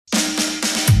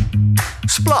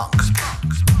Splunk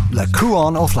le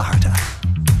Cuan ó Flaharta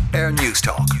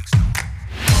Newstalk.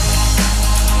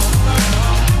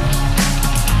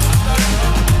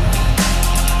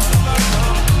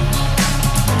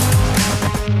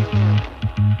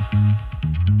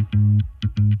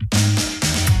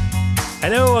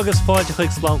 Hello agus fáilte chuig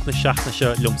Splunk na seachna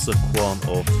seo liomsa Cuan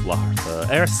ó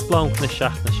Flaharta. Splunk na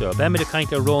seachna seo. Be mid a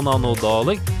cainte Rónán Ó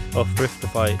Dálaigh ó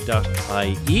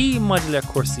frithtify.ie maid le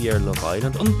cuasaí Love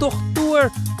Island. An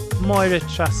dochtúir Máire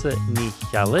trasa ní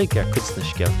chealaigh cuds na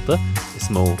scealta is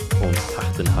mó ón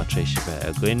tachtain hatrééis bheith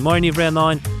a gcuin. Mar ní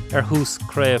bhreanáin hús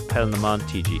craobh pell na man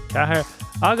TG Cahir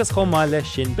agus chomá leis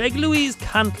sin beag Louise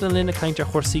Cantlan ina cainte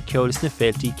chuirsaí ceolas na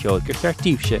féiltaí ceol gur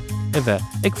cheartíobse a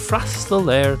bheith ag freastal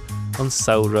an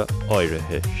saora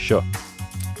áirithe seo.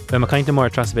 Be ma cainte mar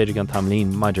trasbéidir gan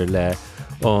tamlín maidir le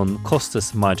an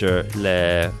costas maidir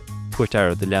le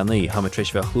puirtear de leanaí ha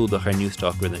tréis bheith chlúdach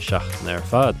Newstalk rinne seachtain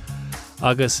fad.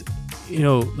 Agus,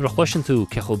 rachluisin tú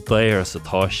cechol dair sa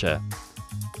táise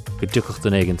go ducacht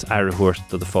an éigent airthuirt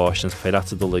do fáisins fé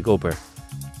leta dul ag obair.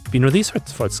 Bhín ru dís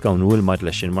fáid scaun bhfuil maid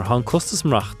lei sin mar há costas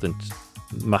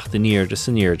machtaníir de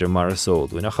saníir mar a sód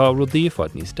bhfuin a chá rudí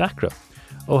fáid níos dacra.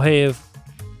 Ó héamh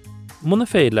muna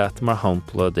féad leat mar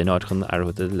hampla den áidchan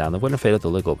airthuirt lena bhfuil an féad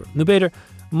dul ag obair. Nó beidir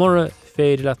mar a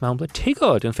féad leat mar hampla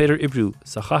teáid an féidir ibrú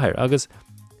sa chathir agus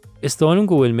is dáin an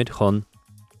ghfuil mid chun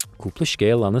cúpla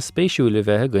scéal anna spéisiúla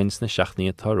bheith against na seachnaí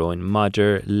taróin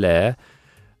maidir le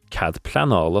cad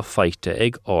planála feite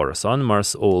ag árasán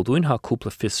mars óldúin ha cúpla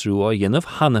fisrú á dhéanamh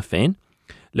hana féin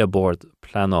le bord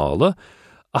planála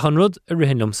ach an rud a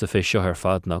rihinlumm sa fé seo ar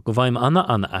fadna go bhaim anna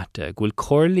aite ghfuil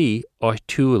cóirlí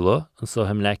áitiúla an so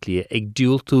hem leiclí ag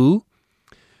dúiltú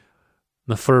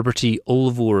na forbertí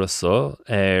olmhúrasa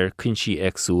cinsí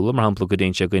agsúla mar hampla go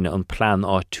déintse gine an plán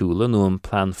áitiúla nó an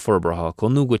plán forbarthacha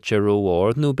nó go te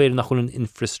róháir nó beidir nach chun an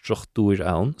infrastruchtúr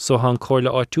ann so han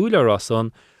cóirla áitiúla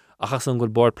rasan achas an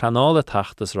ghfuil bord planála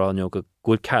tachtas ráneo go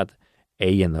ghfuil cad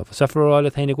dhéanamh. Sa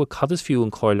forráile théine ghfuil cad is fiú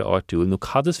an cóirla áitiúil nó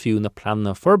cad is fiú na plán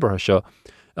na forbartha seo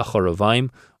a chur a bhaim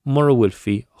mar a bhfuil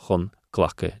fi chun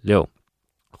ghlacha leo.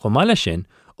 Chomh maile sin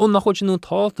ón nach chuid nó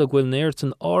táilta ghfuil néirt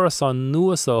an árasán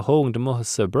nuas a thóg de mutha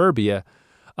suburbia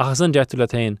achas an deirú le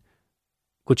tain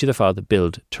go siad a fad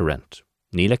build to rent.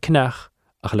 Ní le cnach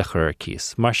ach le chur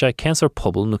cíos. Mar sé cénsar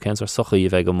pobl nó cénsar sochaí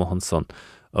bheith go mthan son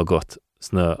a got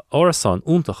sna árasán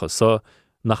úntacha so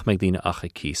nach meid díine acha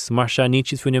cíos. Mar sé ní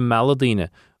siad fuine meala díine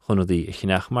chunadí a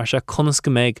chinach mar sé conas go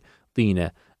méid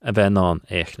díine a bheith ná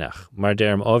éichnach. Mar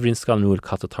derm ábhríonn scanúil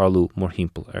catatarlú mór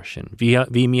himple sin.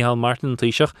 Bhí Micheál Martin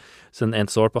taoiseach san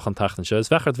ensorpach an tachtan seo. Is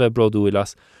bhechart bheith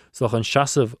brodúilas soch an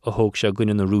seasamh a thóg sé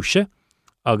gine na rúise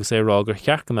agus rágur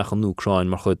chearcameach an núcráin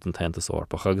mar chud an tentas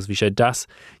orpach. Agus bhí sé das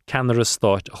ceanar a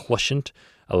stáit a chluisint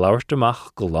a labhairt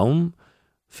amach go lám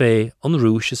fé an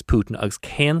rúis is Putin agus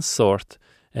cén sort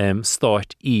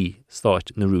stáit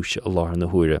na rúise a láthar na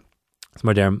huaire.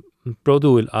 Mar derm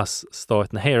brodúil as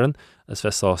stáit na héireann as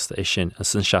bheitsásta é sin as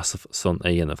san seasamh son a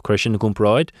dhéanamh. Cuir sin na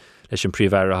gúmpráid leis an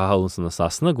príomhhéir a hálann san na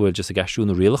sasna ghfuil just a gasisiú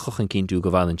na rialachach an cínú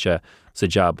go bhhainse sa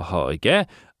jab há ige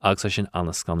agus sin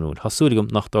anna scanrún.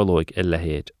 Hasúligam nach darlóig i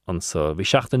lehéad an sa. Bhí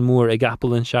seachtain mór ag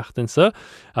Apple in seachtain sa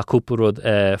a cúpla rud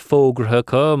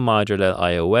fógratha maidir le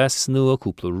iOS nua,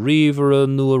 cúpla ríomhara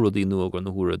nua, rudí nua gur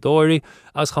na huaire dóirí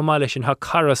agus chomá leis sin ha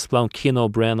caras blán Cian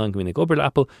O'Brien an gmínig obair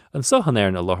Apple an so han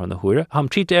na láthar na huaire. Ham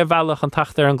tríte bhealach an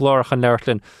tacht an glárach an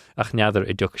leirlinn ach neadar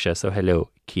i ducha sé so hello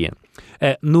Cian.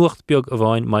 Nuacht beag a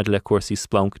bhain maidir le cuasaí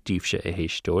Splunk díobse a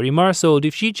héistóí. Mar so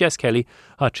díobh si Jess Kelly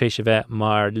a tréis a bheith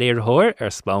mar léirthóir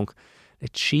Splunk le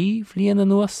 3 bhliain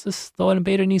nuas is stáil an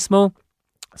beidir níos mó.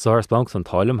 So Splunk an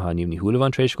táilm ha níomh ní thuúlah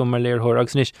an tréis go mar léirthóir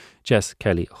agus níos Jess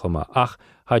Kelly chuma ach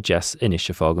ha Jess inis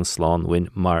se fágan slán win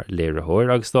mar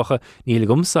léirthóir agus docha níl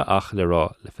gumsa ach le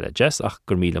rá le fé Jess ach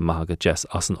gur míle maithaga Jess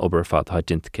as an obair fad ha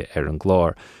dintecha an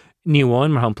glár. Níháin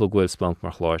mar hampla ghfuil Splunk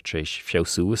mar chláir tréis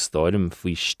feabhsú stáilm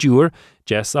faoi stúr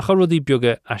Jess ach a rudí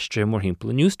beaga eistre mór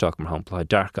himple Newstalk mar hampla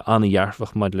dearcha anna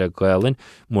dhearfach maid le gailann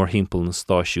mór himple na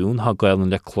stáisiún ha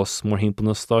gailann le clus mór himple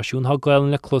na stáisiún ha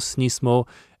gailann le clus níos mó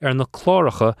na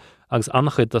chláracha agus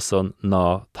annachchuid a son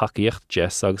ná takeíocht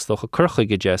Jess agus docha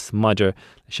curchaige Jess maidir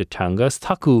leis teangas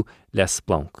taú le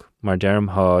Splunk. Mar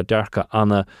derm ha dearcha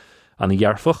anna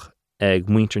dhearfach ag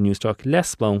muintir Newstalk le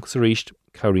Splunk sa ríist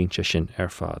Cairínte sin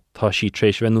fad. Tá sí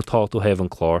tréis bheith táú hebh an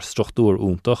chlár struchtúr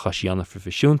úntaach a sí anna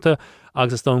profisiúnta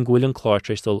agus is dá an ghfuil an chláir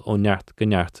tréistal ó neart go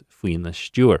neart faoin na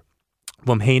stúr.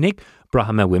 Bham hénig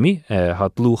bratha me wimi ha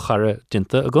blú charra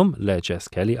dinta agum le Jess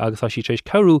Kelly agus sí trééis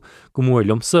ceú go mór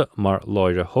lumsa mar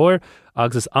láire thóir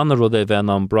agus is anna rud é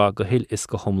bheith an bra go hill is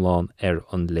go thomláin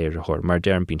an léire thóir mar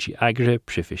dearm bín si agre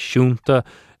prifisiúnta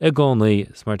I gánaí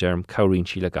mar dearm cabhríonn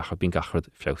sí le gachar bín gachard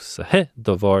fleus sa he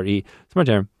do bhharí mar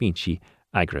dearm bín si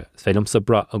agre. Félum sa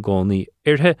bra a gánaí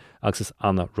irthe agus is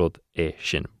anna rud é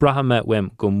sin. Bratha me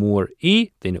wem go mór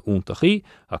daine úntachaí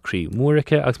a crí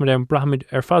múrice agus mar dearm brahamid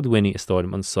fadhaine is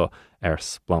stáim an sa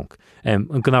Splank. An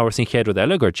gnáhar sin chéad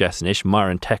eile gur Jessinis mar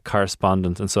an tech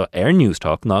correspondent an sa News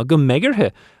Talk ná go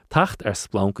mégarthe tacht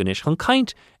Splank inis chun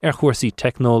caint chuirsaí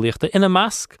technoliaachta ina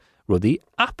measc rudí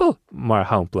Apple mar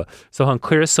hampla. So han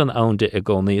cuirasan ann I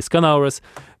gánaí is gan áras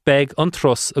beg an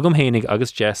tros a gom hénig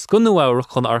agus Jess go nuáir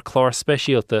chun ar chlár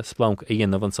speisialta Splank a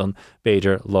dhéanamh an san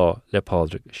beidir lá le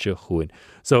Pádraig seo chuin.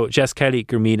 So Jess Kelly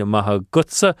gur mína maithe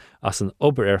gutsa as an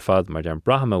obair fad mar dearm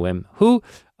braham a wim hu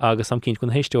agus am cín chun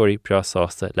héistóirí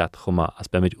preásásta leat chuma as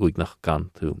bemid uignach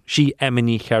gan tú. Sí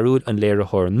eminí chearúd an léire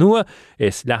thóir nua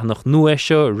is leathnach nua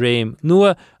seo réim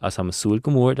nua as am súil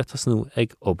go mór le tasnú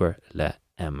ag obair le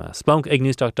Emma. Splank ag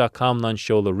newstalk.com ná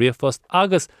seola riamhpost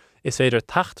agus is féidir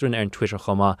tachtrin ar an Twitter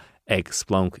chuma ag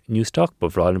Splank Newstalk ba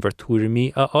bhráilin bhar túirimí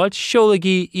a áid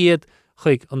seolagaí iad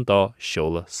chuig an dá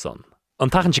seola son. An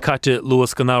tachan si caite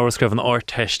luas go náhar screibh an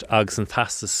áirteist agus an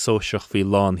tastas sóiseach bhí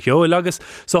lán heoil agus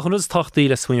so chun ús tochtaí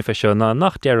le swinne fe seo ná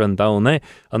nach dear an dána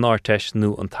an áirteist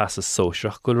nó an tastas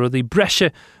sóiseach go rudí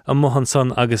breise an mohan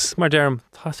son agus mar derm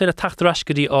tá sé le tachtarás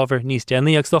go dtí ábhar níos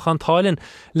déanaí agus doch an táilinn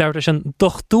leabhar an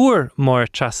dochtúr mar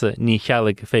trasa ní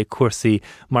chealaigh fé cuasaí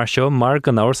mar seo mar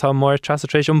go náhar sa mar trasa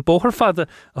trééis an bóthar fada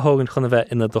a thugann chuna bheith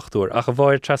ina dochtúr ach a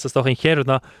bháir trasas doch an chéad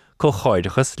ná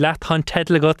Cochaidachas leat han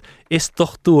tedlagat is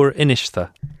dochtúr inista.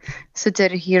 So der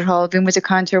hierhal vi moet de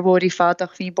kanter body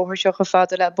fadach vi boherseach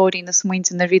fada le body na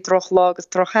smuintin na ri droch lag is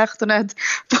droch hechten het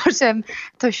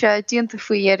tá sé diente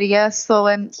fuiéria so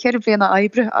hier blina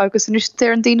aibre agus nu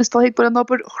er an dine sto bu an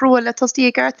ober chro le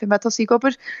tostí gart vi met í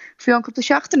gober fi an op de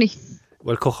seachtaní.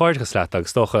 Well cochaidachas leat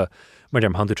agus stocha mar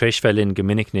dem hanú trééis fellin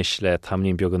gomininic le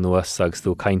tamlín beag an nuas agus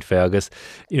tú kaint fe agus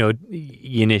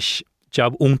dhéis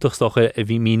Jab úntaachstocha a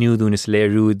bhí míniuún is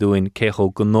léirú dúin cécho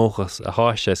gnóchas a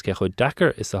háise cécho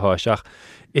dechar is a háiseach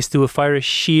is tú a fear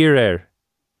siar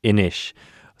inis.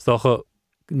 Stocha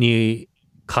ní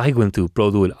caiighann tú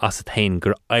broúil as a tain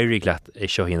gur éirigh leat é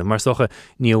seo híanana. Mar stocha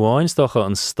ní amháin stocha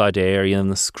an stadéir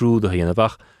an scrúd a híanana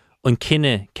bach an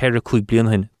cinenne ceir a chuig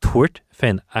blianahin tuairt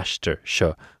féin eistear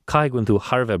seo. Caiighann tú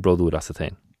Harbheith broúil as a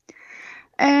tain.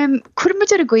 Cur mu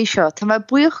a gcuisio, Tá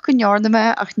buoch go nearna me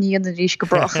ach ní an rís go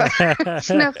bracha.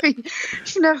 Sinna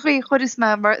fé chud is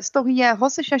me mar stoí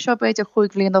hosa sé seo beidir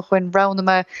chuig líonna chuin brana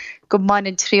me go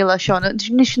mainin tríla seánna.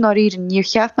 Ní sin áían ní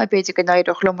cheap me beidir go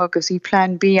neidir chlum agus í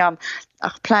plan B am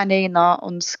ach plan é ná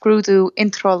an scrúdú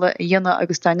introlle a dhéanana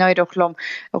agus tá neidirlumm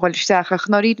a bhfuil isteach ach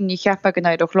náían ní cheap me go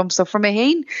neidirlumm so for mé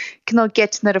héin cinál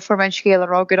get na a formen scéal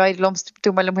ará go raid lums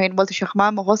tú me héin bhil seach má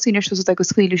a hosíine so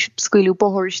agus scuilú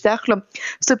bothir isteachlumm.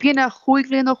 So pína chuig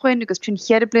blian nach chuin agus tún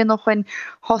chead blian nach chuin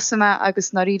hosama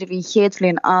agus náíad a bhí chéad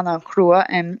blian anna chrua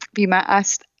bhí me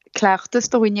est Cleachtas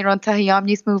do bhain an taíam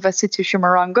níos mú bheith siú sem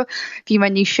maranga, bhí me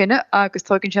ní sinne agus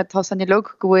tugann sé tá san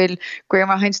lug gohfuil gréir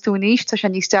mar hains tú níos tá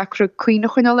sé níos deacra cuioine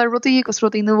chuine le rudaí agus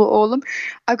rudaí nua ólam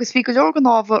agus bhí go leor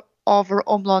an ábhar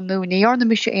omláin nu níarna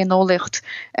mi sé éolacht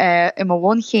I má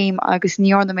bhain chéim agus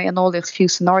níarna mé anolacht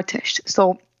fiú san áirteist.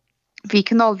 So bhí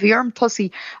canál bhíarm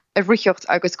tosaí a richocht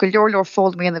agus go leorlór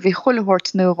fáil mé a bhí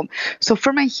choilehort nuam. So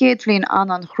for my chéad bblion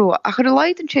an chrua a chu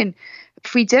leidan sin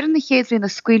Fui dean na chéadlín na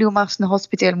scuilú mas na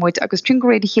hospidéal muid agus tún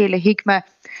réad chéile hiicme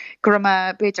gur me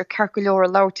beidir ceirculeor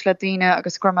lauert le daine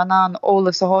agus gur man an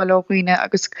ólas a háilóghine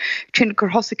agus tún gur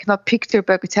hosa cinna picú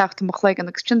be go teachtamach le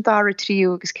agus tún dára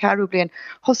tríú agus ceú blion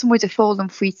hosa muid a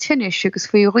fólam faoi tinis agus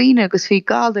faoi roiine agus faoi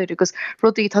galid agus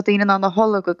rudaí tá daine an na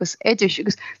holag agus idir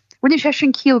agus When sé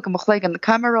sin cíal gomach le an na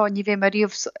camera ní bheith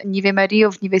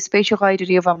maríomh ní bheith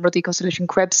spéisiáidiríomh am rudí cos leis an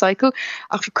creb cycle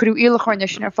ach chuú ílacharne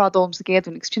sin ar fádóm sa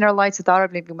géadún gus sin ar leit a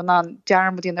darblin go man an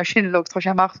dearmdíon ar sin lug tá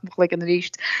sé amach le an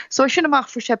ríist. So sin amach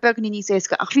fu sé began níos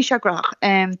éca ach bhí se grach.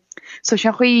 So se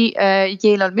chuí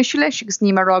dhéal mis leis agus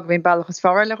ní marrá bhíon bailachas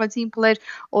fáir le timpplair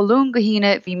ó lún go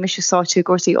híine bhí mis sáte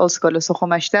gosí olscoile so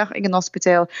chumeisteach ag an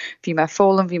hospital bhí me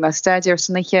fólam bhí me staidir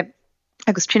sanniche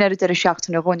agus trinad a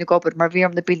seachtain a roiinnig gobar mar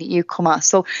bhíarm na bilí í comá.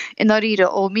 So in áíre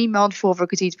ó mí me fóver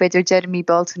go tíd beidir Jeremy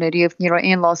Belton a riomh ní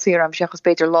ein lá sé am sechas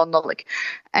beidir lá nolig.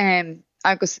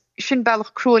 agus sin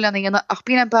bailach cruúlan ana ach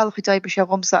bína bailach chu daib se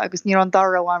romsa agus ní an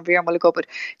dara an bhí mar gobad.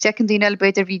 Jean dín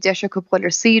elbeidir hí de go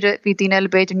bhil sire, hí dín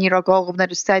elbeidir ní gágam na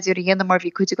staidir dhéana mar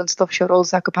bhí chuide an stop se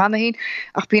rósa go panahín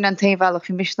ach bín an taimhheach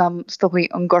hí misnam stoí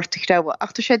an gortich raha.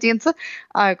 Achtar sé dieanta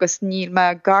agus ní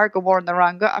me gar go bhór na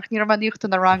ranga ach ní man níocht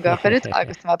na ranga chuid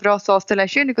agus me brasásta lei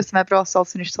sin agus me brasá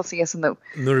san is tosaí as an nó.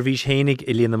 Nuair a bhís hénig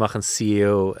i líanaach an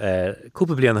CEO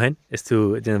cúpa blian hain is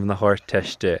tú déanamh na háir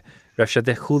teiste. Raibh sé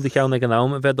de chúla ceanna an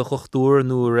am a bheith do chochtúr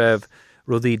nó raibh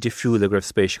rudaí difriúla go raibh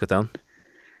spéis go an?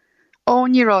 Ó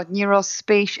nírá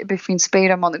spéis be fin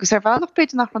spéir am agus bhealach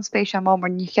beidir nach an spéis am mar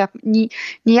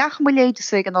níach mo léide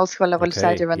sé an ásscoil bhil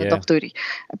séidir an nachtúí.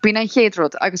 Bín an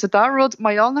chéadród agus a darród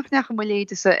maiálnach neach mo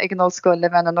léide ag an ásscoil le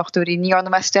bhena nachtúí ní an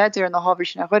me staidir an na hábhir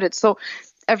sin a chuid. So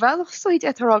bhealach soid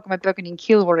etarrá me began ín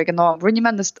kilhhar ag an ná. Rinne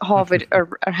men hábhid ar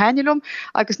henilum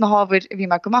agus na hábhid bhí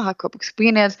me go maithaú agus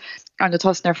bíad an na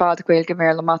tosnar fád gohfuil go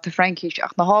mé le mata Frankis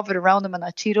ach na hábhid around man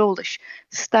na tírólis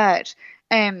stair.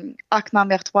 Ach ná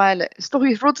mechtháile.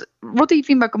 Stoí rudí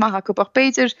bhí me go maithaú ach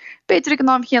beidir ag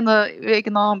ná chéanana ag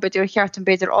an ná beidir cheartan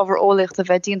beidir overolaíocht a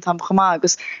bheith díon tam chomá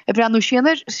agus i brenn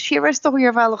sianar siar stoí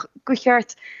ar bhealach go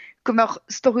cheart go meach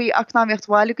stoí ach ná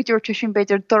mechtháile go dúirte sin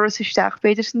beidir doras isteach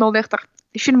beidir nólechtach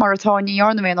sin maratáí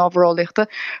arna mé overolaíochta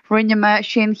rinne me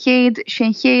sin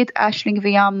chéad eisling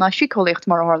bhí am na sicóíocht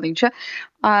mar hálínse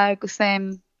agus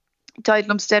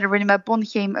Daidlum stede rinne me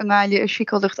bonchéim an gáile a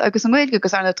sicólicht agus an méige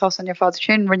agus anna tas an ar fád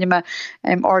sin rinne me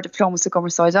ar diplomas a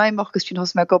commeráid aimach agus sin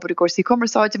hos me gobar gosí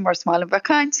commeráide mar smáil an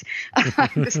bheitcaint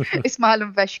is smáil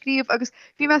an bheitcríomh agus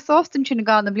bhí me sástan sin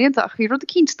gan am blianta ach rud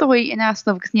a cín stoi in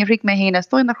asnamh agus ní ri me héna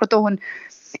stoi nach chodóhan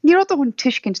ní hunn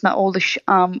tiiscint na ólis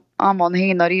am an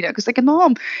héin a ri agus ag an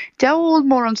nám deol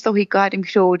mór an stohí gaidim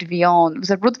seod bhí an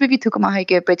gus a rud bhí tú go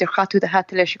maige beidir chatú a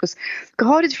het leis agus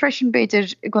goáid freisin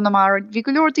beidir go mar bhí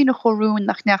go leordí nach chorún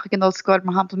nach neach gin allscoil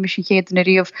mar hapla mis héan a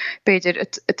riomh beidir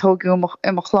atógiú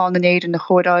im chláán an éidir na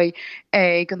chorá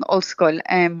ag an allscoil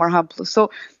mar hapla so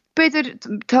beidir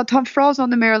tá frás an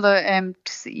na méle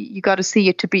you gotta see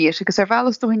it to be it agus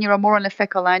bhelas do hin ar mór an le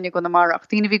feá leine go na marach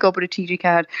tína bhí gobar a tíidir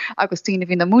cead agus tína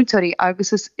bhí na mútarí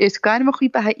agus is gaiimeach chuí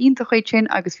bethe intachuid sin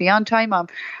agus bhí an time am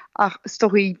ach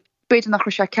stoí beidir nach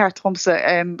se ceart thomsa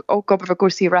ó gobar a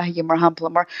gosí rathe mar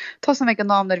hapla mar tá me an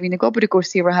ná ar hína gobar a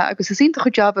gosí rathe agus is inta chu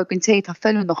job gon té tá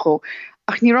fellú nach cho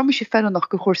ach ní ram sé fell nach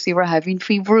go chósaí rathe hín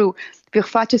fao bhrú bhíh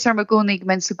fatte ar a gcónaigh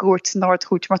men sa gút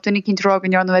náirtút mar tunnig cinn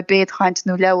rágan ar na béad chaint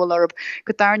nó leil arab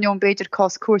go darneom beidir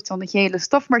cás cuat an na chéile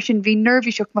stof mar sin bhí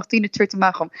nervhíiseach mar tína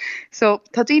tuirtamachcham so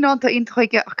tá dí ananta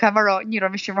intaige a camera ní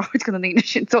ram sin ráid go naine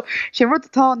sin so sé rud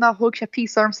atá nach thug sé pí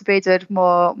arm sa beidir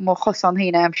má chos an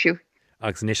héine amsú.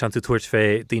 Agus níos an tú tuairt fé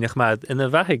dínach mad ina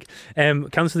bheithaigh.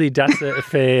 Cansaí data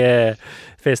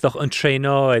féstoch an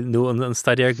tréáil nó an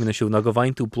staideag minisiú na go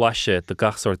bhaint tú blaise de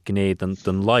gachsort gnéad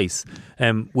den leis.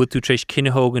 Bhfuil tú trééis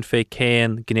cinethógan fé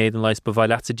céan gnéad an leis ba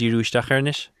bhaile a díúisteach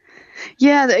arnis?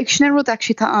 Yeah, ag sin rud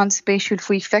actually tá an spéisiúil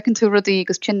faoi fecinn tú rudí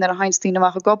agus sin ar a haintíine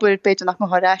amach a gobar beidir nach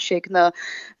marráisiigh na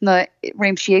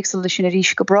réimsí éagsúla sin a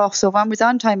ríis go brach, so bhain mu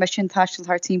antáim me sin taiisten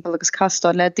th timppla agus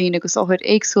castá le daine agus óthir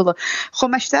éagsúla.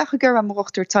 Chom meisteach a gur am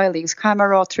bhchtúir tailí, gus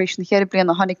camerará éis na chéad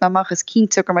blian a hanig namach is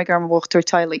cínta gur me gur am bhchtúir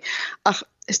tailí. Ach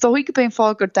is tó go ben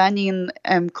fá gur daíon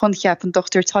concheap an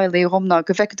Dr. Tailí romna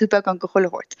go feice tú beg an go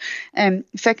chohort.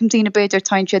 Fecin tína beidir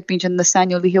tainsead bín na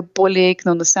seinolíthe bolig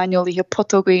nó na seinolíthe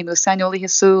potogaí nó seinolíthe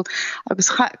súl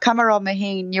agus camera me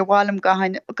héin níorháilm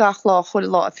gahain gach lá chuil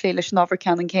lá a phléile sin ábhar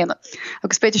cean chéna.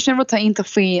 Agus beidir sin rutá inta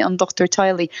faoi an Dr.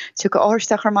 Tailí tu go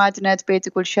áirsteach ar maidined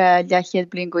beidir goil sé lechiad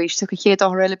blin goéis tu chéad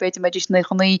áile beidir meidir na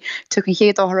chonaí tu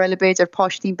chéad áile beidir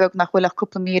páistí beg nach bhfuil a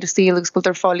cúpla mí a stíl agus goil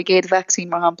ar fála géad vaccín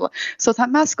mar hapla. So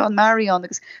tá meas gan Marion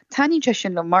agus tanní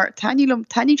sin le mar tanní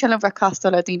se le bheith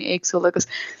castal a dín éagsú agus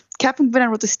ceapan bhfuin an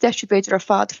rud a steisi beidir ar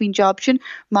fád faoin job sin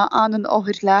má anan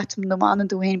óthir leatam nó anan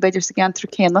dúhéin beidir sa gantra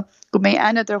céna go mé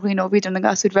aine ar chuoin ó bhíidir na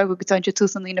gasú bheh go tainte tú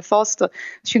san ína fásta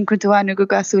sin chun túhainú go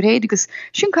gasú réid agus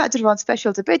sin caiidir bhain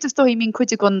special a beidir stoí mín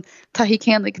chuide gon taihí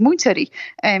céanlaigh múteirí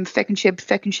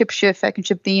fecinn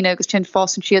sib díine agus sin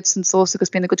fásan siad san sós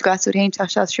agus bína go gasú héint a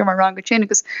se siú mar ranga sin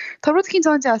agus tá rud cinn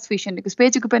an deasfhí sin agus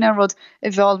beidir go bin an rud I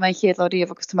bheáil me chéad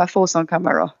láíomh agus tá fós an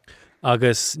camera.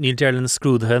 Agus níl dearlann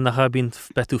scrúdathe nach bín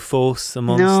betú fós am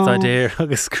stadéir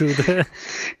agus scrúdathe.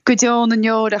 Go deón an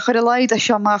neor a chur a leid a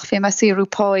seoach fé me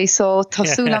siúpáí so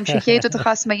tásúlam sé chéad a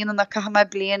chas me inna cha me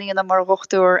blianaí an mar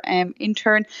bhachtúir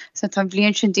intern san tá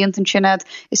blion sin dientan sinad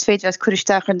is féidir as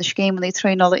chuiristeachar na scéim í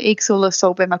treála éagsúla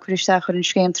so be me chuiristeachar an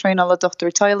scéim treála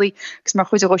Dr. Tailí gus mar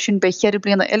chuide go sin be chead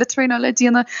blianana eile treála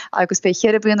díana agus be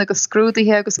chead blianana agus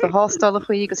scrúdaithe agus go hástála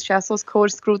chuí agus seasos cóir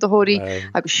scrúdathirí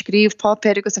agus scríomh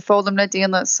pápéir agus a fála rodum le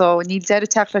déana so níl de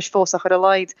tefleis fós a chu a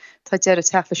leid tá de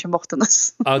tefleis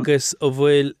mochtanas. Agus ó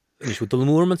bhfuil Nis bhfuil dul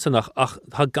mórman sanach ach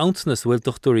tá gantnas bhfuil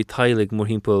dochtúirí tailig mór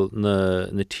himpeil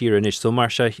na tíran is, so mar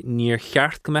se níor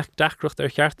cheart go meach dachreacht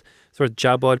cheart suir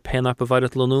jabáid penach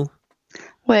bhhaid lonú?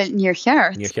 Well, níor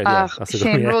cheart ach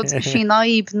sin rud sin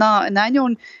naib ná an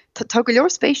aion tá go leor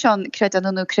spéisián cred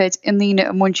anú cred in líine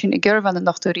a musin I ggurhan an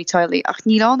nachtúirí tailí ach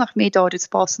ní lánach méadáid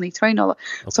spásan í tréála.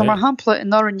 So mar hapla in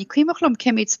náran ní cuiimechlum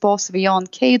cemid spás a bhíán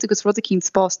céad agus rud a cín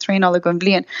spás tréála go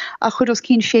blian a chud os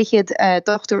cín séchiad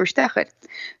dochtúir stechar.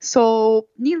 So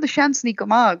níl de seansní go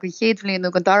má go chéad blion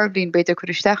nó go darblin beidir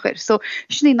chuir stechar. So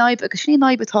sinní naib agus sinní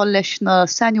naib atá leis na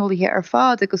saniolaithe ar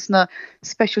fád agus na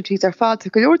specialties ar fád.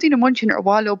 Go leor dína musin ar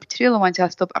bháil op trílamáin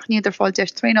testop ach níidir fáil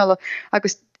deis tréála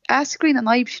agus ascreen an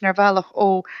aib sin ar bhealach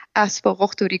ó aspa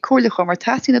rochtúirí cualacha mar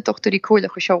taí na dochtúirí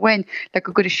cualacha seo bhain le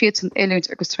go gur siad san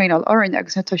eúint agus tréáil orin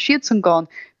agus tá siad san gáin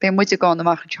be muide gáin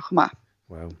amachchan seo chumá.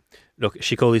 Wow. Look,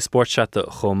 sicóí sportseata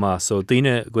chomá, so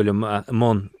daine goil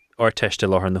món orteiste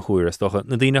láthar na huiras docha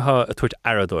na dainetha a tuairt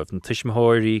aradóibh na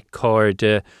tuismthóirí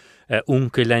cáirde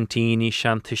únca lentíní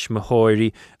sean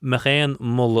tuismthóirí me chéan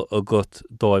mulla a gut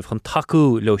dóibh chun taú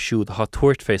le siúd a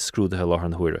tuairt fééis scrúdathe láthar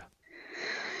na huire.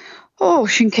 Oh,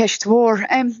 sin ceist mhór.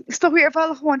 Stoí ar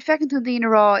bhealachháin fecinn tú daine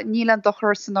rá níl an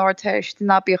dochar san áteist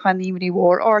na bíocha nímarí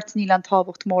mhór ort níl an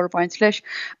tábhacht mór baint leis.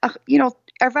 Ach,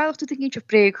 ar bhealachta nig of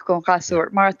breig gon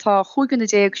gasúir, mar tá chuigan na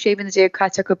déag séban na déag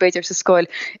caite go beidir sa scoil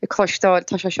I cloisteáil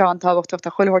tá se seán tábhachtach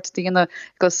a chuilhort daine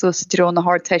go sus drón na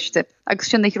hard teiste. Agus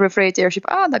sin nig réfréid airship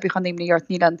na bíocha nímaríart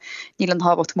níl an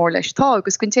tábhacht mór leis. Tá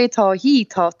agus gon té tá hí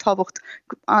tá tábhacht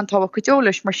an tábhacht go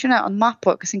deolais mar sinna an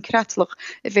mappa agus in cretlach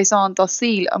I bheits an dá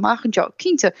síl amach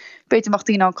Kinte beidirach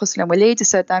dína an cos le léide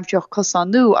sé daimseoch cos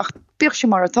an nu ach bích sem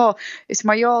mar atá is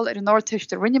marall ar an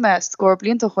áteiste rinne me scór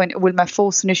bliantachoin bhfuil me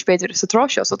fósan is beidir sa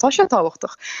tráseo so tá sé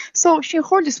táhachtach. So sin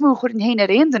chóirle smú chuir an héine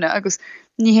réanana agus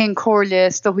ní hen cóirle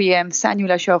stohuií sanú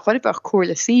lei seo choirbeach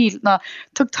cóirle síl na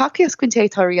tug takeíos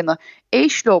quintétaríanana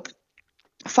éislób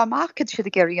Famarked si a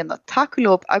geíanana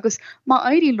takeúlób agus má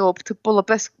airí lob tu bulla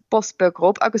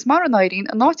bosbegrob agus mar an airín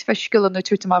a náit feskill na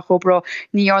tuach chobra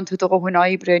ní an tú a hunn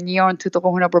aibre, ní an tú a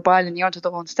hunn aberbail, ní an tú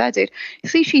a hunn staidir.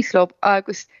 Sí sílob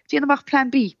agus déanamach plan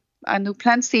B. an nó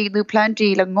plan C nó plan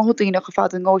D le ngódaína go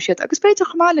fád an ngóisiad agus beidir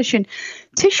chaáile sin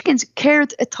tuiscint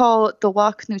céird atá do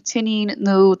bhac nó tinín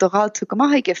nó do gáilú go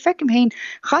maithaige fecim héin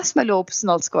chas me lob san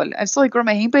áilscoil an sóid gur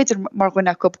mé hén beidir mar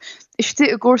gonnecup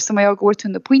istí a gcósa mé a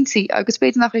gúirtún na pointí agus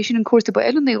beidir nach sin an cuarta ba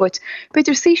eilenéid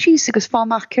beidir sí agus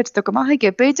fáach céirt do go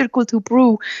maithaige beidir go tú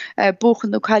brú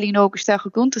buchan nó chalín águsteach a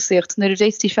guntaíocht na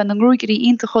réití fan an grúigirí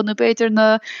ionintachon na beidir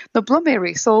na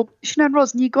bloméirí so sin an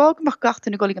ros ní gágach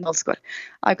gachtain na golig an áilscoil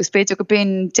agus beidir go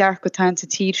bin dear go tan sa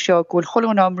tír seo goil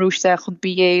choún am rúiste chun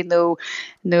BA nó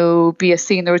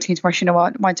BSc nó tí mar sin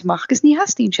maintach gus ní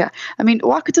hastín se. I mean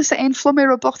wacha sa ein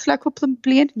flomé a bocht le coppla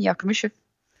blian ní go mis.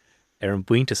 An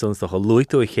buinte sons a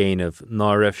loitú a chéanamh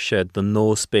ná raibh sé don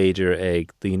nóspéidir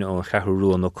ag daine an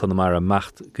cheúán nó chunamara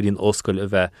macht go dtíon oscail a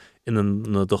bheith in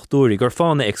na dochtúirí gur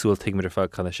fána exúil teimar fá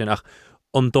chuna sin ach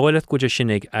an dáilead goidir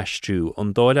sin ag eistrú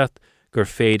an dáilead gur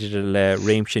féidir le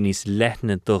réimse níos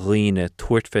leithne do riine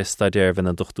tuairtfest staidir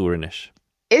bhena dochtúranis.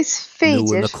 Is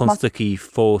féidir na constaí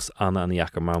fós anna an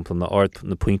iachar marpla na ort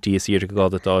na pointí is íir go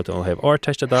gáda ó hebh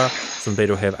orteiste dá san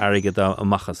beidir hebh aige dá a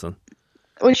machasan.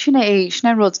 Well sinna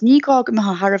sna rud ní gá go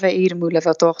ha Harbh éidir mú le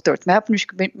a dochtúirt me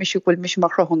misisiúil mis mar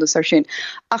chrohundas ar sin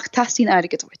ach tastín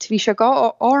aigeid hí se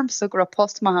gá armsa gur a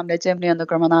post maham le déimlíon na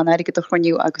gur an aigeid a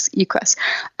chuniuú agus íquas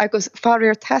agus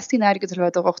farir tastín aigeid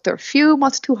a dochtúir fiú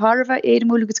mat tú Harbh éidir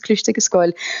mú agus cliste go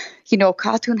scoil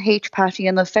catún H party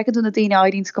an feú na daine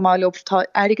airín go má loptá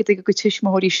aigeid go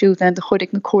tuismóí siú den de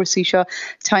chudig na cuasaí seo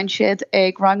tain siad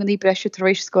ag ranganí breise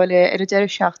taréis scoile ar a deir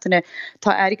seachtainna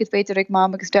tá aigeid beidir ag má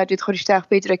agus deidir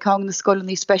chuisteach beidir ag hang na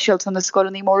scolaní special tan na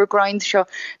scolaní mór grind seo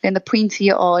le na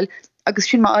pointí áil agus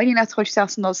sin má airín a chuir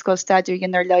san sscoil staidir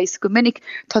gin ar leis go minic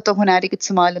tá hunn aige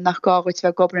somáile nach gáhait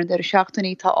bheith gobar ar a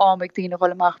seachtaí tá ámbeag daine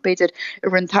bhilach beidir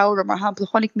ar an tara mar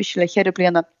hapla chonig mis le chead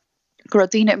bliana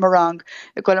Gradine marang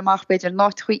a go amach beidir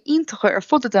náchuí iontacha ar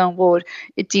fudda an bhór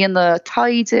I dtíana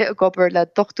taide a gobar le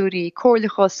dochtúí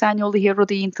cóirlacha sanolaí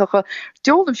rodí iontacha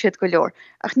deolalam siad go leor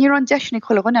ach ní an deisna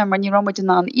chohana mar ní ramid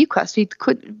an íquas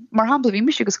mar hapla bhí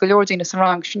mis agus go leordíine san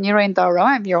rang sin ní raon dá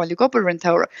raim bhíáil gobar an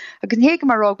tara agus héige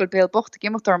mar rágal béal bochta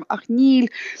gimachtarm ach níl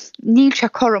se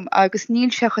chom agus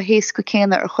níl se go hééis go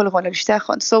céine ar chohhail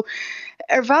stechan so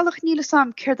ar bhealach níle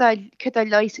sam ceir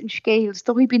leis in scéils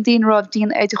do bhí bín dín rah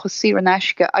dín éidir chu sí an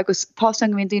eisce agus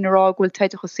pásang bhín dín rá bhfuil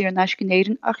teidir chu sí an eisce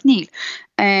néirin ach níl.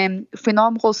 Fin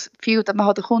námchos fiú a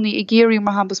had a choní I géirí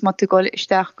mar hambas mat goil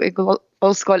isteach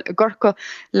Olscoil a gorcha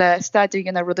le staidir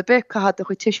gan a rud a be cad a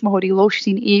chu tiismóí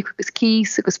lotíín í agus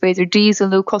cís agus beidir diesel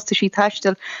nó costa sí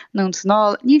teistel nó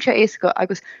sná ní sé éca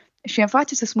agus sé an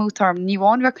fáte a smútarm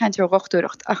níháinhar caiintear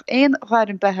rochtúirecht ach éon bhar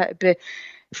an bethe be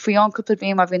faoanúpla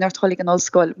bhé a bhíon artholig an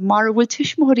Olscoil mar bhfuil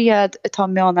tiismóíad atá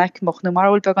meánach mocht nó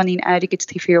marhfuil be an íon airigid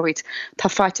tí féhait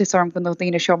Tá feitisarm go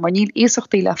dhéine seo mar níl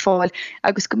éochttaí le fáil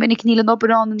agus go minic níle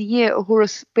oberrán na dhé a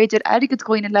thuras beidir airigid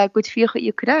goine le go fiocha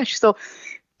í chuéis so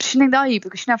sinnig daí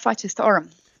agus sna feitis orm.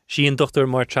 Sí an dochtar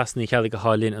mar trasnaí cheala go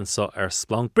hálinn an sa ar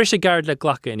splánk. Bris a gard le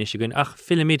ghlacha in is gunn ach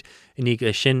filmid inig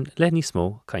sin le ní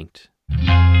smó kaint.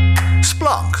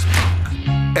 Splunk.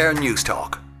 Air News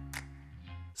Talk.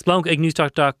 Splunk ag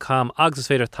newstalk.com agus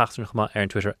féidir tachtnach ma ar an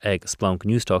Twitter ag Splunk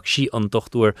Newstalk sí an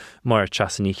dochtúir mar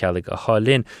trasaní cheala go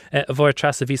hálinn. A bhar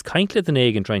tras a bhís caiintle den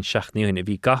éig an drein seaachníoin a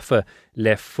bhí gafa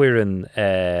le fuiran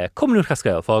cumnú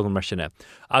chascail fágan mar sinne.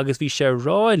 Agus bhí sé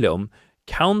ráilm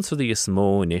Count for the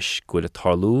smó inis gofuil a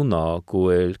tarlú ná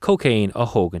gofuil cocaine a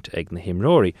thógant ag na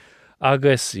himróí.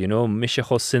 Agus, mis a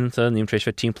chosinta níim trééis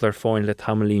fe timpplair fáin le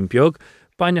tamlín beag,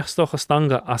 bainach stocha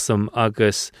stanga asam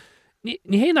agus ní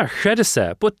héon ar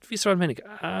chredase, but vís rá minnig,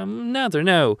 nadidir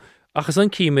ná. Achas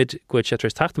an cíimid gofuil sé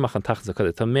trééis taachtamach an tachta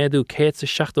chuide, tá méadú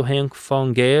 160 héanc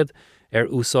fan géad ar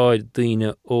úsáid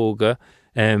daoine óga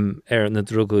ar na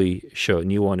drugaí seo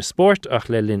níháin sport ach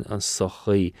lelinn an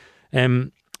sochaí.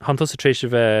 Han tosa trééis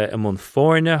bheith am món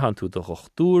fórne, han tú do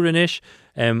chochtúrin is,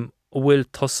 bhfuil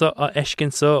tosa a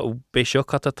eiscinsa bé seo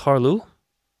cat a tarlú?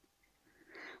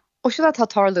 O se tá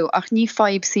tarlú ach ní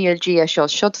feib CLG a seo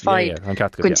siod feib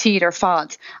gon tír ar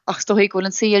fad ach sto gohfuil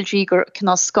an CLG gur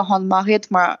cinná scohan maihid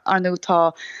mar arnú tá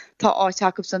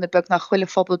áiteachb san na beg nach chuile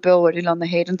fphobal beir í an na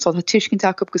héan so tá tuiscin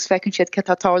takeúb gus fecinn siad ce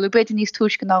tarlú beidir níos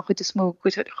túiscin nach chuid is smó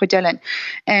chudeilin.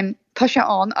 Tá sé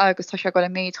an agus tá se go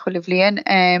méid chola bblion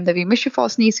de bhí mis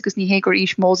fás níos agus ní hégur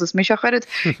ís Moses mis chuid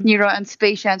ní an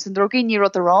spéisian an drogaí ní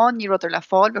rud arán ní rud ar le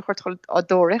fáil be chuir a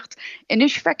dóirecht.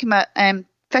 Inis feicime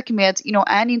feicimiad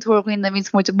aín tuaghine na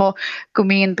víns muide mo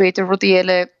gomíon beidir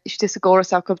rudíile is a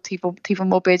ggóras acu tífa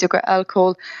mó beidir go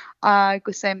alcohol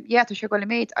agus tá se go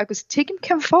méid agus tuigim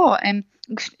cem fá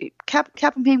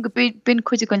ceapam héim go bin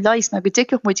chuide gon leis na go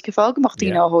diceh muid go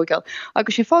fágamachtaí áthógáil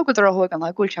agus sé fágad ar áthógan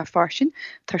a ghúil se farsin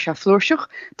tá se flúirseach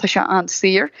tá se an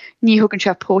sir ní thugann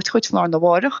se pótchuid lá na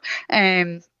bhádach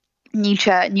Níl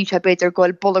se beidir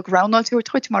goil bolleg roundúir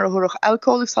tuit mar thuch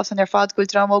alcoholgus tá an ar fad goil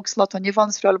dramóg slot an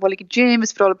Jvan frála bollig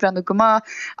James frála brenn goma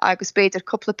agus beidir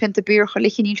coppla pinta bír cho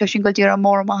lichin ní se sin goil dtíar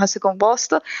mór ma has a gon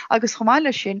básta agus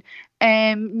chomáile sin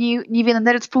ní bhíon an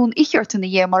nerid spún ichart in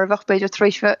dhé mar a bheith beidir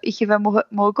tréisve iche bheith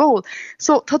mó ggóil.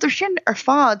 So táidir sin ar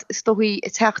fad is dohí i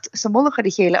techt sa molachcha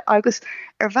i chéile agus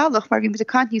ar bhealach mar bhí mit a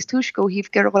cant níos túiscó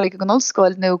híh gar bhil an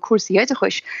ollscoil nó cuasaí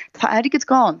éidechuis tá airigid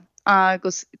gáin.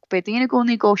 Agus be déine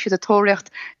gcónaí ggó siad a tóireacht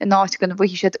in náit gan bhí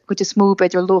siad go de smú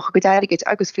beidir locha go deirigid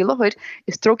agus fi lochuid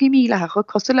is 3,000 hecha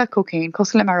cosú le cocaine,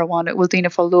 cosú le marijuana bhfuil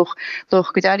daine fá loch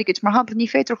go deirigid mar hapla ní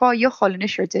féidir gá joáil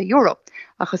isir de euro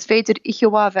agus féidir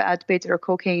ichehhahe ad beidir ar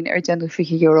cocaine ar denú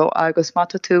 €50 agus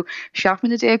mata tú 7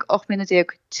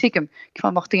 8 tuigim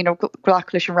ceach daine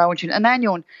glach leis an roundin an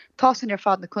aion tásan ar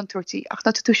fad na contortaí ach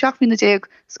na tú 7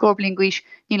 scóblin gcuis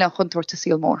ní le chuntorta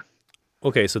síl mór.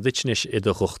 Ok, so ditnis I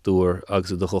do chochtúr agus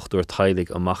do chochtúr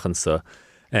tailig an machansa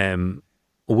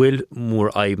bhfuil mór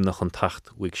aib nach an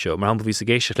tacht wig seo. Mar hamba bhí a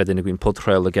géisi le duna bhín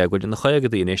podchrail le gaghil na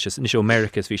chaigad í inis in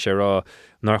Americas bhí sé rá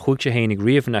nar chuig sé hénig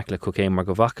riomhnach le cocéin mar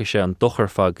go bhacha sé an dochar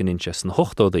fá ganninse an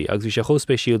hochtódaí agus bhí sé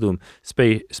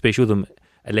chóspéisiúdum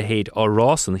le héad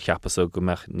árásan cheapasa go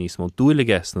meach níos mó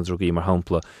dúlages na drogaí mar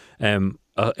hampla.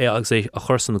 Agus é a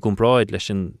chursan na gúmbráid leis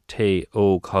an té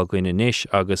ó chágaine níis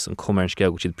agus an commerce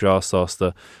geag siad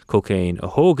brasásta cocaine a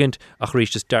thógant ach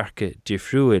ríist is dearcha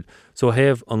difriúil. So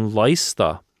heh an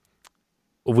leista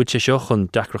ó bhfuil sé seo chun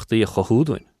decrochtaí a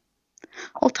chothúdhain.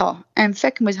 Tá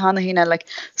feic muid hána híine le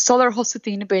solar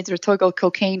hosatíine beidir tugáil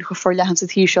cocaine go for lehan sa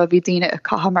tí seo bhí daine a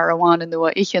caha marijuana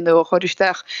nua iche nó a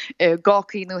chuiristeach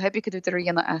gácaí nó hebí go idir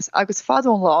dhéana as agus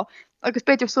fadón lá agus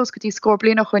beidir sos go dtí scór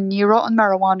bliana chun níra an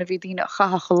marijuana bhí daine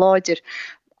chaha choláidir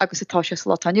agus atá sé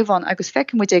lá an Jvan agus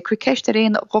feic mu é cruceiste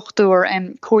réon rochtúir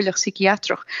cóirlech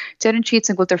psychiatrach. Dean siad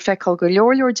an go ar feicáil go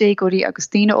leorleor dégorí agus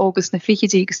daine ógus na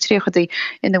fichidí agus tríchadaí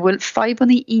ina bhfuil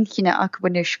febannaí inchinine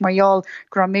acubanis marall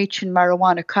graméid sin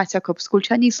marijuana caiiteach op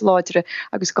scoilte níos láidere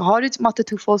agus go háid mata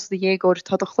tú fós de dhégóir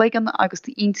tá do chléigan agus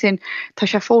de intin tá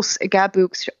sé fós a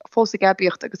gabúgus fós a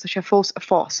gabíocht agus tá sé fós a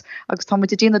fás. Agus tá muid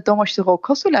déanana domaiste ró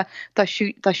cosúile tá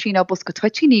sin a bus go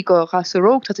tuitiní go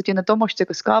gasúróg tá déanana domaiste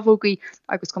go scavógaí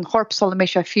agus gon chorpsol mé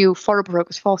sé fiú forbar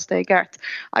agus fásta I gceart.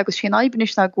 Agus sin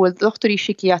aibanis na ghfuil dochtarí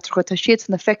psychiatricha tá siad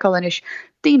na feicálanis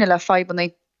daine le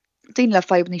febannaí Díine le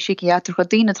feibní psichiatr go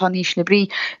díine tá níos le brí.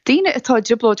 Díine atá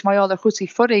diblóid maiáil a chusí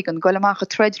forréigen goil amach a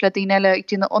treid le díine eile ag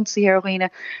díine onsahéirghine,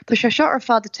 Tá sé seo ar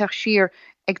fad a teach sir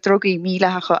ag drogaí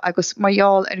mílecha agus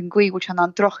maiáil ar an gcuigh an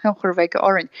an drochchan churveige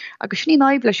orin. Agus ní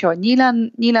naible seo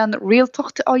nílan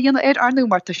réaltocht á dhéana ar arnú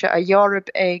marta se a Eorop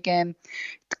ag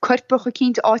cuirpacha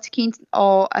cinint áit cinint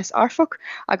á as arfach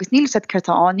agus níle set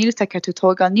certa an níle set certú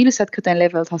tóga níle set chu den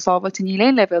level tá sábhailte ní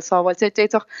léon level sábhailte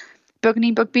déitoch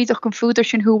Bugní bug bíach gon fúidir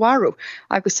sin thuharú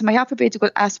agus sa mai heappa beidir go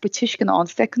aspatiscin an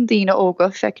fecin díine óga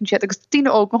fecin sé agus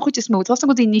díine óga an chuide smú, tá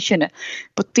go díní sinne,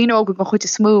 but díine óga go chuide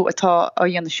smú atá a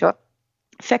dhéana seo.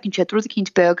 Fecin sé rud a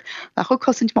cinint beg nach chu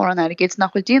cosint mar an airgéid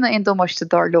nach chuil díine on domáiste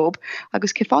dar lob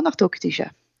agus cin fánach dócatí se.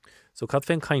 So cad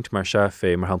féin caint mar se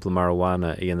fé mar hampla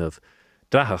marijuana íanamh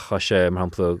drachach a sé mar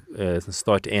hampla an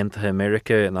stáit Aontaithe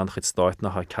America an anchuid stáit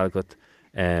nach ceagat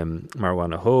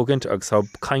marijuana hógant agus há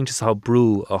caintas há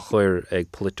brú a chuir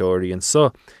ag politóirí an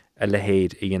so a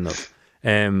lehéad íanamh.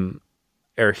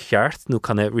 Ar cheart nó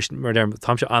canna mar derm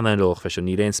tam se análach feisio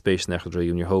ní réon spéis nach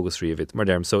dríún ar hógus riomhid mar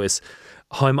derm so is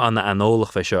haim anna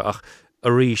anólach feisio ach a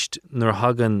ríist nar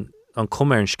hagan an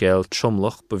cumar scéil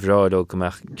tromlach bhráid go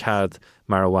meach cad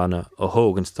marijuana a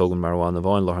hógant tógan marijuana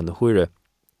bháin lethar na huire.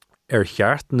 Ar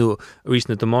cheart nó rís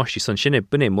na domáistí san sinne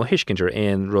bunné mo hiiscinint ar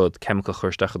aon rud chemical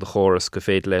chuirsteach de chóras go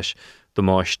féad leis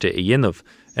domáiste i dhéanamh.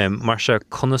 Mar se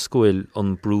conascúil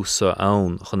an brúsa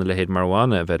ann chuna lehéad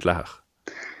marijuana a bheith lethach.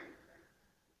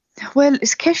 Well,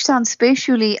 is ceist an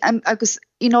spéisiúlí agus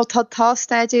tá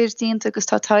staidir dínta agus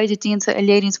tá taide dínta a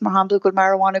léirins mar hambla go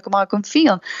marijuana go má gon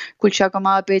fion, gúil se go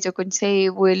má beidir gon sé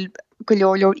bhfuil go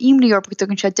leor imlíor bu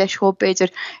gon se deisho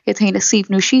beidir i héna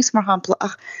síbnú síos mar hambla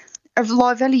ach ar lá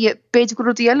bheile beidir go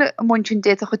rudíile a muintin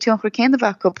déta chu tion chur céna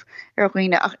bhecab ar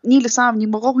ghuioine ach níle sam ní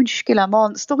marráhann skill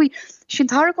amán stoi sin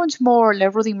targant mór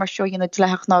le rudí mar seo dhéana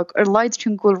leachnach ar leid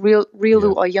sin go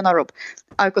rialú a dhéanarob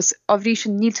agus a bhrí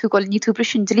sin níl tú goil ní tú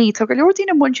brisin delí tá go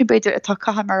leordína muintin beidir atá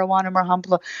caha marijuana mar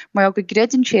hambla mar go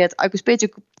gredin siad agus beidir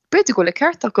go le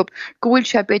ceirtach go bhfuil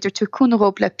sé beidir tú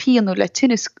cúnaób le pianú le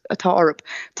tinnis atá orb.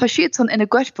 Tá siad san ina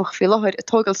gcuirpach fi láthir a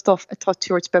tógal stof atá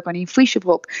túirt be an íon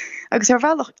faoisebób. Agus ar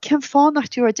bhealach cin fánach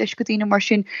túir deis go dtíine mar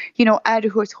sin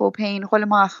airthúirt chópéin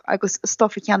cholamach agus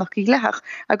stoffa ceannach í lethach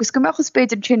agus go mechas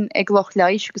beidir sin ag loch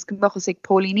leis agus go mechas ag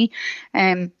pólíní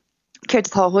Ceir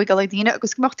atá thuig a díine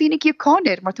agus goach tíine gíobh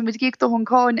cáir, mar tú géag do an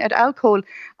cáin ar alcóil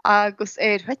agus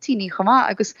ar thutíní chumá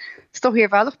agus stohíar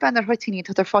bhealach ben ar thutíní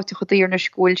tá ar fáte chu dtíar na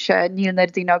scúil se níl na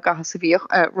dína gaha sa bhíoch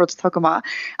rud tá go má.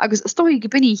 Agus stoí go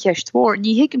buí cheist mór,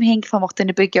 ní hiigim héin fáach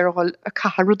duna big arháil a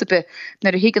caha rudabe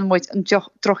nar a higan muid an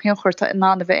drochion chuirta in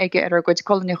nána bheith aige ar goid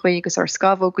colne chuí agus ar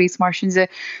scafó gríos mar sinse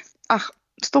ach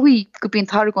stoi go bíon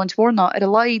targant bhórna ar a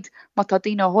leid má tá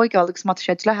dína hóigáil agus má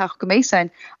sé lethach go mééisin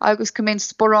agus go mén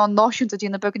sporrán náisiúnta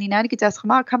dína beganí neige de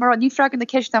má camera ní fregan na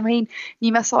ceist am héin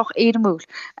ní meach éidirmúl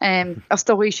as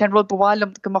stoi sin rud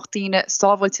bhhailm gomachtíine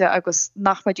stáhailte agus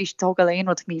nachmaidí tógal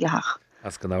éonrad míleach.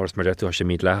 As gan áhars mar tú sé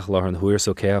míad lech láth an thuair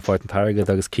so cé fáid an targad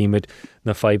agus cíimiid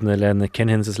na feibna le na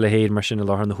cinhins is le héad mar sin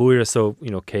láth an thuair so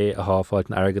cé a háfáid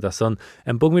an agad a san.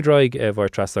 An bugmid raig bhar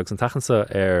trastagus an tachansa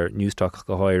ar newstalk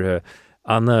go háirthe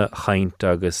Anna chaint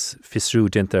agus fisrú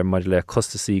dinter mar le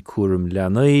costaí cuam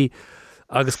leanaí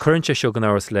agus chuintse seo an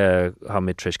áras le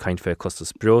haid treis caiint fé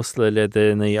costas bros le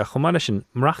déna a chomáile sin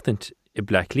mreachtant I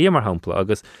blech lí mar hampla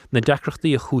agus na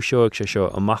decrochtaí a chúiseoig sé seo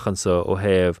amachchansa ó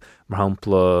héamh mar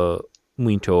hampla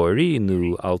muintóirí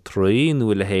nó altroí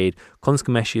nó le héad cons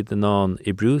go meisiad den ná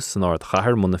I brús san áir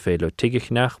chahar muna féad le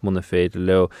tuigechnach muna féad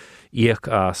le íoc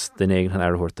as den éigen an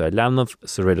airthirta leanamh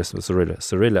sa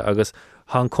riile agus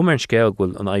há cumar scéal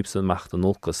ghfuil an aibsan mecht an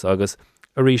nóchas agus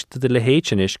a ríist de le héid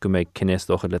sin is go méid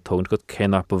cinnéistócha le tógan go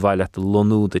cenar ba bhaile a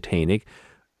lonú de ténig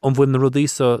an bhfuil na rudí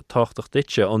sa táchtach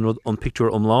ditse an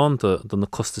picú omláán don na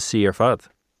costaí ar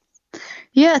fad.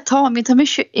 Tá mí tá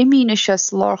mis imíine se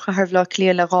lácha ar bhlá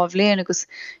clé le rábhléin agus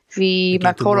bhí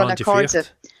mar chora le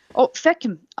cáte.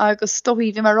 Fecim agus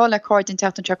stohí bhí mar rá le cáin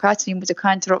teachtan teáitií mu a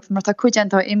caiinteach mar tá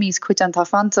chuidantá imís chuidantá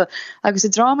fanta agus I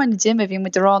drama na diime bhí mu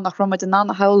rá nach romid an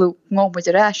anna heú ngómuid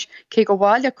a reis cé go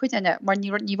bháile chuideine mar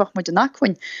níomhah mu a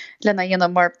nachhain lena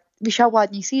dhéana mar bhí se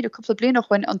bhád ní siad a cúpla bliana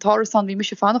chuin an tárasán bhí mu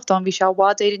se fannachtán bhí se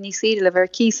bhád éidir ní siad le bhar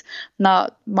cíos na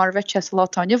mar bheitte sa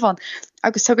látáin bhan.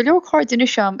 Agus tá go leor cáir duine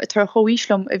sem a tar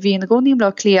choíslum a bhí na gcóníim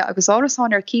le clia agus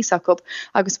árasán ar císacup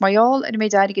agus maiall in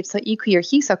méid aige sa ícuí ar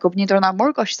císacup ní na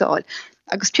mórgaisteáil.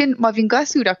 Agus sin má bhín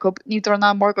gasúr acu ní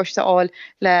na mórgaisteáil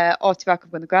le áitiheach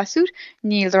go na gasúr,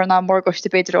 níl na mórgaiste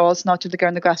beidirás náú le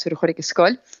gar na gasúr a chuir go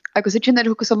scoil. Agus sin ar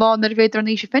thugus a lá ar bhéidir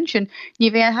níos fin sin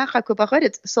ní bhéh hecha go a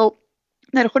chuid. So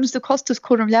na chunnes de costas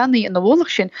chom leannaí in na bhlach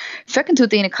sin fecinn tú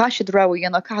déine caiisiid raí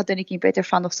an cai dennig cin beidir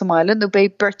fan of Somáile nó bei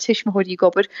bertis moí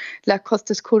gobar le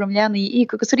costas chom leannaí í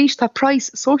agus rís tá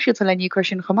price social lení chu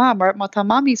sin chomá mar má tá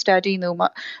mamí stadíú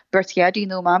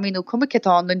bertiadíú mamíú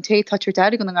cumicetán an té tatir de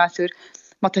an gasú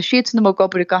má tá siad na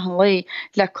gobar gahan lei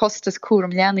le costas chom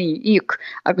leannaí íoc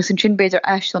agus an sin beidir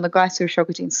eiste na gasú seo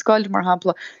go dtín scoil mar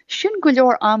hapla sin go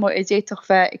leor am é déitoch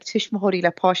bheith ag tuismothirí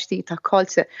le páistí tá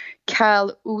cáilte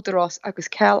ceall údarrás agus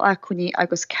ceall acuní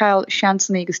agus ceall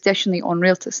seansanna agus deisinaí ón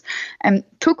rialtas.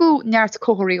 Tugu neart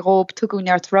cóirí rob, tugu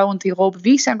neart roundí rob,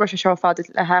 ví an gro seo fadid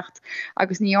le hecht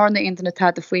agus níorna internet tá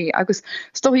a faoi agus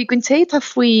stohí gon té tá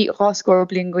faoi ráscóir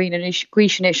blin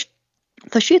gcuisiis is.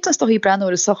 Tá siad as hí brenn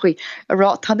a sochaí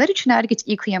ará tá neidir sinagit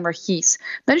ícuam mar híos,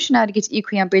 neidir sinagit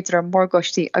ícuam beidir ar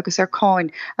mórgóistí agus ar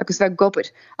cáin agus bheith gobad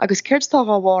agus ceirtá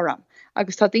gáhám.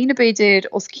 agus tá dtíine beidir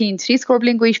os cín tríscór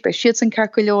blingúis be siad an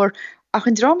ceirculeor ach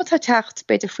an drámatá techt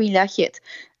beidir faoin lechiad.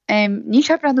 Ní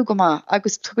se brenn go má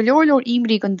agus tu go leorlór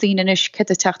imrí an dtíine is ce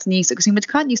a techt níos agus í mid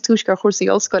can níos túiscar chósaí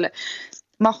óscoile.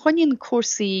 Má chuinn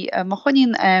cuasaí má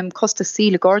chuinn costa sí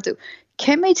le gardú.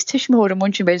 Keméid tiismór a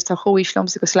munsin beidir tá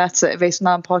choíslums agus letse a bhééis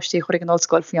ná páistí chuir an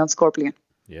óscoil fi an scorblion.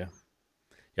 Ja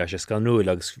sé gan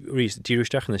nuúil agus rís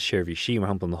díústeachna seirbhí sí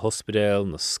mar hapla na hospedéil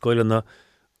na scoileanna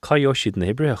caió siad na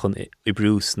hibre chun i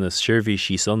brús na seirbhí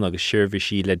sí son agus seirbhí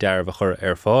sí le dearbh chur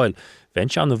ar fáil. Bhain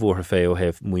se an na bhórtha fé ó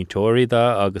heh muintóirí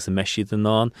agus a meisiad an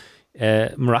ná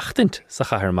marachtaint sa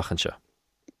chathair machchan se.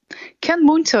 Ken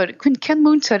múntar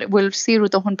bhfuil siú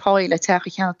do hunn páil le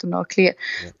techa cheanú ná lia.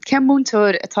 Ken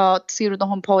múntar atá siú do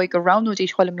hunn páig go ranúdí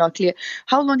cholim ná lia.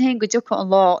 Hálan hen go ducha an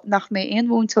lá nach mé ein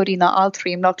múntarí na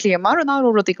altrím ná lia mar an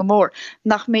áróí go mór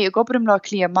nach mé a gobrim ná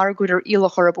lia mar goidir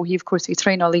ilachar a bhíh cuasaí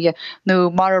tréália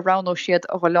nó mar a ranó siad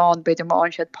a bhán beidir má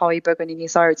an siad páib began í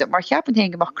níos airde. Mar cheapan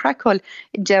hen goach crackil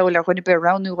in deil ar chunna be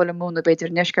ranú goil múna beidir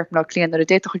neisceart ná lían ar a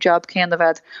déach job céan a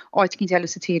bheith áit cin deile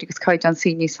sa tí agus caiid an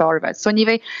sí níos ábheith. So ní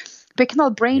bheith Be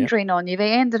canál brain drain on, ni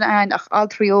bheith endan an ach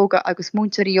altra yoga agus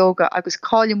múntarí yoga agus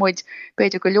cáilimuid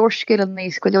beidir go leor skill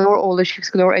níos go leor ólas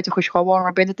go leor éidir chuis cháhhar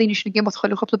mar bena daine sin gimat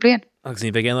choile chopla blian. Agus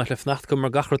ní bheith géanach le fnacht go mar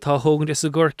gachratá hógan is a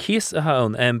gur cíos a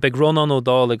hán be Ronan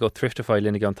O'Donnell go Thriftify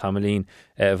linnig an Tamalín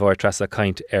bhar tras a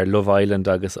caint ar Love Island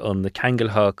agus an na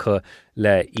Kangelha chu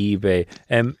le eBay.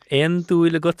 Ein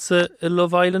dúile gotsa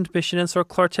Love Island be sin an sor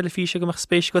chlár telefíse go mach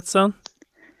spéis gotsa?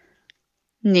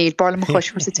 Níl barla mo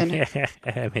chuis mar sa tinine.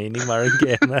 Hénig mar an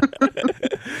géna.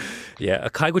 A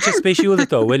cai go te spéisiúla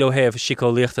dó, bhfuil ó heh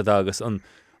sicáíochtta agus an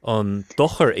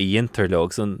dochar i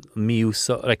dhéinterlogs an míú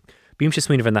bím sé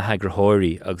smíine bheith na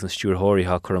heagrthirí agus an stúrthirí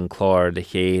ha chur an chlár le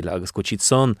chéal agus go siad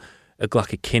son a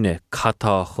ghlacha cinenne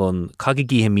catá chun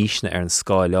cagigíthe míisna ar an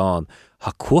scáileán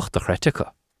ha cuachta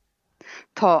chreitecha.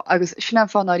 Tá agus sinna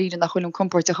fan a ríidir nach chuilm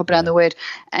compórte go brennhir.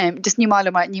 Dis ní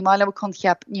mála chun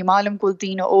cheap, ní málam ghfuil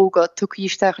dína óga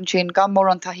tuíisteach an sin gan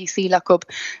mór an taihí síla go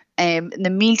na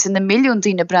milliún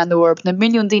dína brennúir, na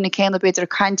milliún dína céanna beidir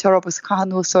caiintear agus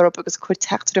cahanúsor agus chuir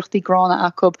teachtarachtaí grána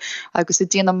acu agus a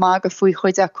díana mága faoi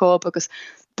chuid acu agus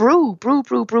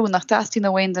brú nach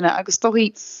dastína bhaindanna agus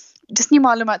dohí Dis ní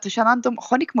mála tá se an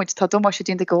chonig muid tá dom sé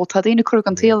dínta go tá dtíine chu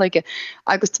an téalaige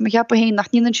agus tá cheappa hén nach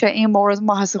níanaan sé é mór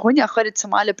mai a chuine a chuid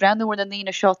somáile brennúir na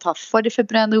nína seo tá fuidir fe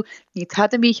brenn ní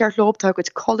tad mí ar lobtá go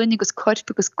colin agus coit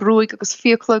agus grúig agus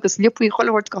fiocla agus lipuí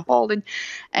chohairt go hálinn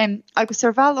agus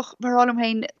ar bhealach marrálam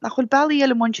héin nach chuil bailí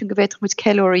eile mun sin go bhéit muid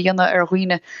ceúir dhéanana ar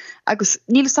chuoine agus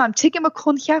níl sam tuige a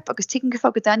chun cheap agus tu go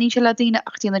fá go daní se le díine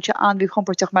ach díana se anbhí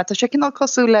chomporteach me tá sé cinál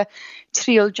cosú le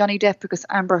tríal Johnny Depp agus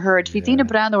Amber Heard hí dína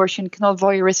brennúir sin canál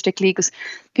voyeuristic lígus.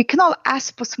 Bhí canál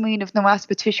aspas muoineh nó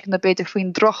aspa tuiscin na beidir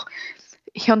faoin droch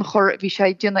Hion chor bhí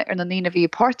sé duna ar na nína bhí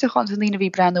páirrtaach an nína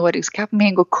bhí brennúir agus ceap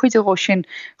mé go cuiidiró sin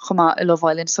chumá i Love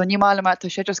Island. So ní mála tá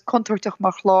sé just contorteach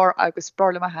mar chlár agus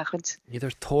barla a hechant.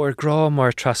 Idir tóir grá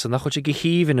mar trasa nach chuid go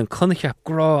híhann an concheap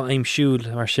grá aim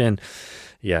siúil mar sin.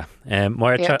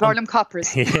 Barlam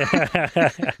coppers.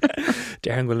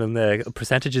 Dean bhfuil an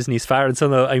percentages níos fear an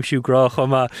sanna aim siú grá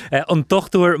chuma an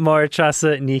dochtúir mar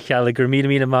trasa ní cheala gur mí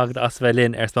magad as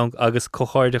bhelinn ar spang agus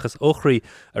cocháirdachas óchraí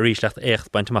a ríslecht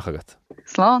écht baintach agat.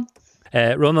 Slán.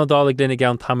 Ronan O'Donnell duine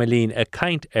gan Tamalín a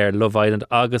caint ar Love Island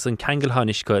agus an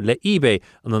Kangelhanisco le eBay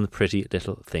an Pretty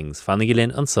Little Things. Fannig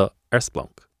linn an sa ar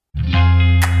Splunk.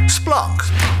 Splunk.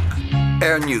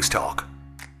 Air News Talk.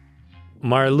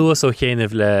 Mar luas ó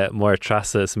chéanamh le mór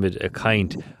trasa mid a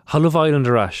caint. Love Island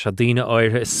arás a dtíine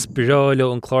áirthe is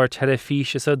spiráile an chlár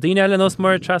telefíse so dtíine eile nos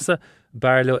mór trasa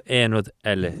bearlo éonrad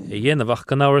eile. I dhéanamh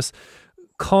gan áras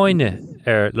cáine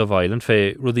ar Love Island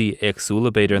fé rudí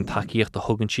agsúla beidir an takeíocht a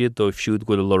thugann siad dóibh siúd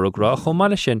goil lorográ chomh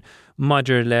máile sin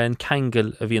maidir le an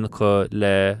Kangel a bhíonna chu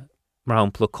le mar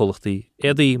hapla colachtaí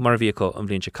édaí mar bhíocha an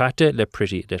bblionn se caite le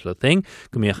Pretty Little Thing,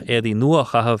 go mbeadh édaí nua a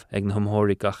chahabh ag na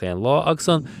thomthirí gachéan lá agus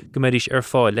an go méadis ar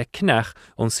fáil le cnech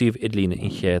ón siomh idlína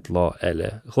in chéad lá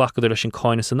eile. Ghlachadú leis an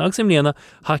cáine san agus im líana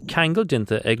ha ceangal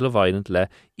dinta ag le bhaidint le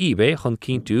eBay chun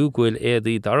cíntú gúil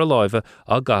édaí dar a láimhe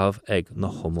a gahabh ag na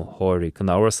thomthirí.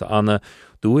 Can áras anna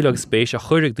dúil agus spéis a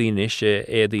chuirigh daoine sé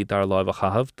édaí dar láimhe a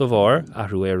chahabh do bhar a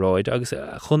rú é ráid agus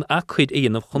chun acuid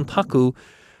íanamh chun taú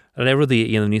le rudí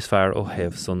íanam níos fearr ó heh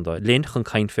sunda. Linn chun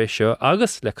cainfé seo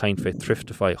agus le cainfé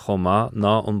Thriftify chomá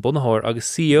ná an bunathair agus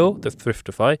CEO de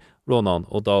Thriftify, Rónán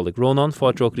ó dálaigh. Rónán,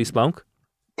 fáidróg Rhys Blanc.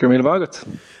 Cumíle bhagat.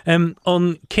 An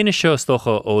cinenne seo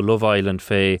stocha ó Love Island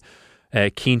fé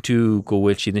cíntú go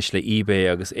bhfuil si níos le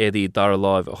eBay agus édaí dar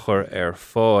láimh a chur ar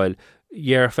fáil.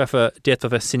 Dhear fefa déit a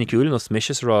bheith sinicúil nos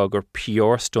misis rá gur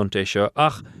pure stunt é seo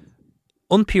ach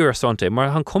an pure stunt é mar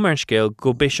an cumar an scéal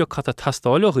go bé seo cat a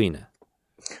tastáil ó riine.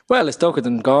 Well, is dogad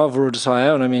an gábhrúd is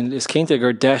hain. I mean, is cinnte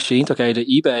gur deisínta é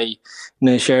eBay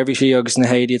na seirbhísí agus na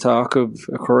héadí atá acu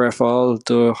a chur ar fáil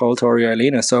do halltóirí ar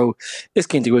lína. So is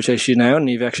cinnte go sé sin ná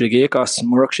ní bheith sé géas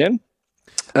marach sin.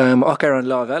 Ach ar an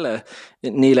lá bheile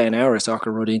ní le an áras ach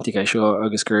ar rudínta é seo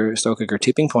agus gur stocha gur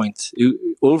tipping point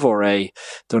ulmhór é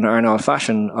don Arnall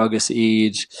Fashion agus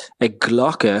iad ag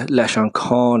ghlacha leis an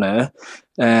cána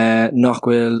nach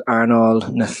bhfuil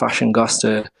Arnall na fashion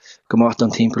gasta gomat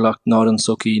an timpach nád an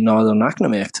suki nád an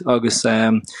acnamécht agus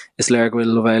is leir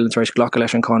bhfuil Love Island treéis ghlacha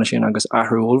leis an cána sin agus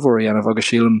ahrú ulmhór anamh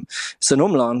agus sílam san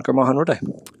umlán gur maith an rud é.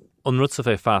 An rud sa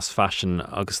bheith fast fashion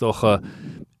agus dócha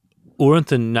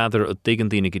Uanta nadidir a digan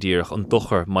daoine go dtíreach an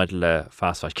dochar maid le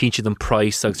fast fashion. Cín siad an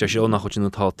price agus ar seo nach chuid an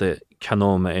táta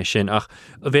canóma é sin ach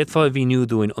a bhéad fá bhí nniu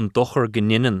dúin an dochar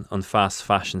gninnen an fast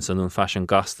fashion san an fashion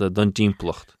gasta don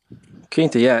dímplocht.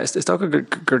 Cínta, is tá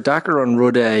gur dachar an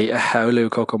rud é a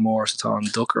heú coca mór satá an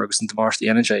dochar agus an damáirtí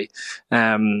energy.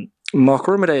 Má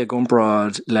chuirmid é a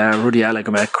gomrád le rudí eile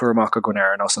go méid chuirmach a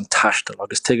gonéir ná an taistal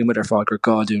agus tuigeid ar fád gur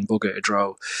gáún buga i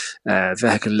dro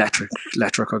bheitcha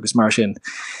letric agus mar sin.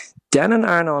 Denan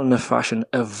Arnall na fashion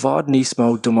a bhd níos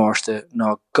mó domáiste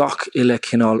ná gach ile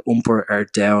cinál umpar ar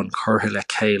dain churtha le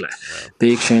chéile.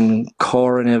 Bíag sin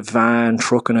córanna, bhean,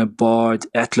 trucanna, báid,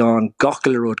 etláin, gach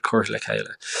ile rud churtha le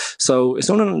chéile. So is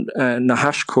ón na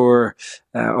haiscúr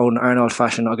ón Arnall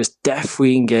Fashion agus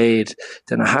defhuioin géad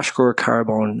den na haiscúr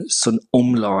carbón san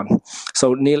umláin.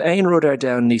 So níl ein rud ar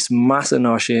dain níos massa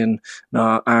ná sin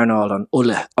ná Arnall an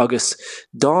ulle agus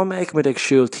dá méid ag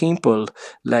siúil timpeall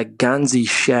le gansaí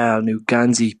shell nó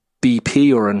gansaí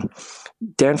BP oran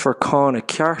den for cá a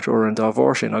ceart oran dá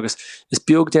bhór sin agus is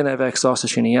beag den a bheith sásta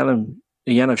sin i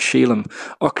dhéanamh sílam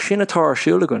ach sin atá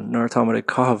siúlagan nuair tá ag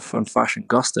cahabh an fashion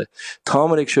gasta. Tá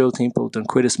ag siúil timpeall den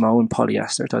cuid is mó an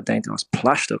polyester tá dainte as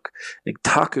pláisteach ag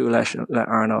taú leis le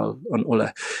Arnall an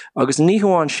ulle. Agus ní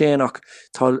hamháin sin ach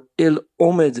tá il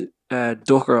omid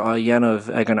dochar a dhéanamh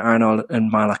ag an Arnall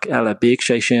an malach eile. Bíag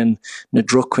sé sin na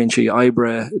drogcuintí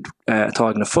oibre atá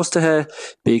ag na fustathe,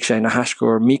 bíag sé na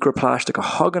haiscúr microplastic a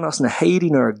hagan as na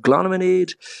héadí nar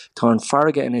glanamid, tá an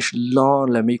farige inis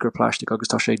lán le microplastic agus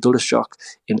tá sé dulasteach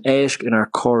in éisc in ar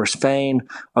choras féin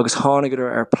agus tháinig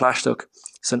ar plastic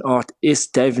san áit is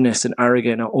deimhnis an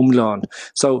airige na umláin.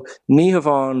 So ní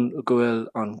hamháin go bhfuil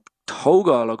an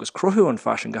tógáil agus cruthú an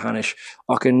fashion gohanis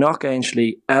ach in nach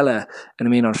ainslí eile in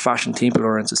mí an fashion timpeall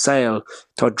or an sa saoil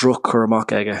tá druc chur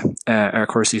amach aige ar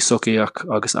chuirsaí suciach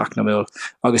agus acnamúil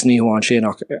agus ní hamháin sin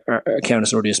ach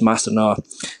ceannas rudaí is measta ná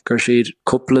gur siad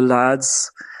cúpla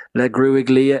lads le grúig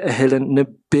lia a hillan na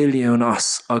billiún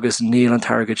as agus níl an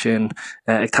target sin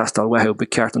ag tastal wehu be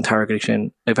ceart an target sin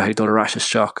a bheith dul rashes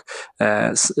shock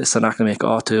san academic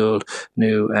áúil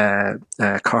nó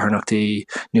carnachtaí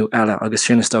nó eile agus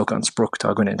sin stocha an sprucht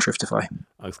a gon in Thriftify.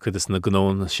 Agus chudas na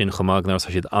gnón sin chomagnar sa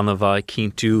siad anmhaid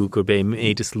cíntú gur bé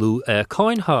éidir lú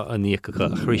cáintha a níocha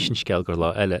a chrísin sceil gur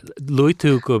lá eile. Luí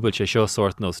tú gur bud sé seo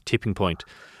sort nó tipping point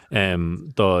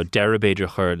do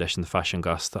deribéidir chur leis an fashion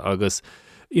gasta agus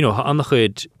annach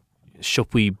chuid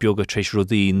siopí beaga treéis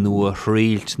rudaí nó a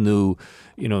réilt nó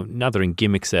nadidir an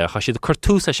gimmick sé. Cha siad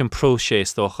chuirtú leis an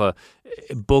próséis dócha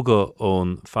boga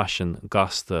ón fashion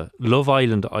gasta. Love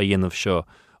Island a dhéanamh seo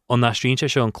an nástrínte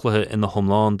seo an cluthe ina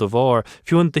thomláin do bhar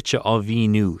fiú an duite a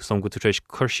bhíú sam go tú treéis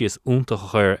chuirsíos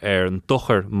úntacha chuir ar an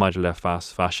dochar maidir le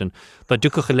fast fashion. Tá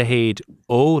ducacha le héad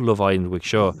ó Love Island bhuiig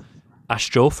seo a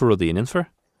strófa rudaí in infer?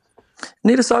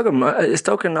 Ní is agam is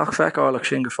tócan nach feicáach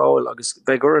sin go fáil agus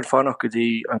bheith gur an fannach go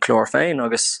dtí an chlór féin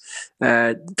agus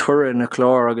tuaire na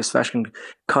chlór agus feiscin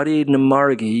Codí na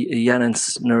margaí I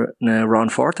dhéanans na rán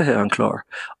fortathe an chlár.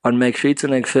 An méid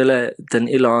srítan ag fille den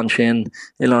Ián sin,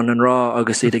 Ián an rá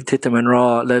agus iad ag titam an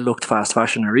rá le lucht fast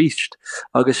fashion a ríist.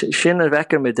 Agus sin a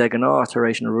bheicear mid ag an áit tar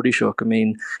éis na rudí seo, I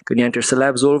mean, go nnéantar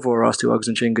celebs ulmhór as tú agus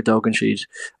an sin go dógan siad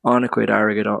anna chuid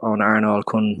airgid an airnáil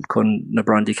chun na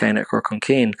brandí céine chur chun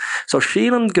céin. So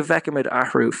sílan go bheicear mid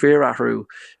ahrú, fear ahrú,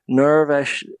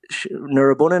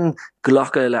 nuair a bunan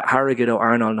ghlacha le airgid ó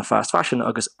airnáil na fast fashion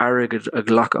agus airgid a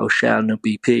ghlacha ó Shell nó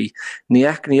BP.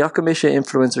 Níach go mise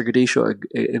influencer go dtí seo ag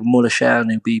mula Shell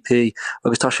nó BP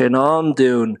agus tá sé an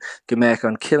dún go méid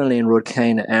an cilíonn rud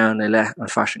céine ann le an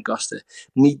fashion gusta.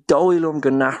 Ní dóilm go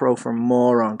nachró for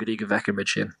mór an go dtí go bheicear mid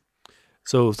sin.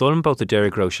 So thought about the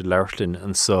Derek Roche Leirlin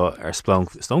and so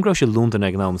Splunk Roche London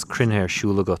economics crinhair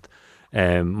Shulagot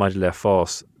Mad le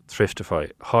fás thriftify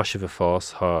hashiv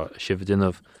fás ha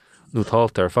shivdinov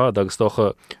nuthalt ar fad agus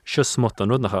docha smut an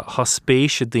rudnacha ha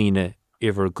spéise dine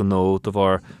iver gno de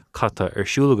var kata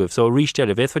Shulagov. So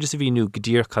restelle vet just vi nu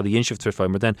gedir cad inshif thriftify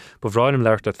mar den bevraim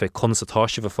leart dat fe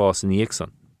constashiv fás in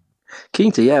Ixon.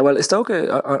 Kinte, yeah, well, is stoke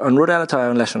an rud eile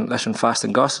an leis an fast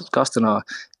an gastan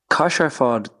Caisir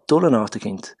fád dullan áta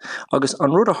cint. Agus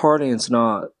an rud a hálíonn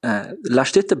ná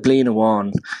leis dit a blian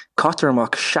amháin catar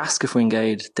amach 60 faoin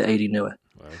géad de 80 nua.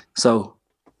 So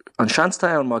an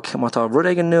seanstail má tá rud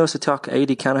ag an nua sa teach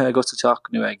 80 cenathe agus sa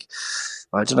teach nu ag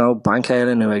I don't know,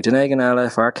 bancéile nu ag duine an eile,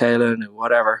 farcéile nu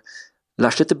whatever.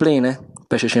 Leis dit a bliana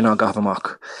be sé sin an gaf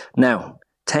amach. Now,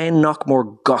 tain nach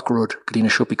mór gach rud go dtí na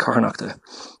siúpaí carnachta.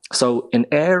 So in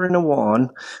air in amháin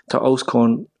tá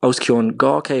osciún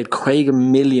 250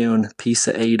 milliún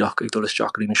písa éadach ag dul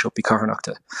isteach go dtí na siúpaí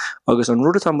carnachta. Agus an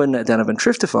rud atá buine denmh an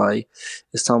Thriftify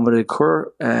is tá bud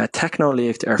chur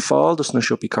technolíocht ar fáil dus na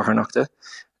siúpaí carnachta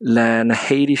le na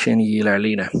héadí sin díl ar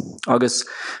líne. Agus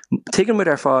tuigeann muid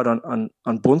ar fád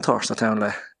an buntáir sa town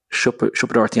le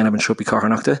siúpadáirtí anamh an siúpaí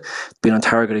carnachta, bíonn an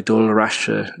targad ag dul raise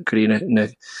go dtí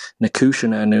na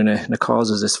cúiseanna nó na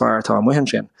causes is fearr atá muhan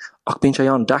sin. Ach bíonn sé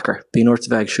an dachar, bíonn uirt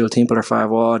bheith siúil timpeall ar 5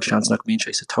 áid, seans nach bíonn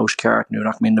sé sa toast ceart nó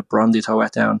nach bíonn na brandí tá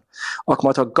wet down. Ach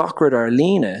má tá gacrad ar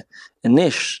líne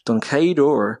inis don céad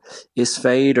uair is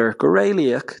féidir go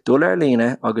réalaíoch dul ar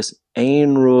líne agus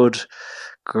aon rud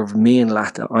gur míon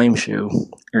leat a aimsiú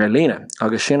ar líne.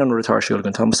 Agus sin an rutáisiúil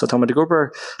gan Thomas. So tá de gobar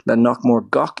le nach mór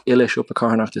gach ile siúpa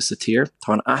carnachta sa tír.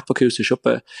 Tá an app acu sa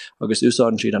siúpa agus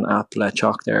úsáidan siad an app le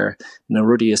teach ar na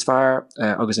rudí is fearr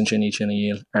agus an sin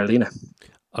díal ar líne.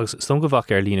 Agus stom go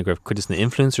bhac ar lína gribh chud is na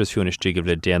influencers fiúna stígah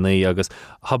le DNA agus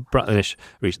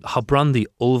ha brandí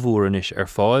olmhúranis ar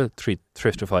fáil trí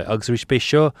Thriftify agus rís bé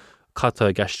seo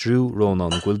cata gastrú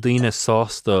rónán ghfuil daoine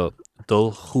sásta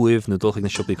dul chuamh na dulchaigh na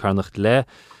siúpaí carnacht le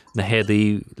na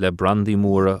headaí le brandí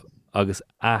móra agus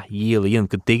a díal íon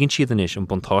go dtéigeann siad inis an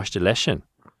buntáiste leis sin.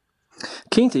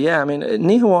 Cínta, yeah, I mean,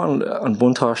 ní hamháin an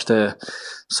buntáiste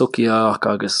suciach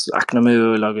agus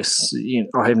acnamúil agus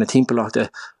áhéimh na timpeallachta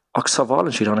ach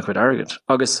sábhálann siad anna chuid airgid.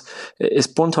 Agus is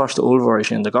buntáiste olmhór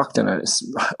sin de gachtainna is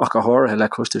ach a háirithe le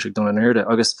chuiste donna nuirde.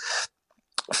 Agus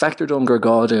feictar dom gur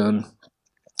gáún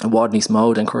bhád níos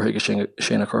mód an chuirthaige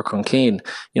sin a chur chun céin.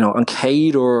 An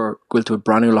céad or ghfuil tú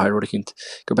breanú le rud cint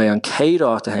gur bé an céad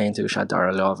áit a haon tú se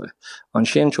dar leabhah. An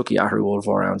sin tuí ahrú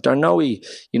olmhór ann. Dar nóí,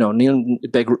 níl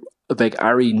beg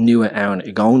airí nua ann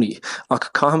I gcónaí.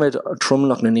 Ach caimid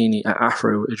trumlach na níní a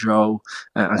ahrú I dro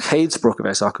an chéad spruc a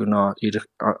bheits acu ná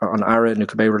an aire nó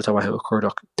cabbéir tá bhaithe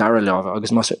chuirdeach dara leabhah.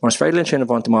 Agus mar sfeidlinn sin a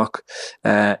bhaint amach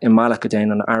I maileach go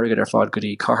déanaan an airgid ar fád go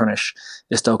dtí carnis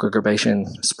is tócha gur bé sin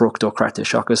spruc do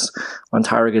creatis agus an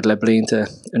targad le blianta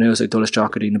an ús ag dul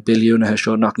isteach go dtí na biliúnathe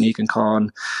seo nach ní an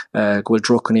cáin ghfuil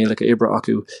drochaní le ibre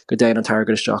acu go déanaan an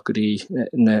targad isteach go dtí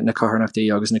na carnachtaí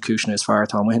agus na cúisina is fearr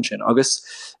tá muhin sin. Agus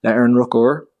ar an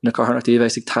rucóir na carnachtaí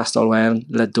bheits ag tastáilhain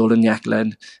le dul an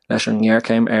neachlainn leis an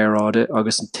nearcéim aráide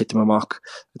agus an titim amach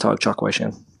atá ag teachhaid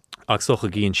sin. Ach socha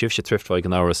gíonn sibh sé Thriftify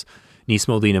an áras níos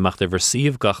mó daoine meachta bhar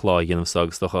siomh gach lá dhéanamh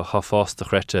agus docha há fásta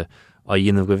chreite a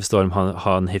dhéanamh goibh stáim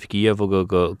há an hifigíomh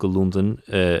go London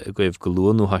goibh go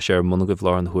luúanú há sé ar muna goibh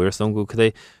lá an thuair san go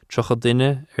chudé trocha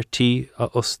duine ar tí a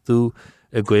osú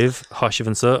a goibh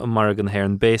háisibhansa mar an hair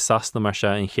an bé sasna mar se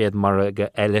an chéad mar go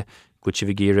eile go si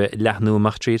bhgéire leathnú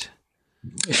amach tríd.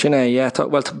 Sin é, yeah,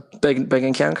 well, beg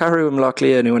an cean carú am lech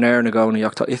lia nu an air na gána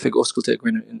ach tá ifig oscailte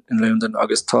in London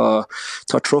agus tá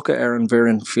trocha ar an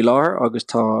bhírin filar agus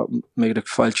tá méid ag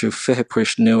fáiltiú 50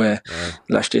 puist nua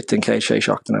leis dit an cé sé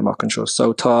seachtain amach an seo.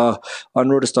 So tá an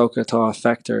rud is tócha tá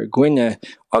feictar gcuine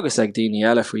agus ag daoine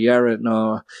eile faoihearra ná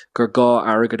gur gá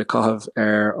agad a caithh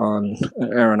ar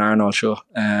an Arnold seo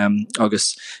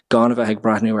agus gan bheith ag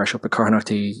brathnú ar siop a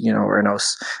carnachtaí ar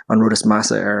nás an rud is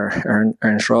massa ar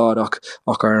an shráid ach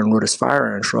ar an rud is fearr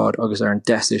ar an shráid agus ar an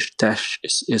deis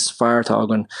is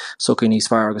fearrtágan sucaí níos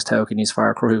fearr agus techaí níos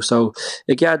fearr cruthú. So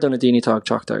I gcead donna daoine tá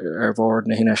teachta ar bhór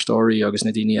na hinne stóí agus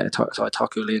na daoine tá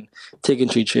takeú líon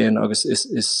tuigeann siad sin agus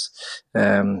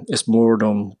is mór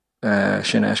dom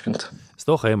sin eiscint.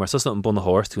 Stocha mar sus an buna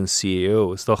háir tún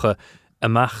CEO, stocha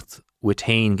amacht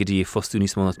witain gotí fostú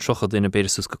níos mána trocha duine beidir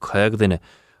sus go chuig duine.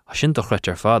 A sin do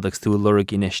chreitir fad agus tú lura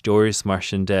gine stóris mar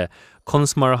sin de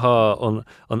cons martha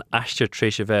an aisteir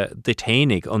trééis a bheith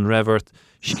detainig an revert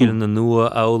skillan na nua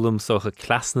álam socha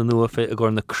clas na nua a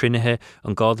gur na crinethe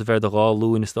an gád a bhar a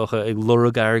gáúin is stocha ag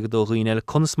lura garga do chuoin eile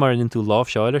cons mar in tú láh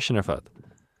seáidir sin ar fad.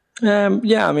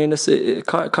 Yeah, I mean,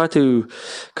 cá tú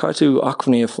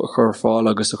achmhaí chur fáil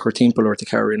agus a chur timppla te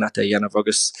ceir na dhéanamh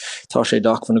agus tá sé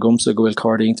dachhan na gomsa gohfuil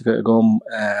cardínta go gom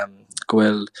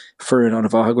gohfuil furin an a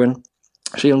bhahain.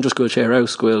 Sí an just gohfuil sé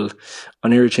raibh gohfuil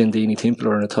an iri sin daoine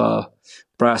timppla natá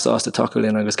bras ásta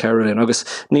takeúlín agus ceirlín agus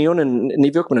ní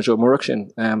bheochmanna jo marach sin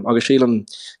agus sílam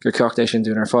gur ceachtééis sin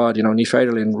dún ar fád, ní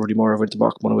féidirlín rudí mór a bhaint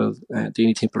bach man bhfuil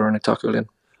daoine timppla na takeúlín.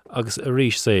 Agus a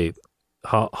rís sé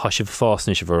ha si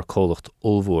fásne se bhar cólacht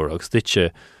olmhór agus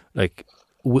ditse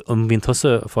an bhín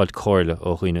tusa fáil cóirle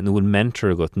ó chuoine nó bhfuil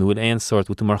mentor agat nó bhfuil éonsort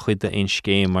bú mar chuid de éon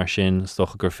scéim mar sin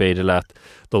stocha gur féidir leat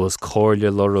dolas cóirle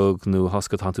lorug nó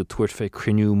hascad han tú tuairt fé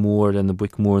criniú mór le na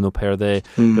buic mór nó perdé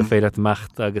go féile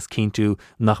mecht agus cinú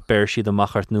nach beir siad a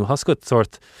machart nó hascad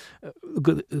sort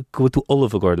go tú olmh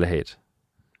agóir le héad.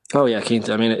 Oh yeah, Keint.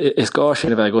 I mean, is gá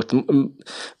sin a bheith gut.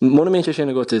 Monumentir sin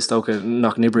a gut is stocha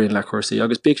nach nibrín le cuasaí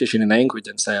agus bíag sin in eincuid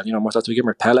den saoil. Mar tú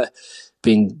gimar pelle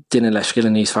bín duine le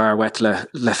skillan níos fearr wet le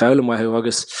fálam waithú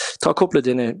agus tá cúpla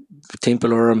duine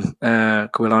timppla orm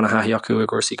go bhfuil anna haithí acu a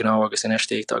gcusaí gná agus in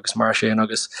eistíocht agus mar sin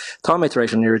agus tá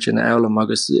mééis an iiri sin elam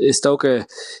agus is stocha,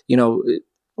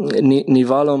 ní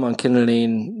bhálum an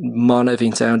cinelín mana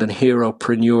bhín sound an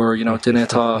heropreneur, duine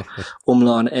tá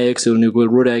umláin éagsú nó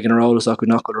bhfuil rud ag an rólas acu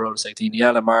nach go rólas ag daoine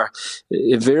eile mar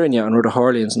I bhírinne an rud a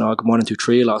Harlíonn ná go maian tú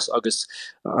trílas agus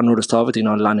an rud is tábhatíí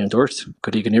ná leanúin dúirt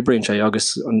go dtí an ibríonn sé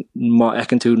agus má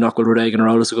ecann tú nach go rud ag an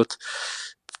rólas agat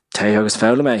té agus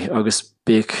fála mé agus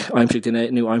bíag aimsí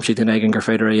duine ag an gur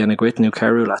féidir dhéana gcuit nó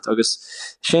ceirú leat agus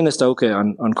sin is tócha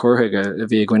an cuathaige a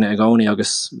bhí gcuine ag gcónaí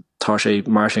agus tá sé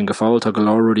mar sin go fáil tá go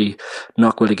láúdaí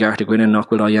nach bhfuil I gceart a gcuine nach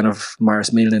bhfuil a dhéanamh mar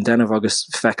míl in denmh agus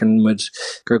fecinn muid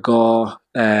gur gá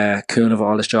cúnamh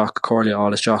álasteach cóirla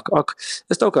álasteach ach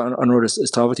is tócha an rud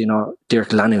is tábhatíí ná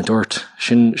dúirt leanúin dúirt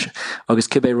sin agus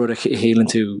cibé rud a hélann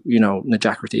tú na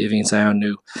deacrataí a bhíonn saoin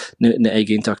nó na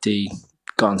éigeantachtaí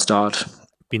gan stad.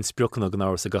 Bín spreochan a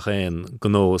gnáir sa gachéin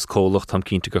gnós cólacht tam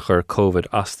cínta go chur COVID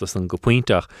astas an go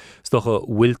pointach. Stocha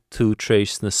bhfuil tú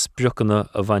trééis na spreochanna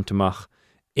a bhainteach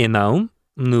in am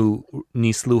nó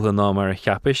níos lútha ná mar a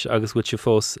cheapis agus bhfuil se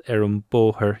fós ar an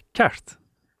bóthir ceart.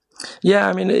 Yeah,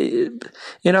 I mean,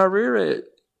 in our rear,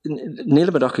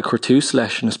 níl bad acu cuatús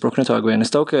leis na spreochnatá ghain.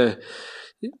 Is tócha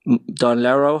dá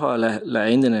lerótha le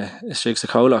aon duine is sé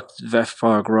sa cholacht bheith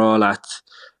far grá leat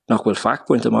nach bhfuil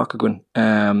factpoint amach agun.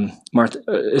 Mar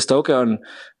is tócha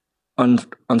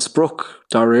an spruch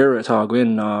dá réir atá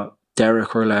gin ná deire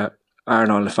chuir le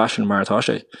airnáil le fashion mar atá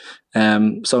sé.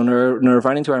 So nuair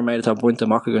bhainning tú ar méid atá buint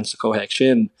amach agun sa cóhéic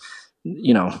sin,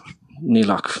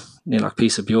 nílach pí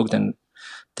a beag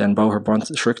den báthir bont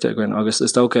sricte agun agus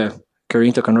is tócha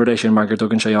guríntaach an rudééis sin mar gur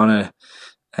dogann sé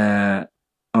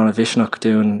an a bhisnach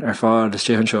dún ar fád is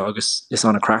tíhann seo agus is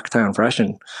an a cracktown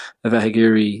freisin a bheith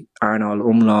géirí airnáil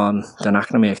umláin den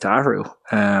acnaíocht ahrú.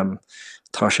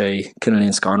 Tá sé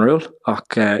cinelíonn scanrúil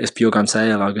ach is beag an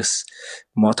saoil agus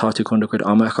má tá tú chun chuid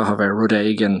amach a bheith rud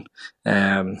éigen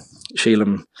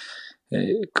sílam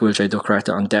gohfuil sé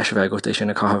dochreite an deis bheith go sin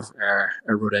a cahabh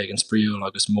ar rud éigen spríúil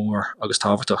agus mór agus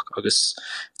táhaach agus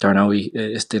darnáí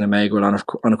is duine méid bhfuil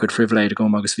anna chud frihléid a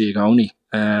gom agus bhí gáí.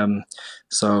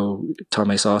 So tá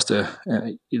mé sásta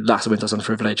lashaint as an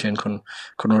frihléid sin chun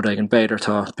rud éigen beidir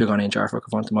tá beag an éon dearfa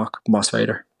go bhaintach más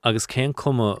féidir. Agus cén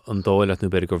cuma an dóile nó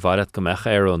beidir gur bhailead go meach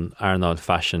ar an airnáil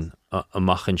fashion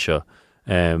amachchan seo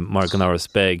mar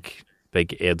gnáras beag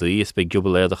éadaí is beag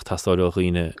jubiléadach tastáil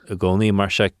riine a gcónaí mar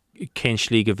se cén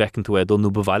slí go bhecinn tú éadú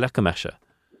nó bhaileach go meise.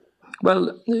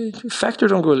 Well, factor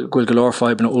don gwyl galore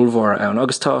fibe na ulvar an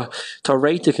agus tá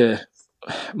réitiche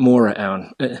mór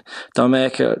ann. Tá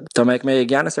méid mé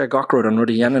gceannas gacród an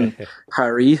rudí dhéanaan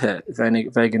tháríthe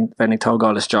bhenig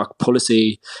tágáisteach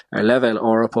policy ar level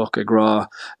Europach a grá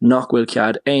nachhfuil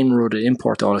cead ein rud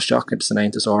importáisteach san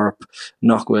Aontas Eorp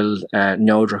nachhfuil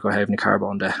neodrach ó hebhna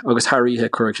carbón de. Agus tháríthe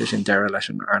chuirg sin deire leis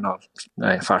an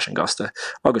Arnáil fashion gasta.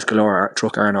 Agus go leor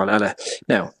truch Arnáil eile.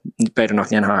 Now, beidir nach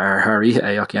dhéanatha ar tháríthe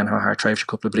ach dhéanatha ar tréimhse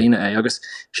cúpla bliana agus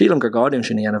sílam gur gádaim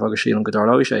sin dhéanamh agus sílam go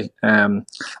darlóidh sé. An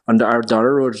darród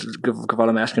go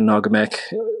bhfuil meascin ná go mbeidh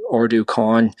ordú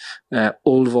cáin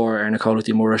olmhór ar na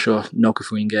cólatí móra seo nó go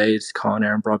faoin géad cáin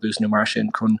ar an brabús nó mar sin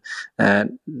chun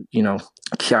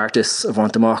ceartas a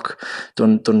bhaint amach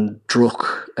don druch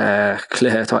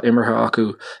cluthe tá imirthe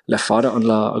acu le fada an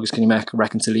lá agus cin mbeidh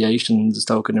reconciliations is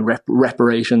tógan na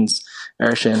reparations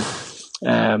ar sin.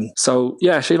 So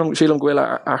yeah, sílam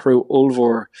ghuiile ahrú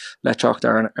olmhór le teacht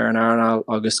ar an Arnáil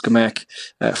agus go mbeidh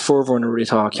formhór na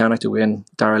rítá ceannach win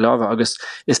dar lábha agus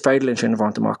is féidirlinn sin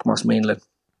bhaint amach más méonlinn.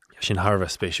 Sin Harbh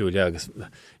spéisiúil agus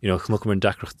chmuchmar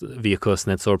decrocht bhíchas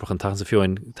net sorpach an tan sa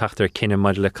fiúin tatar cinenne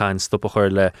maid le cáin stoppachuir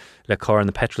le car an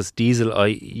na petrol diesel a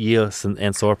díal san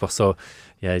an sorpach so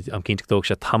am cinnte dóg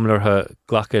sé tamlartha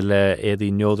ghlacha le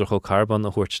éí neodrach ó carbon a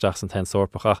thuirteach san ten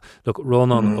sorpach ach look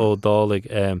Rónan ó dálig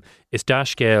is da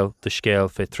scéal de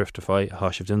scéal fé Thriftify há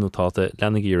sibh denútáta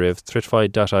lenigí rih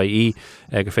thriftify.ie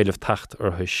gur féileh tacht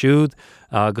ar thu siúd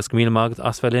agus go míle mágad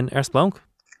asfelinn ar splánc.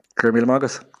 Gur míle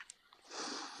mágad.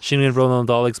 Sin Rónan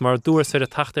dálags mar dúir sé a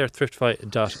tacht ar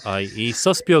thriftify.ie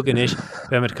sus beagán is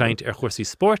beimid caint ar chuirsaí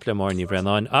sport le mar ní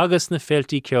bhreanáin agus na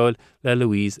féiltí ceol le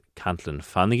Louise Cantlan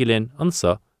fannig linn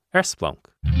ansa ar splánc.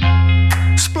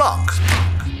 Splunk.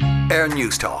 Air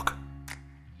News Talk.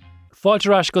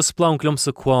 Fáilteráis go splánc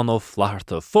lumsa cuáin ó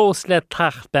phláirta. Fós le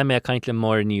tacht be mé caint le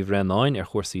mar ní bhreanáin ar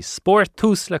chuirsaí sport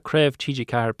tús le craibh TG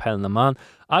Ceathair Pelnaman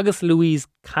agus Louise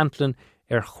Cantlan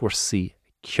ar chuirsaí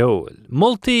ceol.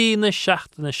 Multi na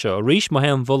seachtainna seo rís má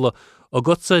an bhula ó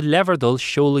gutsa leverdul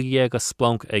seolalaí ag a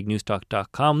splánc ag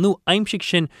newstalk.com nó aimsigh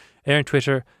sin ar an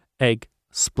Twitter ag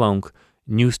splánc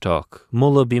newstalk.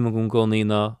 Mulla bí me gcónaí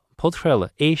na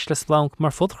podchreile éis le splánc mar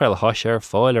fodchreile há sé ar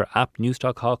fáil ar app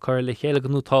newstalk há chuir le chéile go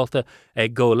nútáilta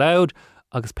ag go loud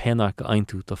agus pénach go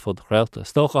aintú a fodchreilta.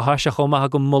 Stocha há se chomá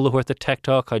go mulla huirta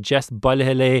TikTok a just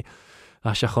bailithe le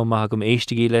a se chomá gom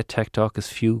éistigí le TikTok is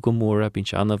fiú go móra bín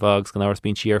se anna bhagus gan áras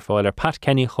bín siar fáil ar Pat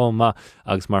Kenny chomá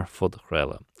agus mar fud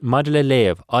chréile. Maidir le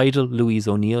léamh Idle Louise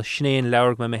O'Neill snéan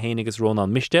leabhar me héine agus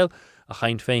Rónan Mistel a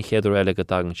chaint féin chéadú eile go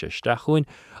dagan se stachuin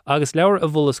agus leabhar a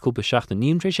bhulas cúpla seachta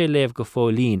níomtrí sé léamh go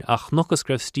fólín ach nuchas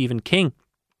greibh Stephen King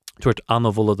tuairt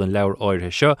anna bhula den leabhar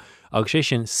áirithe seo agus sé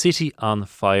sin City on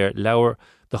Fire leabhar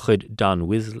de chud Don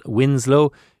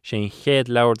Winslow sé chéad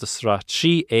leabhar de srá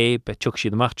trí be tuach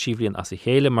siad amach tíomhlíonn as a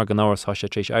chéile mar gan áras há sé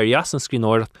trééis ar jasan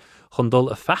scríóireacht chun dul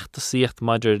a fechta síocht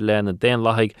maidir le na déan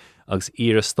lathaigh agus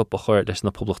ire stop a chuir leis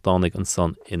na poblachtánaigh an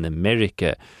son in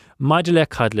America. Maidir le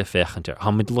cad le fechantar,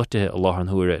 ha mid lutithe a láthar an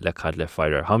huaire le cad le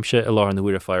fire. Hamse a láthar an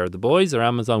huaire Fire the Boys ar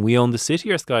Amazon We Own the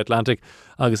City ar Sky Atlantic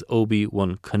agus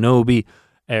Obi-Wan Kenobi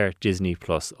ar Disney+.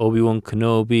 Obi-Wan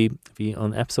Kenobi bhí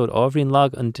an episód ábhríonn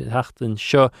lag an teachtain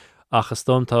seo achas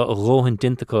domtá a róhan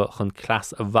dintacha chun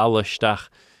clas a bhallaisteach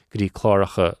go dtí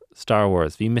chláracha Star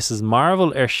Wars. Bhí Mrs.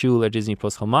 Marvel ar siúil ar Disney+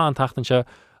 chomá an teachtain seo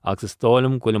agus is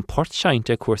dóilm gfuil an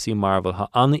portseinte cuasaí Marvel ha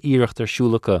anna íireacht ar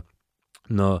siúlacha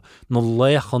nó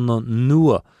léachan nó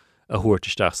nua a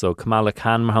thuairteisteach so Kamala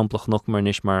Khan mar hamplach noch mar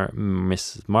nis mar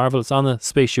Mrs. Marvel is anna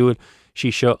spéisiúil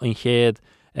sí seo an chéad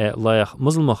leach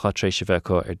musulmacha trééis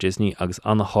bheitcha ar Disney agus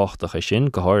anna háchtach é sin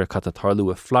go háir cat a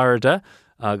tarlú a Florida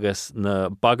agus na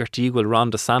bagartí bhfuil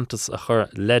Ron DeSantis a chur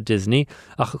le Disney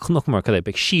ach chunoch mar cad é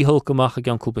beag She-Hulk amach a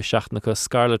gan cúpla seachnacha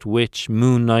Scarlet Witch,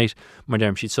 Moon Knight mar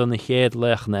derm siad son na chéad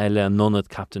lech na eile nonad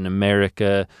Captain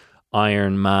America,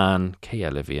 Iron Man, cé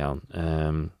eile bhí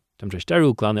ann. Demdreis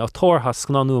derú glána á tór has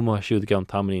scanánú má siúd gan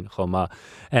tamlín chomá.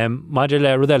 Maidir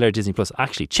le rudéile ar Disney+,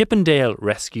 actually Chippendale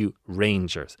Rescue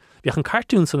Rangers. Bhíoch an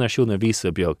cartún san ar siúd na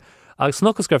vísa beag agus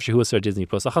nóchas greibh sé thuas ar Disney+,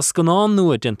 achas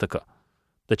scanánú a dintacha.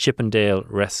 The Chippendale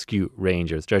Rescue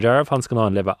Rangers. Dearbh han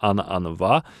scanán leba anna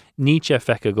bha. Ní sé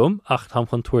fecha gom, ach tam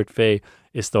chun tuairt fé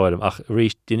is dóidem, ach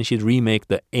rís duine siad remake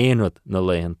de éonad na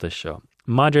léhananta seo.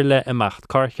 Maidir le imacht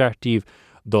carcheartíh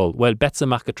dul. Well, betsa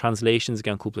amach go translations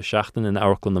gan cúpla seachtain in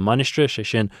Oracle na Ministry, sé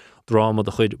sin drama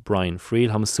de chud Brian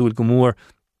Friel, ha súil go mór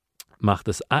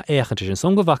machtas a échanta sin,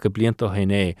 son go bhacha blianta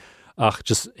héné, ach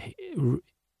just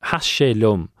has sé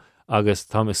lum, agus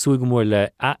tá súil go mór le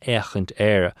a échant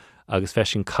éire, agus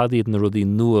fesin cadíad na rudí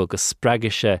nua go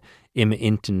spreige se imime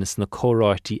intanas na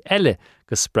córáirtí eile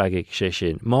go spreige sé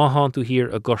sin. Má há tú hir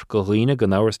a gur go riine go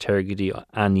náhars teirgadí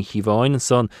Annie Híváin an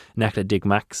son nech le dig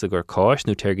max a gur cáis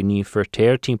nó teirganí fir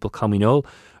téir timppla Caminol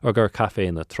ar gur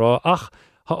caffé na trá ach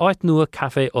Tá áit nua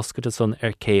caffé oscailte son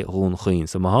ar cé rún chuoin,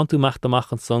 so má há tú mecht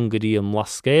amach an son go dtí an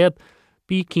lascéad,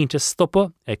 bí cínte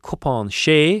stoppa ag cupán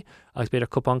sé agus beidir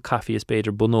cupán caffé is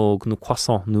beidir bonóg nó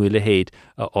croissant nu le héad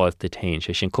a áil de tain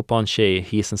sé sin cupán sé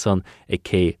híos an son ag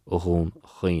cé rún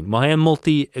chuoin. Má an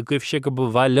moltúltaí a gcuibh sé go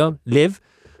bhhaile liv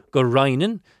go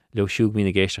rainan le siúg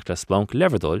mína géisteach le Splunk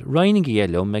leverdóil, raining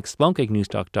géalo meag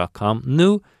splunkagNewstalk.com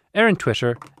nó ar an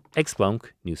Twitter ag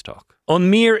Splunk Newstalk. An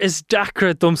mír is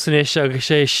dacra domsanis agus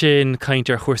sé sin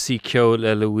caintear chuirsaí ceol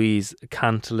le Louise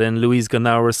Cantillon, Louise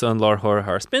Ganauras an láthir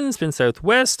haar Spin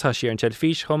Southwest, tá sé ar an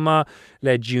telefís chuma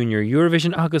le Junior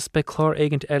Eurovision agus be chlár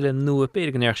éigent eile nua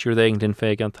beidir gan airsiúr éigent in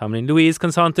féig an tamlín. Louise,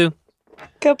 consán tú?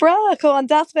 Go bra, go an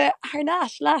dasbeh ar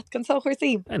náis leat gan so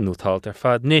chuirsaí. En nó táilt ar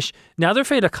fad níis. Neidir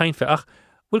féad a cainfe ach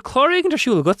bhfuil chlár éigent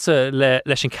arsúla gotsa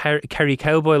leis an Kerry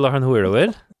Cowboy lá an thuair a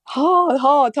bhfuil?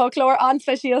 Tá chlór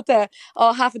anfeisialta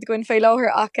á hafad goin fé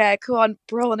láthir ach chuan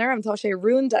bro an arm tá sé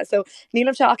rúnda, so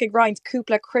nílam se ach ag roiint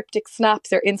cúpla cryptic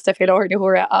snaps ar Insta fé láthir na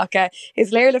thuaire ach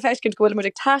is léir le feiscint gohfuil muid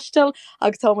ag taistil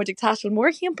agus tá muid ag taistil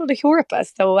mór chiampel de Europa,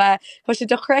 so tá sé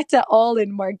do chreite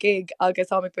all-in mar gig agus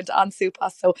tá muid buint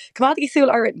ansúpas, so cumad í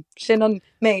súil arin sin an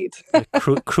méid.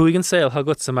 Cruigan saoil ha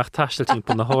gut samach taistil timp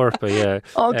na Europa,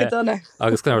 Go donna.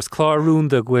 Agus gnáras chlár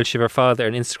rúnda gohfuil si ar fád ar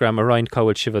an Instagram a roiint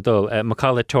cáhfuil si bhdul.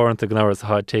 Macala torrent a gnáras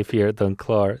hard tafiir don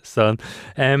chlár son.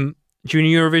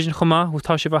 Junior Eurovision chuma,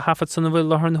 tá sé bh hafad sanna bhfuil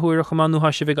láthar na thuaire chuma nó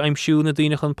tá sé bh aimsú na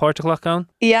dtíine chun páirteachán?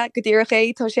 Yeah, go dtíirech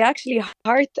é, tá sé actually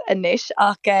hart inis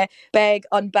ach beg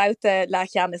an bouta le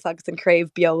cheannas agus an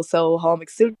craobh bio, so há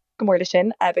agsú gomórla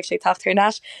sin beag sé tacht ar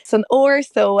náis san óir,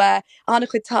 so anna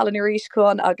chud talan ar ríis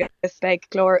chuin agus beag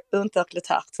glór úntaach le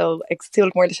tacht, so ag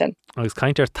stúil gomórla sin. Agus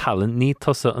caint ar talan, ní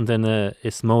tosa an duine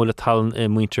is mó le talan i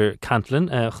muintir Cantillon,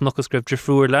 chnochas gribh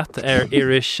drifrúir leat ar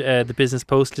Irish the Business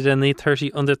Post le denna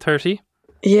 30 under 30?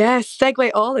 Yes, segue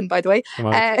all in, by the way.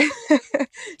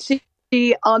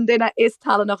 She an duine is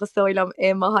talan nach a stoilm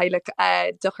I má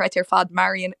haileach do chreirt ar fad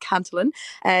Marion Cantillon,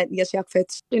 níl seach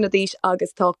fit dúna díis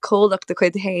agus tá cólaach de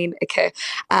chuid hain ice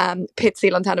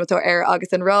pitsaí an tanimitó ar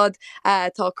agus an rád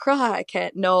tá crutha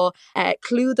ice nó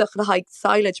clúdach le haid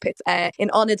silage pit in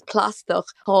anid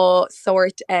plastach tá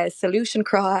sort solution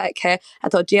crutha ice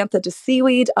atá dianta de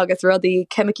seaweed agus rudí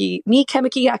chemicí, ní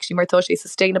chemicí actually mar tá sé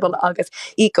sustainable agus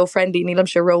eco-friendly, nílam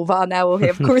se róhá ná ó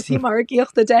heh cuasí mar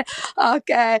gíochta de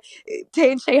ach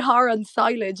Tain sé har an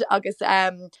silage agus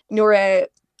nuair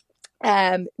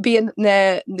bíon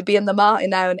na má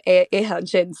in ann éthe an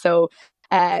sin, so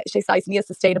sé sais níos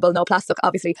sustainable nó plastic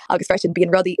obviously agus freisin bíon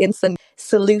rudí instant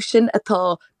solution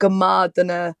atá go má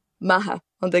duna maithe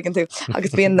an diggin tú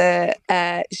agus bíon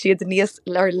siad níos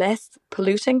leir less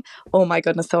polluting. Oh my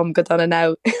goodness, Tom go donna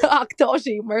now ach tá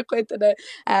sí mar chuid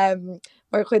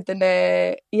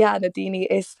na daoine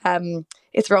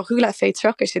is ráthúla fé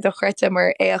trocha si do chreite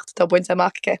mar éocht tá buinte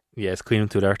amachcha. Yes, cuiam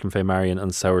tú leirtan fé Marion an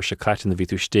saoir se caiitin a bhí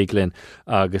tú stéglinn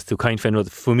agus tú caint féin rud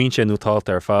fumín sé nó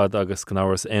táilta ar fad agus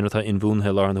gnáras éonatá in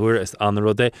bhúnthe lá an thuair is an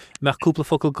rud é. Meach cúpla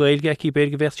focail gailge cí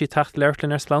béir go bheith sí tacht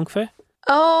leirtan ar Splunk fé?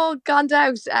 Oh,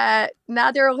 gandát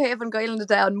nadidir ó héh an gaiilen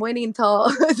da an muoín tá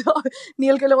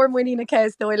níl goleir muoí na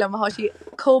céis dóile am há si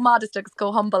comádist agus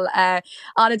go humble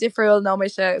anna difriúil ná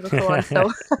se go chóin, so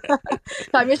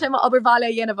Tá mé sé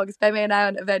oberváile dhéanamh agus be mé ná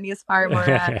a bheith níos fear mar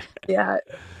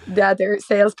they're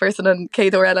salesperson an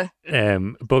céadú eile.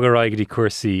 Bug aráigeí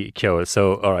cuasaí ceol,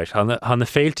 so alright, hanna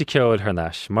féiltí ceol th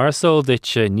náis. Mar sól dit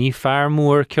ní fear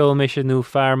mór ceol mé se nó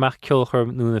fearmach ceol chur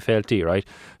nó na féiltí, right?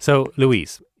 So,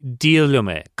 Louise, díal le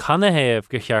mé, canna héamh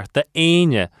go cheart de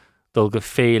aine dul go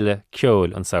féile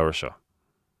ceol an saoir seo?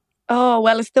 Oh,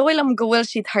 well, is dóil am go bhfuil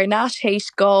siad th náis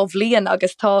hééis gá bhliain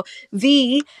agus tá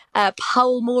bhí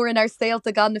Paul mór in ar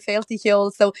saolta gan na féiltí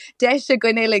cheol, so deise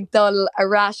go élig dul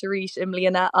arás a ríis im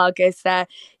líana agus tá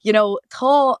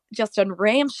just an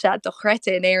réimse do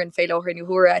chreite in éan fé láthir nó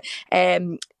thuaire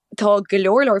tá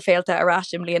golóir féilta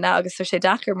arás im líana agus sé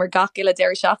dachar mar gaciile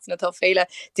deir seachna tá féile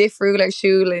difriúla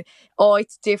siúla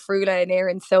áit difriúla in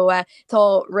éan, so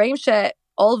tá réimse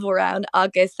olmhórán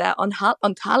agus an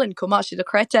talan comá si do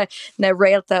crete na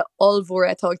réalta olmhór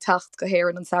atá tacht go héir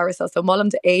an saoirsa, so mollam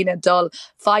de éine dul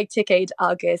 5 ticket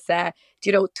agus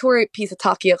túir pí a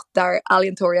takeíocht dar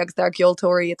aliontóirí agus dar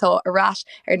geoltóirí atá arás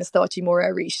ar na státí mór a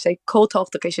ríis sé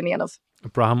cótácht a sin anamh.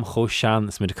 Braham cho sean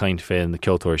is mid a caint féin na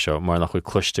ceoltóir seo mar nach chuid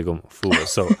cluiste gom fuair,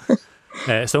 so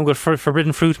So go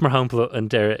forbidden fruit mar hapla an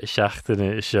deire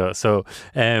seachtainna seo. So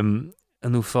an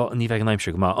nú fá ní bheith an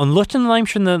aimimse go má. An lutin an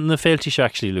aimimse na féiltí se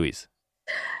actually, Louise?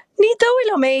 Ní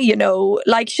dóil am mé,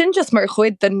 like sin just mar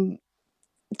chuid den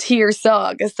tier sa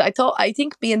agus I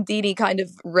think being Dini kind of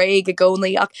reg a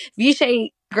gonly vi sé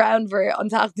ground ver an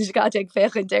tacht gaig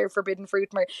fechan deir forbidden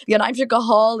fruit mar vi an aimimse go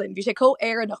hallin vi sé co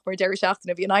air nach mar deir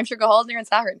seachtain vi an aimimse go hall near an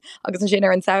saharn agus an sin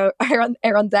ar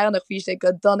an danach vi sé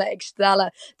go donna ag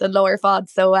stella den lower fad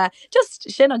so just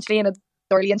sin an sléan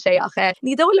dorlíonn sé ach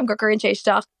ní dólam go gurn sé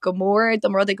isteach go mór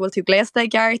dom rud ag bhfuil tú gléasta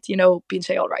geart bín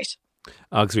sé all right.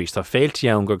 Agus rís tá féilt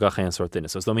an gur gachéan sort duine.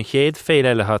 Sos do mi chéad féil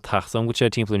eile ha tachtm go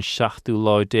sé timpplaún 7ú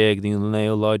láidéag ní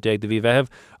 9 láidéag de bhí bheitheh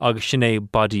agus sin é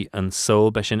body and soul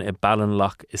be sin i Ballan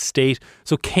Loch Estate.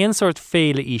 So cén sort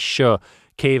féile í seo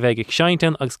cé bheith ag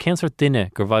seintan agus cén sort duine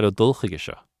gur bhaid ó dulchaige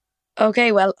seo.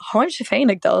 Okay, well, háim se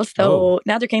féin ag dul, so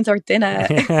nadidir cén sort duine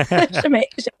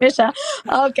se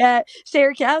okay,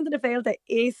 séir cean na féilte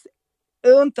is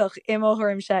úntach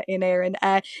imóthirm se in éan.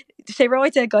 Sé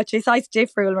roiite got sé sais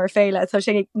difriúil mar féile, so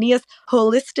sé níos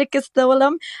holistic is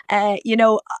dólam.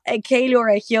 Ag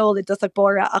céúir a cheol i dus ag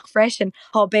bora ach freisin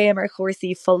há bé mar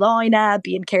chóirsaí foláine,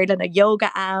 bíon céirlan na yoga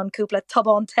ann, cúpla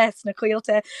tabán test na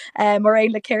chuilte, mar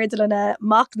éile céirlan na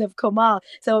macnamh comá.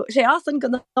 So sé asan go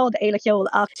nád éile cheol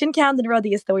ach sin cean den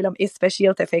rudí is dólam is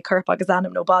speisialta fé curp agus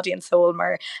anam nó body and soul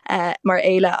mar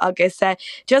éile agus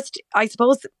just, I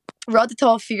suppose,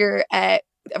 rudatá fear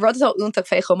rudatá úntaach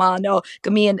fé chomá nó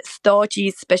go mííon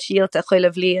státí speisialta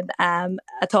chuile bblion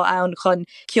atá ann chun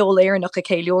ceoléirnach a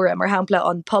céúra mar hapla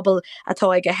an pobl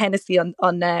atá ag a Hennessy an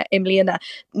imlíana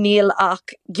níl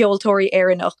ach geoltóirí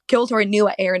éannach ceoltóirí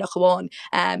nua éannach goháin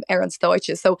ar an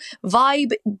stáite. So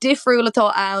vibe difriúil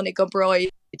atá ann ag gombráid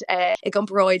ag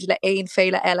gombráid le éon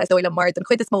féile eile dóile mar den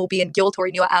chuid is mó bíon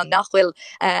geoltóirí nua ann nachhfuil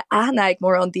anaig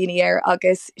mór an daine ar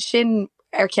agus sin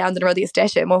ar cean den rudí is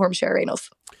deise móthm sé rénos.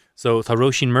 So tá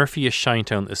Roisin Murphy is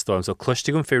Shinetown is storm, so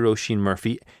cluiste gom fé Roisin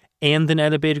Murphy and den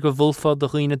elevator go bhulfad do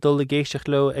chuoine dul a géisteach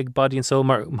le ag body and soul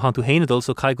mar han tú héine dul,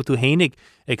 so cai go tú hénig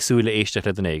ag súile éisteach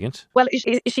le den éigent. Well, is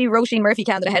she Roisin Murphy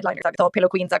can the headliners like Pillow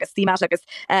Queens agus Steamat agus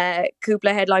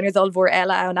cúpla headliners all vor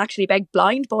ella and actually beg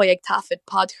Blind Boy ag tafid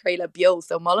pod chréile bio,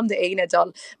 so mollam de éine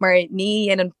dul mar ní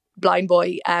in an Blind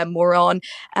Boy mór an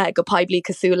go paibli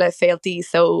cosúla féaltí,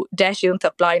 so deisiúnta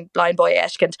blind boy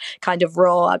eskent kind of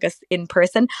raw agus in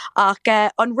person ach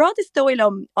an rud is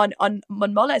dóilm an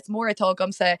man molla is mór atá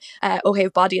gomsa ó heh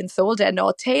body and soul de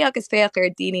ná té agus féachar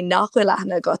daoine nachhfuil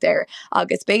lena got air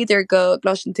agus beidir go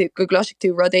gloisic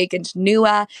tú rud éigent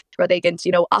nua rud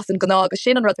éigent as an gná agus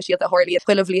sin an rud siad a hálíí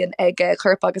chuilehblionn ag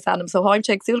churp agus anam, so háimse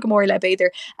ag súil go mór le beidir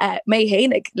mé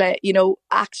hénig le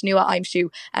act nua aimimsú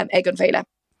ag an féile.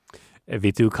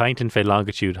 Bhí tú caiintin fé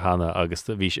longitude hána agus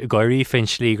bhí gaiirí fin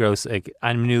slígros ag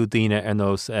anmnú daine ar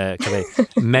nós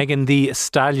Megan Thee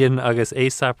Stallion agus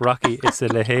A$AP Rocky is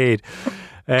le héad.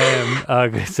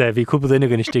 Agus bhí cúpla duine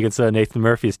gan istígan sa Nathan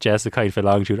Murphy's jazz a caiin fé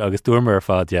longitude agus dúrmar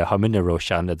fad ha minna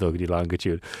Roseanna dog dí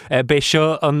longitude. Bé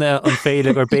seo an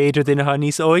féile gur béidir duine ha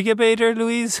níos óige béidir,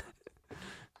 Louise?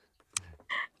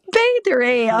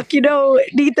 Beidir ach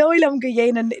ní dóilm go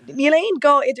dhéanaan ní léon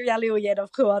gá idirhealú dhéanamh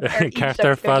chuáin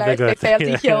Ceartar fada go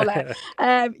cheola.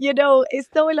 Is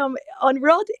dóilm an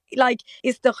rud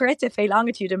is do chréite fé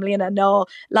longitude am líana ná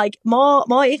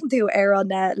má éan tú ar an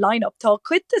line-up tá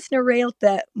cuitas na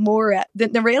réalta móra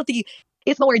na réaltaí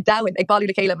is more down ag balú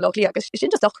le chéile lochlí agus sin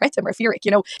just ochrete mar fiúric,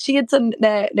 siad san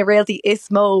na réaltaí is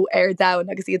mó ar down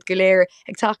agus iad go léir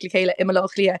ag tach le chéile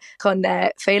imimlachlia chun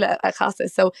féile a chasa.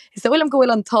 So is bhfuil am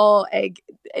gohfuil antá ag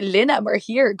linne mar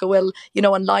hir gohfuil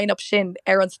an line-up sin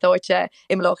ar an stáite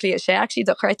imimlachlia sé actually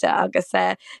do chréite agus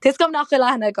tis gom nach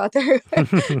lena got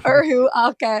arthú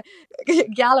ach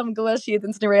galam gohfuil siad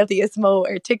an na réaltaí is mó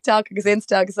ar TikTok agus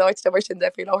Insta agus áit mar sin de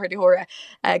fiú láthir dithóra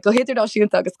go héidir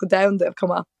dáisiúnta agus go down de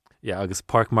cumá. Yeah, agus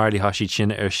Park Marley hasí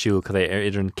sin ar siúil cad é ar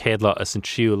idir an céad lá as an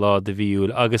tríú lá de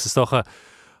bhíúil agus is socha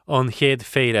an chéad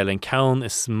féile an ceann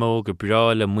is smó go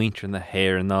breá le muintre na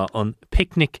héir ná an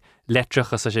picnic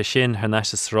letrachas a sé sin ar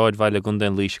neis is ráid bhaile gun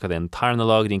den líis cad é an tarna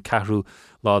lág dín ceathrú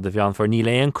lá de bhean for ní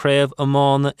léon créibh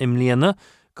amána im líana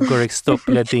go gur ag stop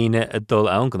le daine a dul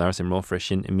ann gan sin mó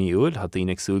freisin i míúil ha daine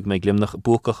ag súg mé glimnach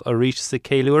bucach a ríis sa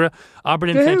céúra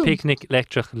Aberdeen fé picnic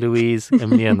letrach Louise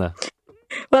im líana.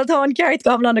 Well, tá an ceart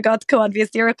gom an a god coan bhís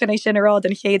dearchan sin arád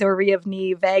an chéadú riamh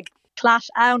ní bheith clash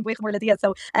ann bhuiich mór le díad,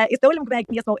 so is dólam go bheith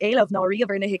níos mó éileh ná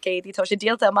riamhar na hicéadí tá sé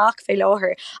díalta amach fé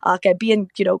láthair ach bíon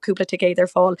cúpla ticéad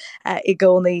ar fáil i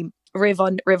gcónaí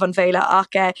rih an féile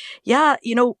ach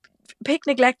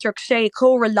picnic electric sé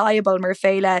co-reliable mar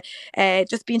féile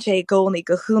just bíonn sé gcónaí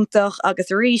go chuntach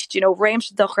agus ríist,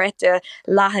 réimse do chréite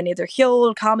lehan idir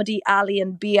cheol, comedy,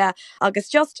 alien, bia agus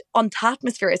just an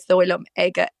atmosphere is dóilm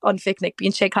ag an picnic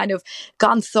bíonn sé kind of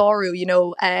gan sorú,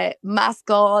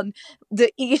 mascán de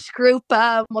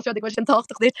ísgrúpa má go sin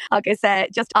táchtach dit agus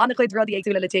just annach chuid rudí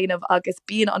agsúla le déanamh agus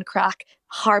bíon an crack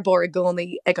harbor a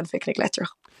gcónaí ag an picnic electric.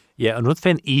 Yeah, an rud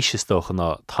féin ísistócha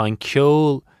ná tá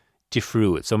ceol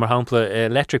difriúid. So mar hampla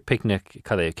electric picnic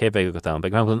cébé go an,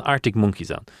 beag hampla an Arctic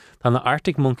Monkeys an. Tá na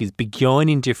Arctic Monkeys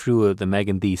begáinin difriúid de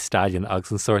Megan Thee Stallion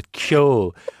agus an sort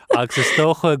ceol agus is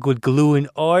tócha go glúin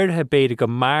áirthe beidir go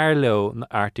marló na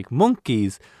Arctic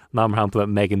Monkeys ná mar hampla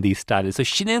Megan Thee Stallion. So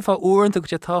sin fá uanta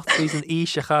go tácht fís an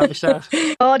ís a chafisteach.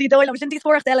 Ní dóilm sin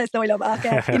tíocht eile dóilm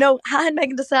hahan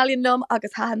Megan Thee Stallion lom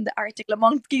agus hahan de Arctic le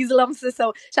Monkeys lomsa,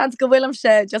 so seans go bhfuilm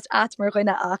se just atmar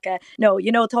chuine acha. No,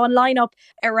 tá an line-up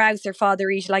arás ar fád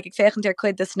ríis le ag féchant ar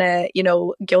chuid na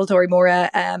geoltóirí móra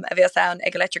a bheith an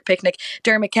ag electric picnic.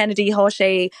 Dermot Kennedy há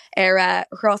sé ar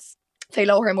Ross fé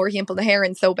láhar mór hímpel na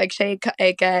Heron, so beag sé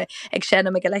ag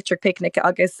senam ag electric picnic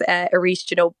agus a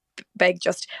ríist, beg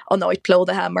just an áid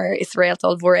plódathe mar is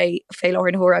réaltal bhór é féile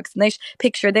an thuragus níis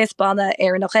picture this banna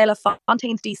ar nach chéile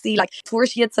Fountains DC like fuair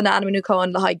siad san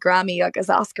anmanúáin le haid Grammy agus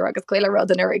Oscar agus cuiile rud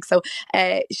an urig, so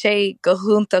sé go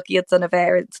húntaach iad san a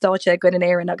bheith státe go an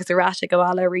éan agus arráise go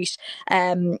bhile ríis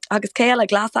agus céile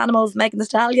Glass Animals, Megan Thee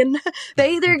Stallion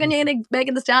beidir gannénig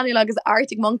Megan Thee Stallion agus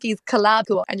Arctic Monkeys collab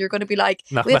go, and you're going to be like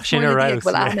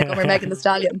Megan Thee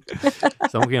Stallion.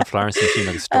 So gin Florence sin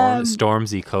agus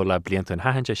Stormzy collab blianta an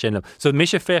hahanse sin. So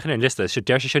mis sé féchan an lista, se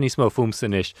deir se sin ní smó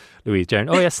fumsan is Louise Dern.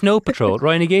 Snow Patrol,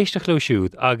 roiinna géiste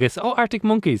chlóisiúd agus Arctic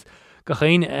Monkeys. Go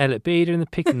chéine eile beidir in the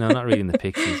Pixies, no, not really in the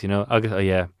Pixies,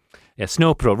 agus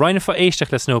Snow Patrol, roiinna fá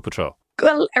éisteach le Snow Patrol.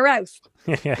 Well, arás.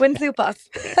 Win súpas.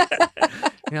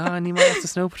 Ní mar the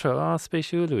Snow Patrol,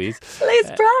 spéisiú Louise.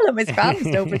 Leis bralam is bram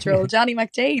Snow Patrol, Johnny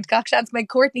McDade, gach seans meg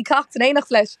Courtney Cox an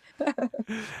éach leis.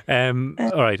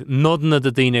 Alright, nodna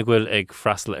de daine bhfuil ag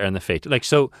freistal ar na féit. Like,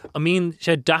 so, I mean,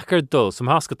 sé dachar dul, som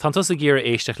hasca tantas a ggéir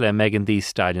éisteach le Megan Thee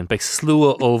Stallion, beag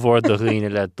slua ómhór do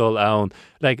riine le dul ann.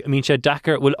 Like, I mean, sé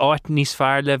dachar bhfuil áit níos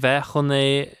fearr le bheith chun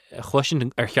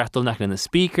chuisiint ar cheartal nach le na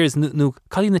speakers, nó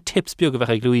cadí na tips beag a bheith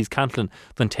ag Louise Cantlan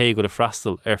don té go le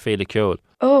freistal ar féile ceol.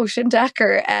 Sin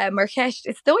dachar mar cheist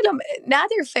is dóilm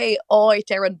nadidir fé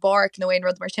áit ar an barc nó ein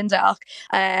rud mar sin ach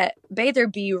beidir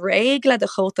bí réig le de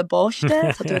chóta boiste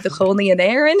tá de chonaí an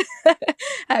éan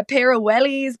pair of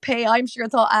wellies pe I'm sure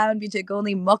atá an bí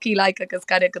gcónaí mucky like agus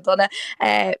gaiide go donna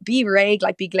bí réig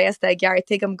like bí gléasta gear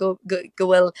tuigem go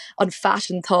bhfuil an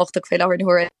fashion tácht ag fé áir an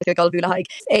thuair galbúla haig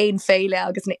ein féile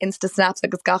agus na insta snaps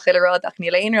agus gachiile rud ach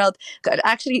níl éonrad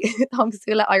actually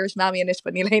hangúla Irish mammy inis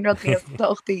but níl éonrad níos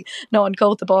tochtaí ná an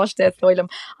the boste foilm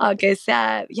agus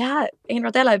ein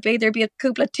rodella beidir be a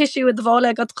cúpla tissue at the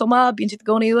volle got choma bín siad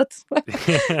goni ut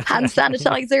hand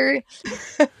sanitizer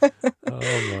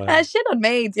shit on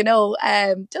maids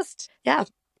just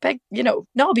beg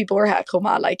ná bí borthe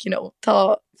choma like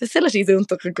tá facilities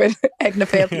úntaach go ag na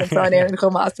féil an air an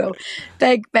choma so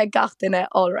beg gach duine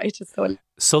all right so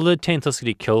Solid tentas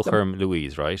go ceolcharm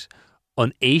Louise, right?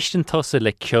 An éistin tosa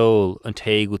le ceol an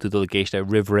té go tú dul géiste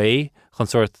rihré chun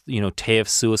sort taobh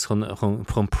suas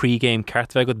chun pre-game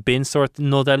cartbheith go bin sort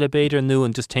nó eile beidir nu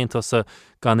an just tentosa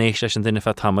gan éis leis an duine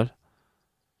fe tamil.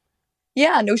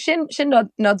 Yeah, no sin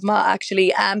nod ma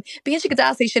actually bíonn si go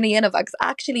dá sin dhéanamh agus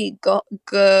actually go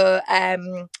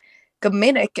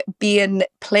minnic bíon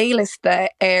playliste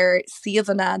ar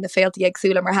siomhanna na féaltaí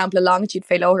agsúla mar hampla longitude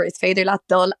fé láthir is féidir leat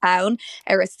dul ann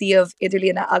ar a siomh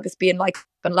idirlíonna agus bíon like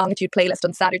an longitude playlist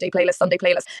on Saturday playlist, Sunday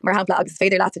playlist mar hampla agus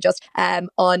féidir leat just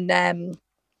on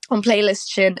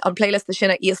playlist the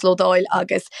sin a Iaslo Doyle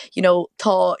agus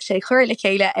tá sé chuir le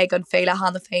chéile ag an féile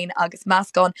hanna féin agus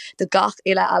meascán de gach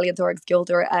ile Alientorgs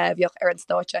Gilder bheoch ar an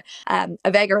stáite a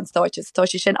bheith ar an stáite tá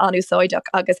sé sin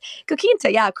anúsáideach agus go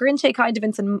cínta chuann sé kind of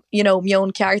in san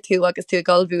mion ceartú agus tú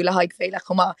galbhú le haig féile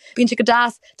chumá. Bíonn si go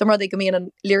dáas do mar go míon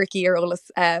an lyricí ar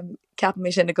olalas ceap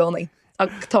mé sin na gcónaí.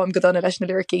 Tám go donna leis na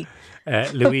lyricí.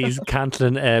 Louise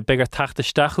Cantlan begur tachta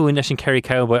stachuin leis an Kerry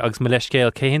Cowboy agus me leis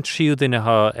céal céhinn tríú duine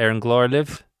ar an glár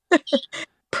liv?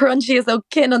 Prunchias ó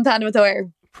cin an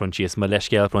tanamatóir. Prunchias me leis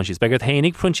céal prunchias. Begur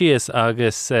hénig prunchias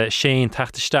agus sé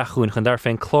tachta stachuin chun dar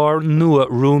féin chlár nua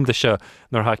rúmda seo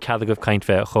nar ha cadagah caint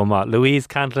fé chomá. Louise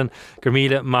Cantlan gur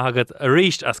míle maithagad a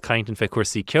ríist as caintan fé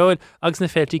cuasaí ceol agus na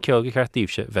féiltí ceol go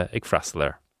chearttíobse bheith ag freistal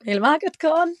air. Il magad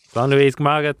con. Flan Louise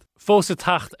Margaret fósa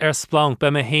tacht splank be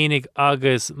me hénig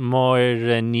agus mór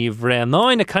ní bhre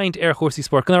náin a kaint chósaí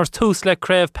sport gan tús le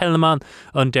craibh Pellaman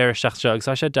an deir seachseach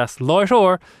sa sé das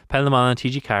láithróir Pellaman an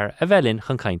TG Car a bhelinn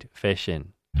chun kaint fé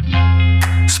sin.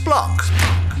 Splunk.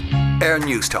 Air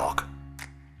News Talk.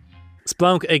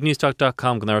 Splunk ag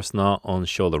newstalk.com gan ná an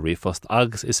seola rifost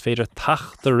agus is féidir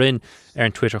tacht rin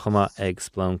an Twitter chuma ag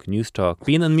Splunk Newstalk.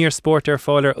 Bíon an mír sport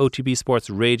fáilir OTB Sports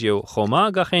Radio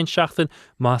chuma gachéin seachtain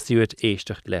másiúit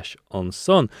éisteach leis an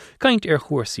son. Kaint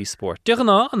chósaí sport. Deach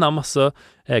ná an amasa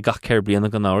gach ceir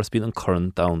bliana gan áras bíon an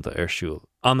current downta siúl.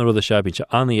 Anna rud a se bín se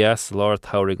anna lá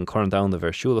taurig an current downta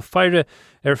siúl a feire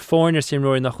fáinir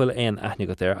simróir nach bhfuil éon aithne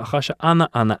go a cha se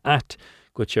anna at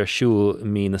go siúl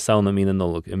mí na saona mí na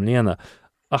nolog im léana.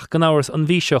 Ach gan áras an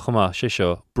bhí seo chuma sé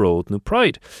seo brod nó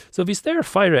Pride. So bhís déir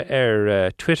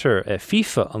feire Twitter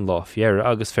FIFA an lá fiar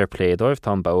agus fair play dóibh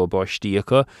tá bá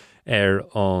báistíocha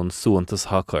an súantas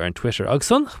hacha an Twitter. Agus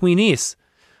san chuí níos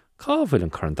cá bhfuil an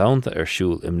current downta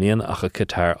siúl im léana ach a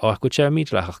catar ach go sé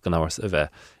míad lechach gan áras a bheith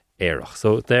éireach.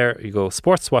 So there you go,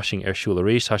 sports washing siúl a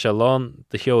rís, tá sé lán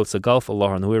de cheol sa golf a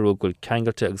lá an huiirú goil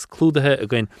ceangailte agus clúdathe a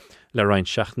gin le rain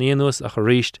seachníanús a chu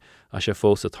ríist a sé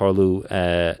fós a tarlú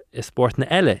is sport na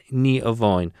eile ní a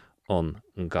bháin an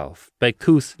golf. Beag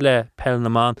tús le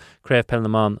Pellaman, craibh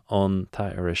Pellaman an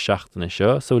tá ar a seachtainna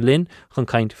seo, so linn chun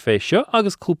caint fé seo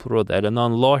agus cúparód eile ná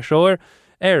an láithróir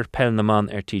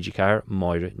Pellaman TG Car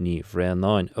máire ní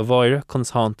bhréanáin. A bháire chun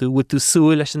sántú bhfuil tú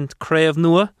súil leis an craibh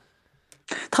nua?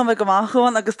 Tá me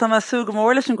gomáchuan agus tá sú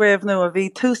gomór leis an gréibh nu a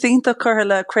bhí túsínta chutha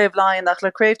le craibh láin ach le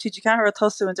craibh TG Car a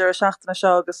tosú an deir seachtainna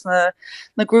seo agus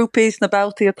na grúpís na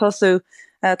bouty a tosú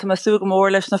tá sú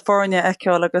gomór leis na fórne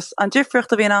eiceáil agus an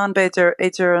difriocht a bhíon an beidir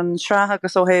idir an srátha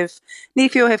agus ó héh ní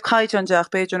fiú héh caiite an deach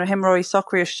beidir na himróí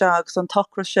socríiste agus an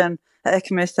tocra sin a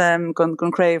eicemis gon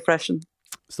craibh freisin.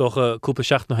 Stocha cúpla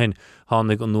seach nó hin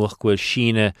tháinig an nuach ghfuil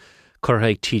síne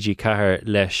chuthaigh TG Car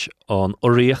leis an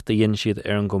oríocht a dhéann siad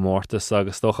an gomórtas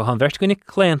agus stocha an bheirt gonig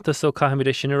cléanta so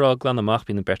caiimiid sin ará glan amach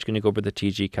bíon an beirt gonig obair de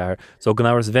TG Car so gan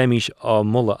áras bheimís á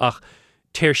mulla ach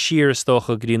tíir siar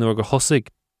stocha go dtíanú gur thosaigh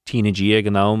TNG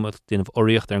an nám a dtíanamh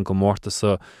oríocht an gomórtas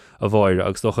a bháire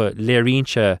agus stocha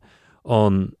léirínse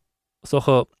an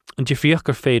stocha an difrioch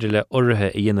gur féidir le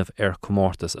orthe a dhéanamh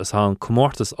comórtas as an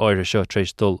comórtas áire seo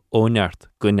tréis dul óneart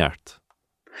goneart.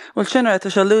 Well sinna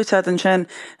tá se lútead an sin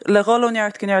le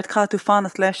gáóneart gneart catú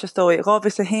fannas leis dói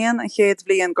rávis a héan an chéad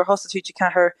blion gur hosa TG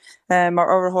Car mar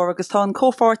orthóir agus tá an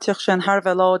cóáirteach sin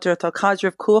Harbheith láidir tá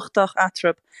cadrih cuachtach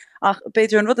atrab ach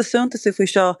beidir an rud a súntas faoi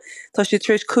seo tá si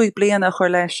tríéis 5 bliana a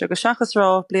chuir leis agus seachas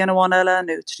rá bliana bháin eile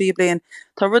nó 3 blian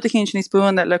tá rud a chin sin níos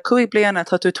buúna le 5 bliana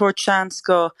tá tú tuairt seans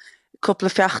go couple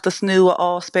feachtas nu a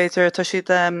áspéidir tá siad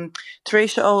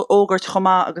taréis ógurt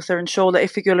chomá agus ar an seola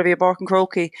ifigúla bhí barcan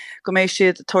croci go mééis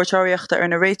siad tuairteoireachta ar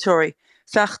na réiteoirí.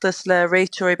 Feachtas le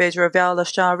réiteoirí beidir a bheala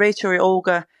te réiteoirí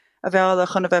óga a bheala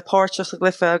chun a bheith páirteach a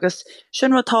glyfa agus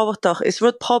sin rud táhachtach is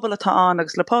rud pobl atá an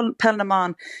agus le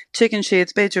Pellaman tuigeann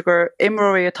siad beidir gur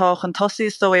imróí atá an tosaí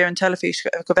dó ar an telefís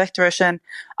go bheictar sin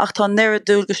ach tá neir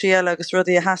dúil go síile agus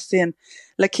rudí a heastíonn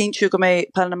le cinú go méid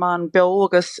Pellaman be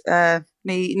agus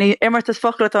ní immertas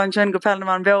fochlat an sin go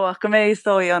Pellaman be ach go méid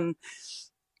dói an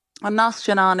nas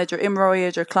sin an idir imróí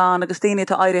idir chlán agus daoine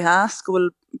tá airí heas go bhfuil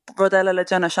rud eile le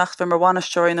déna seachtar mar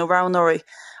bhaineisteoirí nó ránóirí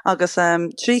agus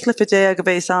trí clifidé a go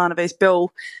bhééis an a bhééis be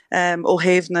ó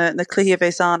héh na cluí a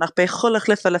bhééis an ach be chulla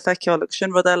clifa le feiceáil agus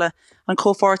sin rud eile an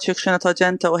cóáirteach sin atá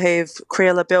genta ó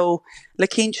héhcréile be le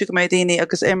cinú go méid daoine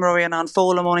agus imróí an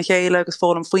fólam óna chéile agus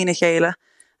fólam faoine chéile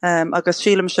agus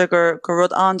sílam se gur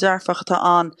rud andearfachta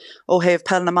an ó héh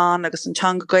Pellaman agus an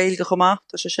teanga gail go chomá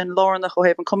tá se sin lánach ó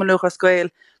héh an cumúchas gail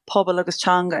pobl agus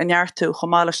teanga an neartú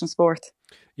chomá leis an sport.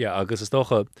 Ja, agus is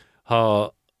dócha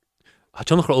Tá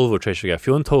tunnach overtrééis go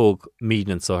fiún tóg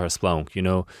mían sa Splunk,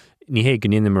 ní hé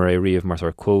gníine mar riomh mar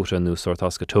quóta nó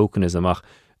sortás go tokenism ach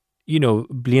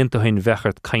blianta hain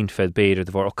bhechart caiint fed beidir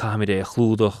de bhar ó caiimiid é a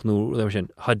chlúdach nó sin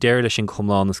ha déir leis sin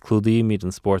chumlán is clúdaí míad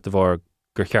an sport a bhar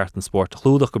gur cheart an sport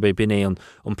chlúdach go bé biné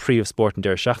an príomh sport an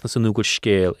deir seachna san nó go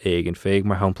scéal éigen féig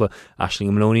mar hampla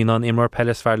Aisling Maloney an imar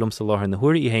Pellis fearlumm sa láthir na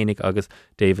thuirí i hénig agus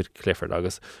David Clifford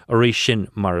agus a rééis sin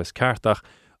mar is ceartach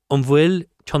an bhfuil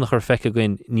tunnach ar feice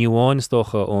goin níomháin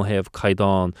stocha ó héh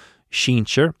caiidán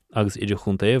síintir agus idir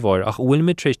chunta bhhair ach bhfuil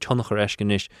mid trééis tunnach ar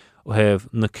eiscinis ó héh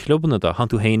na clubbanna a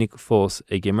hanú hénig fós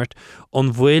ag gimmert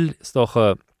an bhfuil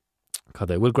stocha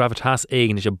bhfuil gravitas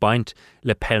éigen is a baint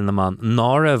le Pellaman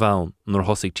ná a bhain nóair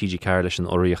thosaigh TG Car leis an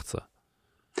oríochtsa.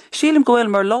 Sílim gohfuil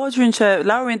mar láidrún se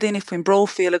leabharíonn daoine faoin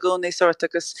brofiil a gúnaí sort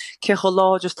agus cecho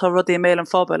láidir tá rudaí mé an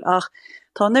fphobal ach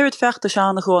tá nirid fechta se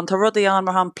anna chuin tá rudaí an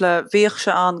mar hampla bhíoh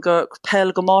se an go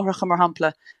pell go máthracha mar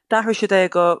hampla. Dahir si é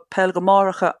go pell go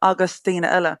máthracha agus daoine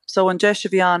eile. So an deise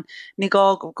bhí an ní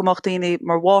gá gomach daoine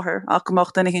mar bmháthair ach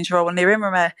gomach daoine cinn seráil ní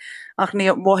rimar me ach ní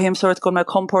bmhaíim sort go me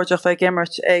compórteach bheith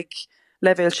gimmert ag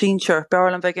levéil síir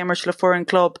beall an bheith immert le fuór an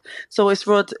club. So is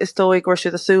rud is dóigh gur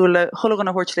siad asúla chulagan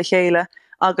a thuirt le chéile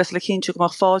agus le cínte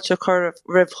goach fáilte chur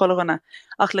rih chulaganna.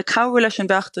 Ach le cabhar leis an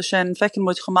bheachta sin fecinn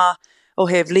muid chumá ó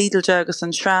heh lídalde agus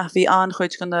an sra bhí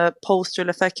anchuid gan na póster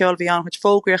le feiceáil bhí anchuid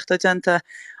fógraíocht a dente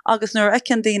agus nuair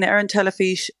ecin daoine ar an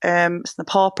telefís na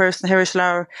pápers na hiris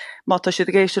leir má tá siad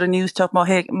a géisiú a newstop má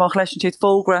leis an siad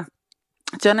fógra.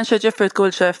 Jennen sé Jeffrey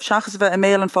goil se seachas bheith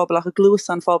email an fphobal ach a glús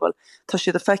an fphobal tá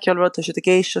siad a feiceáil rud tá siad a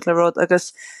géisiú le rud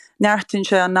agus neartún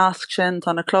sé an nasc sin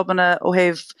tá na clubbanna ó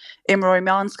heh imróí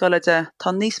meánscoile de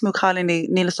tá níos mú chalíní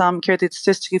níla sam céirtí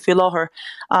statisticí fi láthair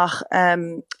ach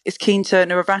is cínte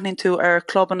nuair bhreithnín tú ar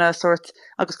clubbanna sort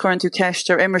agus chuann tú ceist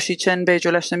ar immersí sin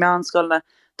beidir leis na meánscoilna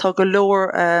tá go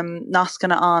leor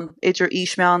nascanna an idir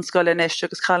ís meánscoile inis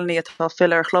agus chalíní atá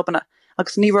fill ar clubbanna.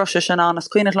 Agus ní Russia sin an as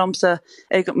cuioine lomsa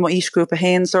ag má ísgrúpa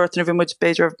héin sort na bhí muid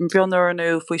beidir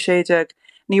bhionarú faoi séideag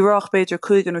ní rách beidir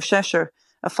cúigan ó séir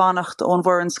a fannacht ón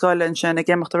bhór an scoileann sin ag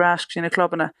gimimecht arásc sin na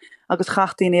clubbanna agus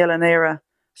chachtaí éile an éire.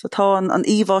 So tá an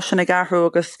íhá sin ag garthú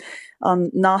agus an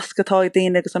nascatá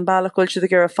daine agus an bailachil siad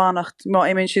gur a fannacht má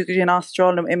iminn siad go dtí an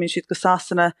Austrálum iminn siad go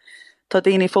sasanna tá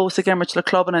daoine fósa gimmert le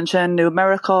clubbanna sin nó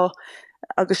Americá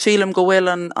agus sílam go bhfuil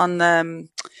an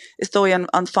is dói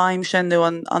an feim sin nó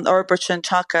an orbert sin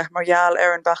chacha margheall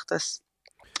ar an bachtas.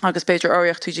 Agus beidir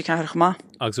áíocht tuidir ceair chumá.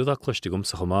 Agus údá cluiste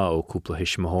gomsa chumá ó cúpla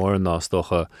hisismthir nás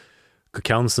dócha go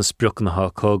ceannas na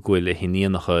spriocnatha cóghfuil le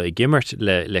hiníanacha i gimmert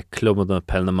le clubbanna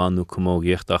pellnamanú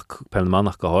commógíocht ach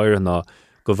pellnamannach go háir ná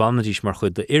go bhhanadís mar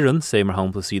chud de iran sé mar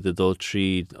hampla siad a dul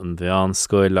tríd an bheán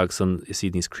scoil agus an is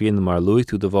iad níos críanna mar luú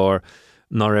tú de bhar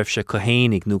ná raibh sé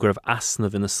cohénig nó gur raibh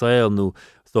asnamh ina saoil nó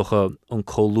docha an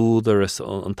choúdar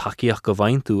an takeíoch go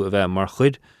bhaintú a bheith mar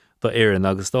chud do éan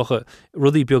agus docha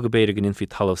rudí beag go beidir gan infi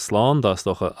talamh sláán das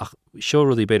docha ach seo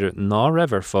rudí beidir ná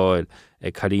raibhar fáil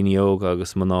ag charíneog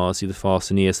agus maná siad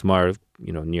fása níos mar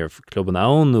níor clubban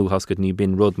anú has go ní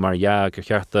bin rud mar gur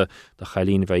chearta de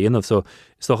chalín bheith inmh so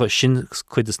is docha sin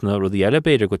chuidas na rudí eile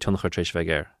beidir go tunachar trééis bheith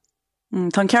air.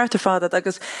 Tá cearta fada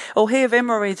agus ó héamh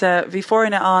immoríide bhí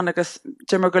fórinne an agus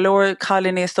dumar go leor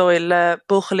chalíní sóil le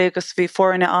buchalí agus bhí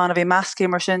fórinne an a bhí meascí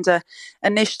mar sinnte a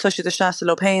níos tá siad a seaasa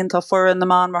le péin tá foran na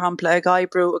man mar hampla ag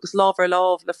gaibrú agus lábhar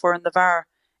lábh le foran de bhar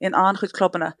in anchuid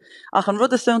clubbanna. Ach an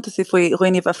rud a súntaí faoi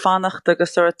roiineh a fannacht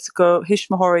agus suirt go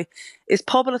hisismthirí is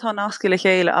pobal atá nasci le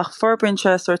chéile ach forbrinse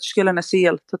suirt skillan na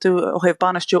síl tá tú ó heh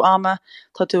banistú ama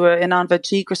tá tú in anbheith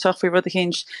dígrasach faoi rud a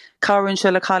chéint cabhann se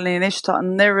le chalíní inis tá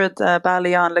an nirid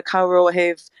bailíán le cabhró a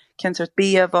heh cinnsirt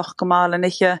bíamh gomála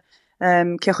niche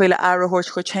cechuile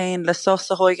airthirt chu chéin le sos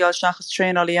a hoigáil seachas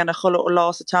tréálaí ana chola ó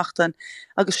lás a teachtain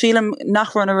agus sílam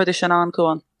nachranna rud is an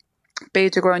ancóin.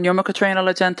 Beidir gur an jomach tréna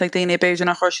le gent daine beidir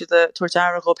nach chuir de tuair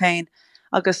deara go péin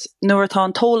agus nuair tá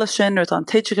an tóla sin nuair tá an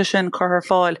tiitige sin chur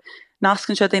fáil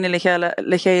nascann sé daine le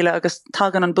chéile agus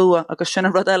tagan an bua agus sin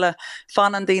rud eile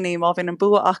fan an daine má bhín an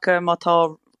bua acha má tá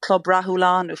club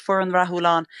rathúláán ú fur an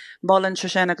rathúláán mollann se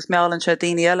sin agus meallann se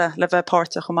daine eile le bheith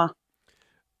páirte chumá.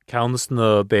 Ceannas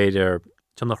na beidir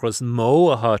nach rud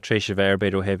mó atá trééis bhéir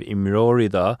beidir ó hebh imróí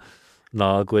dá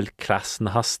ná ghfuil clas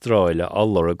na hastráile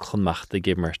allra chunmeachta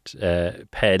gimmert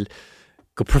pell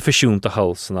go profisiúnta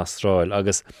hás san Astráil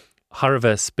agus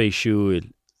Harbheith spéisiúil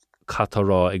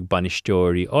catarrá ag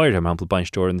banisteoirí áir am hampla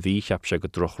banisteoir an bhí cheap se go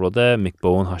droch ruda mic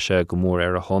bón ha se go mór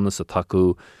ar a thonas a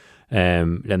taú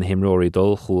lena himróí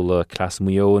dul chúla clas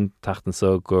muoin tatan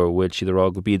sa gur bhfuil siad ará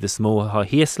go bíad is mó ha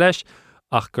híos leis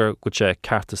ach gur go sé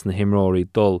cartas na himróí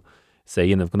dul sé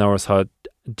dionmh gnáras ha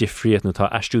difriad nó tá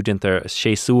astúdintar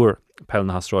séúr pell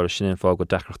na Astráil sin fá go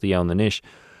decrochtaí ann inis.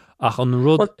 Ach an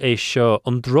rud é seo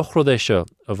an drochrod é seo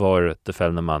a bhhaire de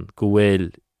fellnaman go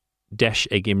bhfuil deis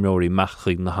ag imróí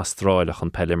meachchuig na Astráilach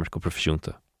an pellimmer go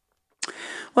profisiúnta.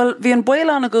 Well, bhí an buil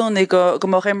an a gúnaí go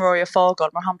mar imróí a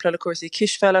fágáil mar hampla le cuasaí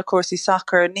cisfeile, cuasaí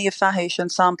sacr, ní a fehééis an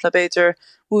sampla beidir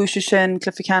bhuaise sin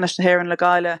cluficanis na hhéann le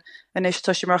gaiile inis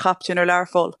tá sé mar chaptún ar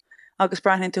leirfol. Agus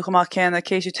breithnin tú chumach céanna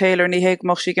Casey Taylor ní héag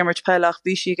mo sí gimmert pellach,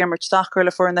 bhí sí gimmert sacr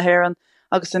le fuair na hhéann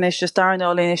agus in is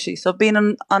darnáil inisi. So bín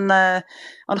an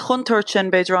chuntúirt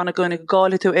sin beidir an a gúnaí go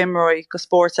gála tú imróí go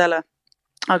sport eile.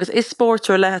 Agus is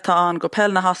sportúir letá an go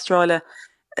pell na Astráile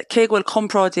cé bhfuil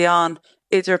comprádaí an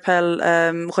idirpel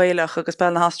réilech agus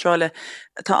bell na Australia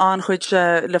tá anchuid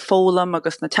le fólam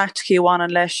agus na tacticíháin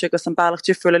an leis agus an bailach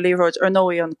difriú le líróid ar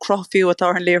nóí an crofiú atá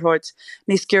an líróid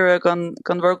níos gure gan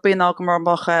rugbí ná go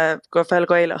marmach gur fel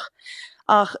goilech.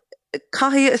 Ach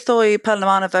caihí is dói pell na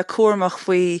mana bheith cuamach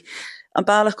faoi an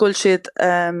bailach gúil siad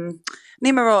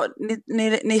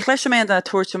ní chléisiméid na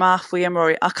tuairteach faoi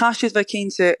imróí a caiisiad bheith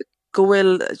cínte go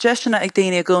bhfuil deisina ag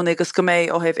daine a gúna agus go méid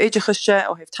ó heh éidechaiste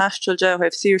ó heh taisteilde ó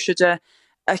heh síirseide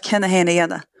a cinna héna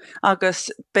dhéana. Agus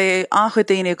be ancha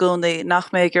daine gúnaí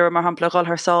nach méid gur mar hampla gáil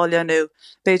thsáile nó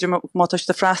beidir mátas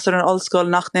de freistar an ollscoil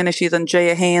nach nine siad an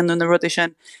dé a héanú na rudi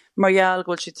sin margheall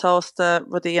ghfuil siad tásta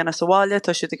rudí dhéana sáile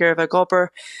tá siad a gur bheith gobar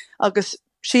agus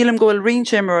sílam gohfuil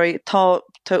rintimmorí tá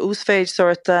úsféid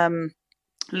sort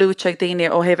lúte ag daine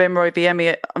ó heh immorí bhí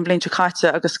an bblinte caite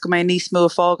agus go méid níos mú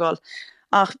fágáil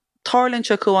ach tarlinn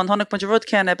se go an tháinig muidir rud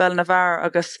céanna bell na bhar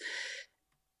agus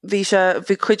bhí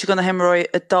chuide go na himróid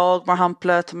a dag mar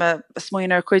hampla tá me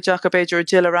smuoinar chuideach a beidir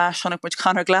gilarás tháinig muid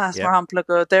canar glas mar hampla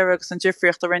go déir agus an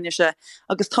difriocht a rinne se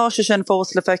agus tá se sin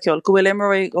fós le feiceol go bhfuil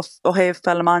imróid ó heh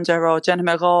fellmanja rá dénne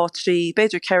me rá trí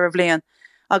beidir ceir bblion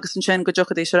agus an sin go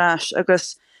jochadí se rás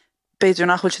agus beidir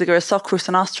nachhfuil si gur socrú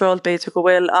san astral beidir go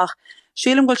bhfuil ach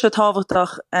sílim goil se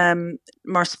táhachtach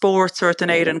mar sport in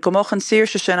éan gomach an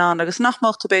síirse sin an agus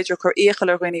nachmacht beidir chur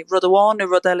échail roiine rud amháin nó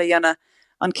rud eile dhéana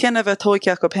an cinenne bheith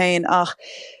tóiceach go péin ach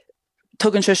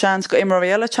tugann se seans go imar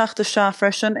eile teachta se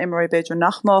freisin imar beidir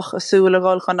nachmach asúla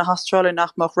gáil chun na Austrrália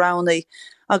nachmach ranaí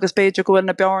agus beidir gohfuil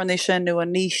na bearnaí sin nó a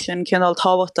níos sin cinál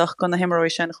táhachtach go na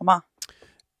himirí sin chumá.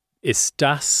 Is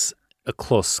das a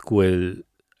clós ghfuil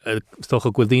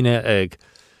stocha ghfuildíine ag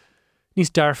Nís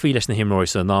darfií leis na himróir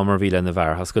sa námar bhíle na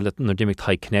bhar, has go le nar dimig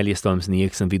taid cneliastams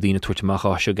níag san bhí dtíine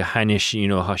tuairteach se go hanis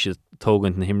has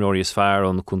tógant na himróí is fear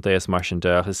an chuntéas mar sin de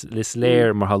agus lis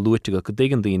léir mar ha luite go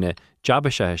ddigan daine jabba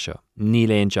se seo ní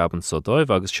léon jabban so dóibh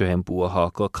agus seo hen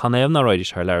buaá go canéamh na roiidir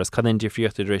th leir can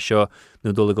difriochtta éis seo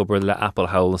nó dula go le Apple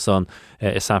Hall san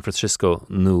i San Francisco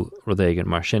nó rudéigen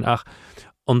mar sin ach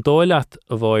an dóileat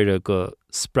a bhhaire go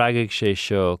spreagaigh sé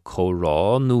seo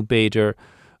chórá nó béidir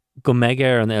go meid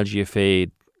an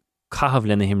LGFA cahabh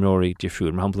lena himróí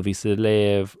difriúil mar hampla ví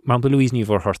léh mar hampla Louise ní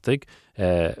bhór hortaigh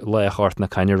le chart na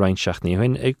caiine reinseach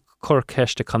níhain ag chur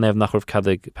ceiste canéamh nach raibh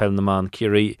cadig pell naán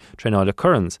ciaí treáile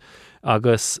currans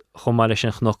agus chomáile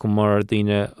sin chnoch mar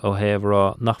daine ó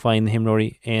héhrá nach bhain na himróí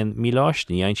an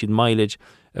míláisní ein siad mileage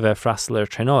a bheith freistal ar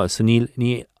treáil so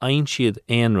ní ein siad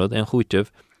éonrad an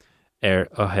chuúiteh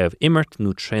a hef immert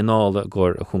nó treála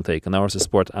gur a chuntaigh an áhar sa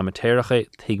sport amatéiricha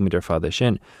teigmidir fada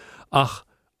sin. Ach,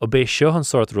 ó bé seo an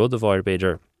sort rud a bhair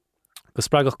beidir go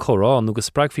spreagach chorá nó go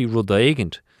spreag fhí rud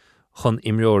aigint chun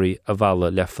imreoirí a bhela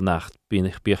le fannacht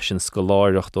bíonich bíoch sin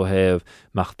scoláireacht ó heh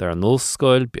mecht ar an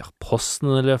nóscoil, bíoch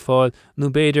postna le fáil, nó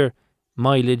béidir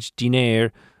mileage dinéir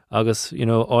agus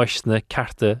áisna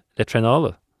carta le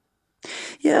treála.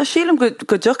 Ja, sílam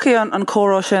go ducha an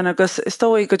chórá sin agus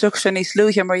istóí go duch sin níos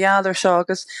luúthe mar jadar seo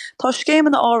agus tá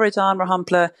scéman áid an mar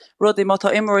hampla rudí má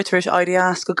tá immoritris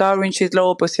IDS go garin siad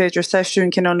lobus féidir seisiún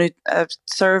cinú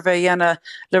survey dhéana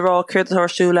le rá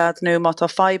chuirtarsúlad nó má tá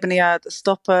febanníad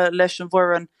stoppa leis an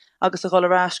bhuiran agus a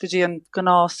cholarás go dtí an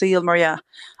gná síl mar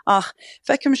ach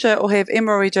feicim se ó heh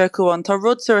immoríide chuan tá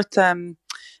rudsuirt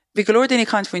Bhí go leor daoine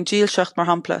caint faoin díalseacht mar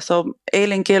hampla, so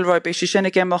Éilín Gilroy be si sinna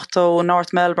géimeacht ó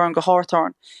North Melbourne go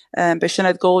hátarn, be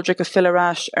sinna Goldrick a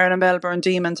Philarás ar na Melbourne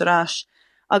Demons arás.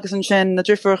 Agus an sin na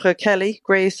ddrifurcha Kelly,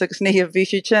 Grace agus níomh bhí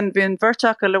si sin bhíon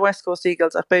bhirteach le West Coast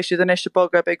Eagles ach bé si den isise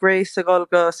boga be Grace a gáil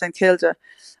go St Kilda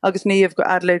agus níomh go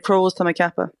Adelaide Crows tá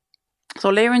ceappa.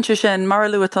 So léironn se sin mar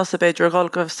luútá a beidir gáil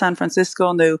go San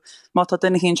Francisco nó má tá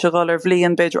duine hín se gáil ar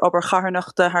bhblion beidir obair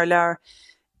charnachta th lear.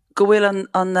 Go bhfuil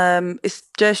an is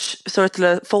deis sort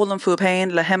le fólam fú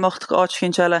pein le himocht go áit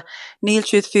chin seile níl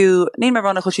siad fiú ní mar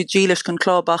ranna chu si dílis gon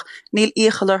clóbach níl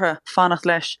íchalarthe fannacht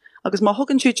leis agus má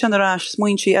thugann siad sin arás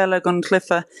smuoin si eile gon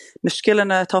clifa na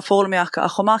skillanna tá fólamíacha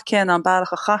a chomach cén an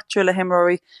bailach a chatriú le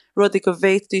himróí rudí go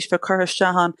bhéitdís fe chuthas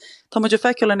tehan Tá muidir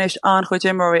feiceolanis an chuid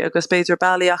imróí agus beidir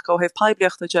bailíach ó heh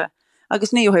pebliachtaide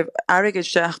agus ní ó heh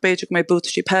aigeteach beidir go mé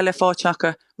búta pelle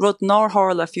fáteacha rud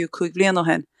nátharla fiú chuig blian ó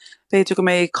hen. Beidir go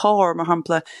mé cá mar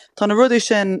hampla. Tá na rudí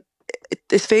sin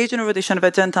is féidir na rudí sin a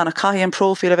bheith dentan a caihíon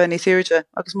profil a bheith ní tíirte,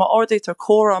 agus má ordaigh tar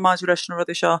córa a maidir leis na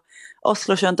rudí seo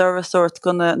osla sin dorasort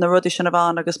gon na rudí sin a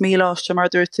bhain agus míláiste mar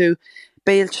dúir tú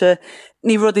béilte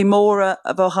ní rudí móra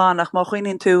a bhánach má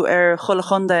chuoinn tú ar chola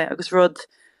chundé agus rud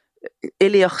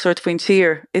ilíoch sort faoin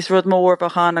tír is rud mór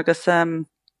bachan agus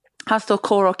Hastal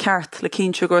córa ceart le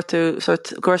cínse gur tú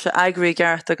gur se agraí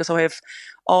geart agus ó heh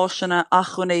áisina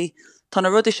achchunaí Tá na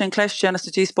rudí sin cléiste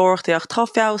sa dí spórtaí ach tá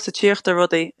feo sa tíochtta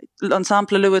rudaí an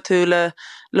sampla lua tú le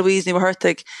Louise ní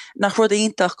bhthirrtaigh nach rud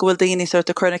ítach gohfuil daoine suirt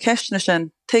a chuna ceistena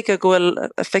sin tuige gohfuil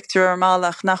a fictúr ar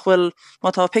máach nach bhfuil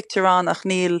mátá picturán ach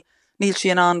níl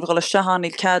sin an bhil a sehan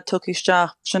níl cad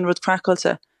tucisteach sin rud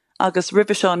crackáilte agus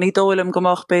ribh seo ní dóilm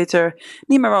gomach beidir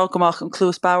ní marrá gomach an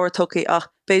clús bauer tuci ach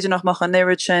beidir nach mach an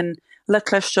nirid sin le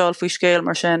cleisteáil faoi scéal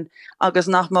mar sin agus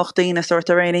nachmach daine suirt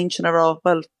a réon sin ará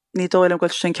well ní dóilm goil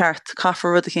sin ceart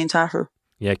caafar rud a cén tathú.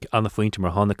 anna fointe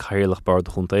mar hána caiirlach bar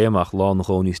chun éach lá na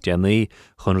gcóníos déanaí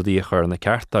chun ruí chur na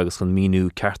cearta agus chun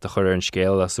míú cearta chur ar an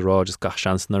scéal as rá is gach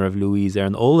seansna rah Louise ar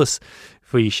an ólas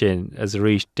faoi sin as a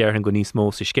rééis deirhan go níos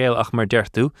mó sa scéal ach mar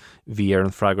deirtú hí ar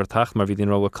an freigartach mar bhí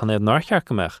dín ráha chunéad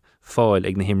nácearcameach fáil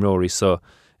ag na himróí so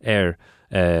ar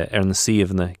na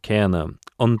siomhna céanna.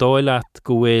 An dóileat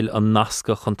go bhfuil an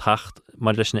nasca chun tacht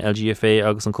mar leis na LGFA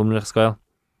agus an cumlaach scail?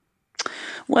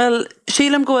 Well,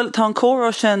 sílam gohfuil tá an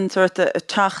córá sin suirt a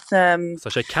techt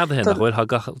Tá sé cadhéin bhfuil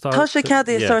tá sé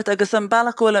cadí suirt agus an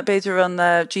bailach gohfuil beidir an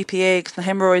GPA na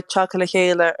himróid teach le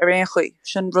chéile ar réon chuí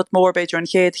sin rud mór beidir an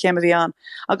chéad chéime bhí an.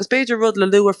 Agus beidir rud le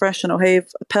luúar freisin ó héh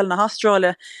pell na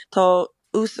Astráile tá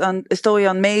isdói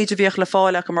an méid a bhíoch le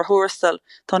fáile go mar thuarstal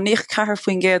tá níoch cethir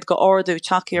faoin géad go ordú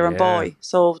teachí ar an báid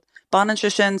so banan se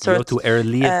sin suirt tú ar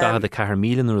líad da a 4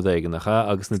 míle nuair déiganacha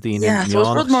agus na daine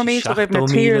rud mór méid a bheith na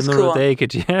tírs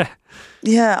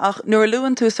ach nuair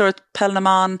luúan tú suirt pell na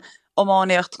man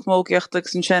ómáíocht mógiocht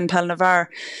agus an sin pell na bhar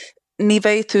ní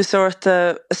bhéh tú suirt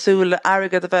asúil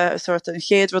agad a bheith suirt an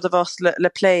chéad rud a bhs le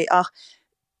play ach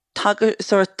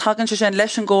tagan se sin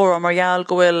leis an ggóra margheall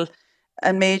gohfuil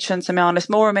an méid sin sa meán is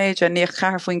mór méid a níoch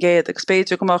cear faoin géad agus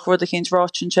spéidir gomach rud a chéint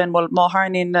ráit sin sin bhil má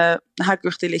tharnaín na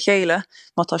heagruchtaí le chéile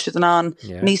má tá siad an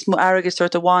níos mó airgid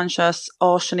suirt a bháin seas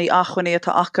áisinaí achhainní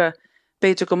atá acha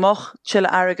beidir gomach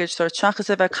chiile airgid suirt teachas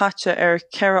a bheith caite ar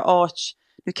ceire áit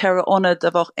nó ceire onad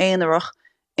a bhah éanaach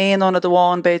éonad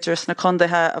bháin beidir sna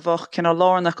condathe a bhah cinná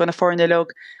lánach go na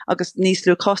fornilog agus níos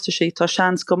lú costaí tá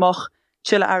seans gomach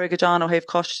chiile airgid an ó héh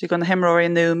costaí go na himróí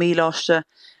nó míláiste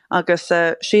agus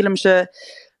sílam se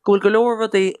gúil golóir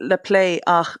rudaí le play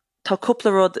ach tá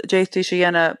cúpla rud déití sé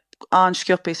dhéine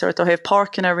ansciúpaí suirt ó héh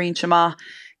parkin a rionse má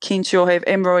cinntiú héh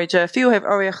imróide fiú héh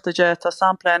oíochtaide tá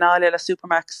sampla an áile le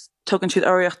Supermax tugann siad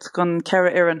oíocht gon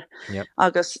ceire ian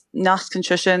agus nascin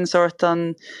se sin suirt an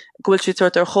gúil siad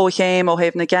suirt ar chóchéim ó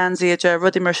héh na gansaide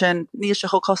rudí mar sin níl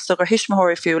se chocosta gur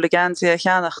hisismóirí fiú le gansaí a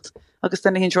cheannacht agus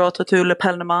denna hín ráta tú le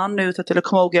pell na man nó tá tú le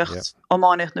commógeocht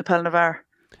ómáíocht nó pell na bhar.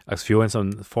 Agus fiúin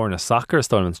san fórna sacr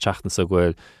stáilmans teachtan sa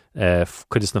bhfuil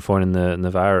chuidir na fórna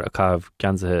na bhar a cabh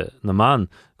gansa na man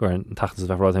gur an tachtas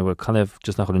a bheith bhfuil canibh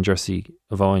just nach an jersey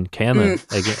a bháin céanna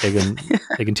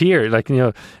ag an tír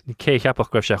cé cheapach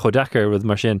goibh se chodachar rud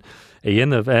mar sin a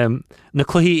dhéanamh na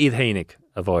chluí iad hénig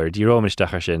a bhir dírómis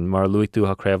dechar sin mar luú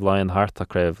ha creibh Lion Heart a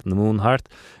creibh na Moon Heart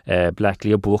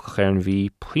Blacklí a buchach ar an bhí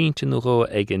pointe nó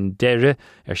ag an deire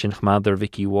ar sin chmadidir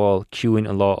Vicky Wall ciúin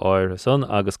an lá áir son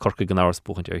agus corca gan áras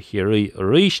buchaint ar chiaí a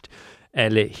ríist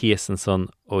le hías an son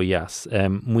ó yes.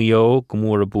 Muo go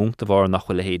mór a búnta bhar nach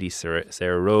chuil le héadí sé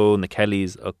ró na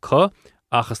Kellys a có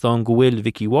achas tá an gohfuil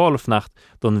Vicky Wall fnacht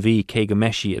don bhí cé go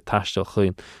meisi a taistal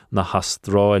chuin na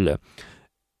Hastráile.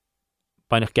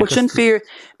 sin fear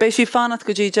bei si fanat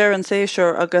go dtí dear an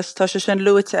séisiúr agus tá se sin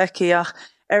luúte iciach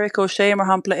Eric O'Shea mar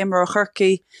hampla imar a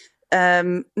churcií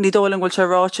ní dólan bhfuil se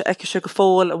ráte eice se go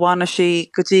fóil a bhhaine si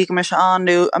go dtí go me se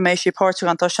anú a mééis si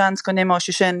Portugal tá seans go nimá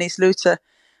si sin níos lúte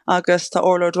agus tá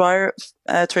Orló Dwyer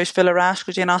trééis fi arás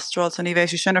go dtí an Astráil san ní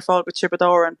bhééis si sinnar fáil go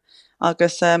tribadáran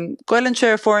agus ghilann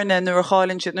séir fórne nu a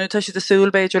cháilinn siad nu tá si de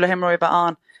súlbéidir le himróí bheith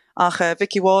an. Ach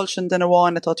Vicky Wall sin den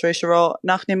bháin atá éis rá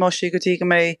nach ní mó si go dtí go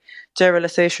mé deire le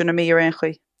séisiú na mí ar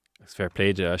chuí. Gus fair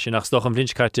pléide sin nach stoch an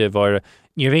blincaite bhar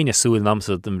níor bhéine súil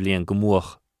namsa den blion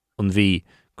gomúach an bhí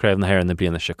creibh na hhéir na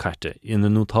bliana se caite ina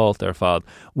nútáilt ar fad.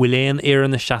 Bhfuil éon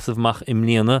éan na seaamhach im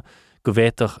líana go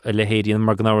bhéiteach a lehéiríon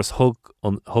mar gan áras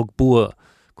thug bua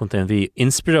chunta an bhí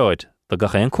inspiráid do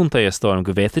gacha an chunta a stáim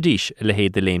go bhéta díis a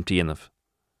lehéad de léimtíanamh.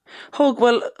 Thug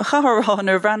bhfuil chaharán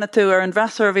ar bhena tú ar an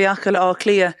bheasar bhíacha le á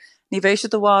clia, ní bhééis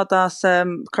do bhád as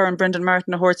chuann Brendan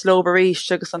Martin a thuirt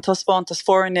lobaríis agus an tospáintas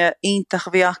fórne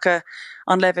ionintach bhíacha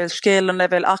an leibhéil scéal an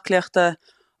leibhéil acliachta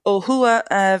ó thua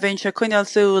bhíonn se cuineal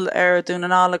súil ar dún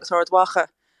an álagus ordhacha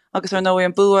agus ar nó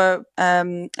an bua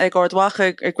ag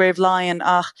ordhacha ar Grave Lion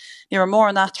ach ní ar mór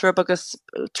an atrab agus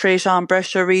trééis an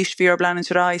breise ríis bhí ar blanan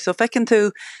turá, so fecinn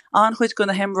tú anchuid go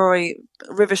na himróí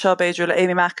ribh seo beidir le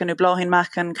Amy Mackin nó Bláthín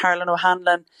Mackin, Caroline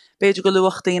O'Hanlon, beidir go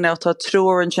luachtaíine tá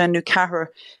trúr an sin nó cethir.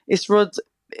 Is rud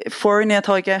fórne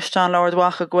atá gceiste an leir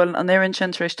dwacha ghfuil an éann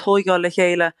sin éis tógáil le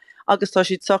chéile agus tá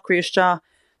siad sacrí iste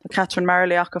Catherine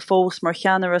Marley ach a fós mar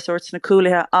cheanar soort na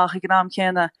coolithe ach ag gnám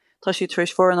chéna tá si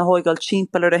tris for na hoigáil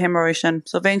timppel a himmarí sin.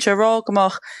 So bhéin se rá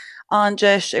gomach an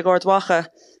deis ag ordwacha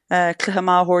cluthe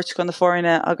máthóirt gon na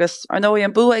fórine agus ar nó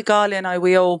an bu ag gáilíonn a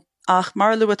bhío ach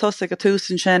mar lu tosa go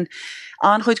túsan sin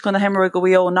an chuid gon na himmarí go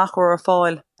bhío nachhar ar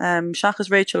fáil.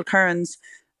 Seachas Rachel Kearns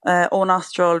ón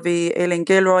Astral bhí Aileen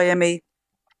Gilroy Emmy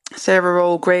Sarah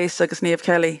Rowe Grace agus Niamh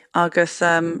Kelly agus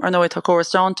ar nó tá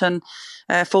Córas Johnson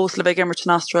fós le bheith immert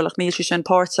an Astral ach níl si sin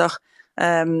pártach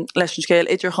leis an scéil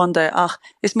idir chunde ach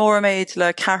is mór a méid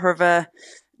le cethir bheith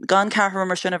gan cethir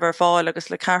mar sin a bhar fáil agus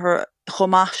le cethir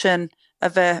chomach sin a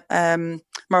bheith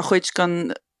mar chuid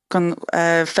gan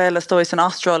féile dóis an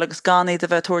Astral agus gan iad a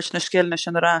bheith tuairt na scilne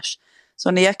sin arás. So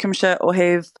ní eicimse ó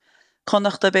héh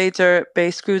connacht a beidir be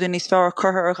scrúda níos fearr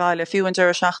chutha ar gáile fiú an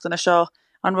deir seachtainna seo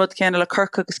an rud céanna le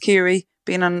curca agus círi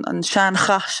bín an sean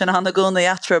chas sin an gúna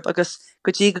atrab agus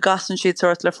go dtí go gasan siad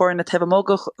suirt le fórin na tebh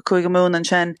mógach chuig go mún an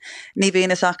sin ní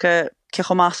bhíonas acha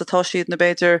cechomas atá siad na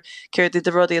beidir céir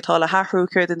de rudaí atá le hathrú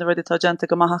céir de rudaí tá genta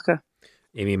go maithacha.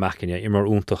 Imi Macinne imar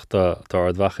úntaach tá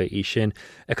ardhacha í sin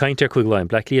a caiintear chuig lein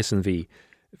Black Leeson bhí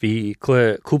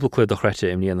cúpla chuid do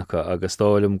chreite im líanacha agus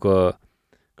dáilm go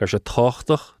gur se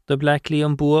táchtach de Black Lee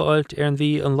an buailt ar an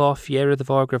bhí an lá fiar de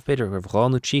bhargrah beidir gur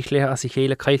bhánú tíchléthe as i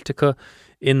chéile cailtecha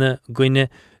ina gcuine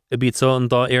a bíd so an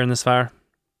dá ar na sfear.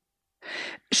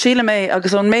 Síle mé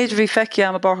agus an méid bhí feici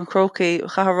am a bar an crocaí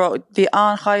bhí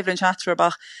an chaimhlinn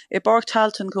teatrabach I bar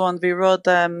Talton goin bhí rud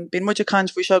bín muidir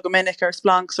cant bhí seo go minic ar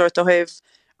splank sort ó héh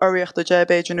oíocht do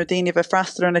débéidir nó daoine bheith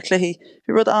freistar an na cluichí.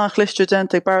 Bhí rud an chlisteú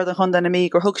denta bar an chun na mí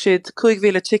gur thug siad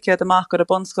 5,000 ticket amach go a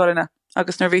bonscoilena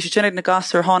agus nar bhí sé sinnig na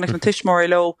gasar tháinig na tiismóí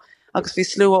lo agus bhí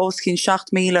slú os cín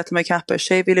 7,000 tá mé cepa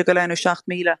 6,000 go leanú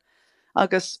 7,000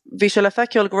 agus bhí se le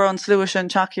feiceol go an slú sin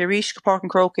teaci ríis go park an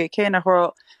crocaí céna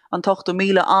chu an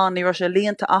 8,000 an ní ra sé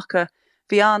líonanta acha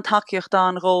bhí an takeíocht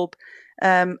an rób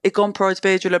I gomráid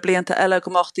beidir le blianta eile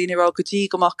gomach daoine rá go dtí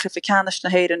gomach clificanis na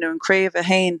héidir nó an craomh a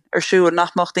hain ar siúr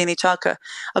nachmach daoine teacha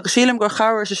agus sílim gur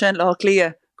chahar se sin le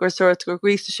lia gur suirt gur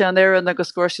grísta sé an éan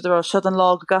agus gur siad rá siad an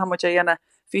lá go gahamid a dhéana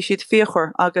bhí siad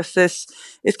fiochar agus is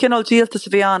cinál díalta sa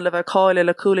bhí an le bheith cáile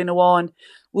le coolí na bháin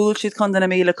bhúil siad chun na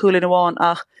mí le coolí na bháin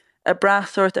ach a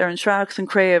brasort ar an sreaach san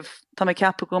craomh tá mé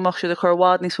ceappa gomach siad a chur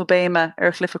bhád níos mo béime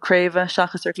ar chlifa craomh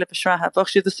seachas ar chlifa sreathe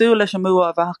bhach siad asú leis an mua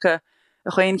a bhacha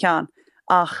a chuin cean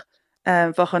ach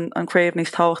bhach an craomh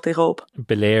níos táhacht I rób.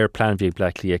 Beléir plan bhí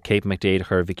Black Lee Cape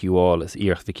McDaidachar Vicky Wall is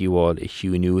íocht Vicky Wall I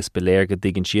hiú nuas beléir go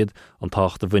dtigann siad an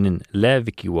tácht a bhuiinn le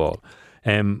Vicky Wall.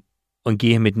 An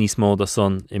ggéimiid níos mód a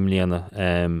son im líana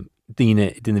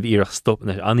duine bhíoch stop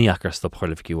na aníachar stop chuir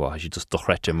le Vicky Wall si just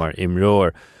dochreite mar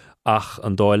imróir ach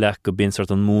an dáile go bin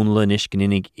sort an múnla is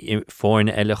gninnig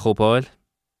fáin eile chopáil.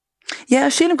 Ja,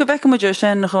 sílim go bheicimiidir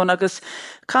sin chun agus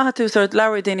caitú sort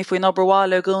leir daoine faoin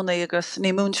oberháile gúna agus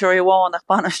ní múnseoirí bháin ach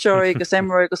banisteoirí agus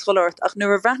imreoir agus choirt ach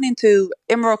nuair a bhreithnín tú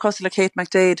imreoir cos le Kate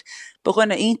McDaid ba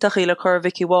chuine iontachaí le chur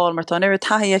Vicky Wall mar tá nuair a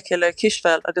taíice le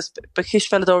Kisfeld agus ba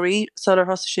Kisfeldóirí solar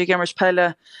hosa sí gimmers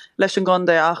peile leis an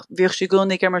gconda ach bhíoh sí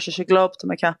gúnaí gimmers sé glob tá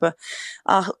ceappa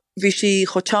ach bhí si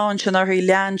chotáin sin arthaí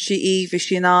lean si bhí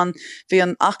sin an bhí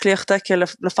an aclíocht aice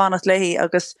le fanat léí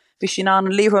agus bhí sin an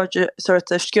líróide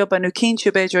suirt a sciobba nó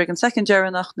cinú beidir ag an second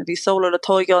dearannach na bhí sóla le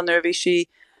tóigáil nuair bhí si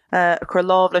chur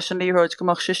láb leis an líróid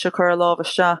gomach siiste chur láb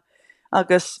iste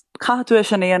agus caitú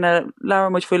sin íana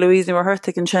leharmuid faoi Louise mar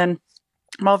thuirrtaigh an sin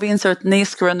má bhíon suirt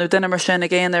níoscaran nó duine mar sin a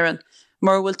ggéanaar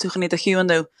mar bhfuil tú chuní a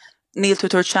hiúnú níl tú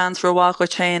túir chans for bhácha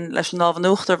chain leis an nábhan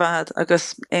uachtar bhead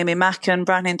agus Amy Mackin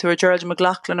breithnín tú George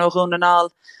McLachlan ó Rúnanál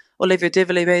Olivia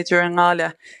Dively beidir an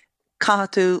gáile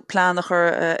caitú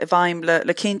plánachar I bhaim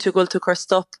le cinnú gúil tú chur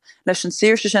stop leis an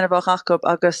síirse sin a bh Jacob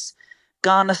agus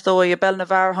ganas dói a bell na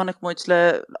bhar tháinig muid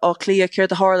le á clia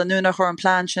céir a hála núna chur an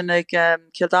plán sin ag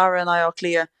Kildare an á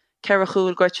clia ceir a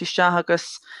chúil goirtí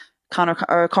agus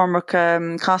Cormac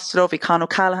Castro bhí Conó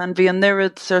Callahan bhí an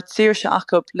nirid síirse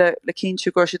Jacob le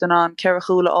cinnú gur siad an ceir a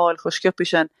chúla áil chu sciúpi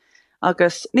sin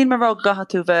agus ní mar rá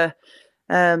gaitú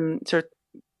bheith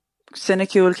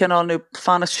siniciúil cinálnú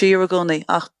fanna siar a gúnaí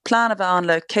ach plán a bheith an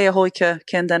le cé a hóice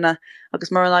cin duine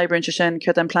agus mar an eibrann sin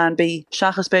chuir an plán B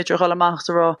seachas beidir chola maithas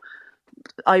a rá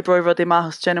eibroid rud I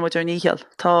maithas genimiid ar níhéal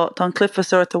tá an clifa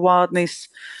suirt a bhád níos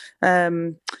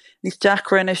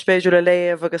deacrann is beidir le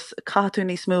léamh agus catú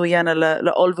níos smú dhéana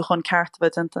le olbhachán ceart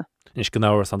bheith dinta. Is go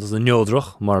náhar san an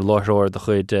neodroch mar láithreir de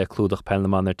chuid clúdach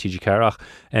penlaman ar TG Carach.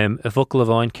 A bhocail a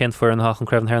bháin cén fuair an hach an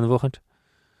creibh an thar na bhchant?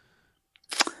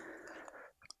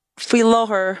 Fí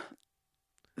láthair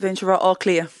bhíonn se rá á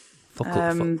clia.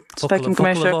 Specum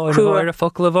Commissioner Crua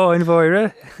Focal of Owen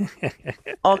Voira.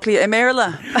 Oglia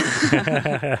Emerla.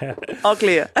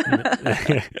 Oglia.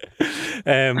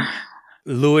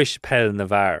 Louis Pell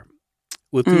Navar.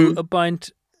 Would you a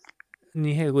bind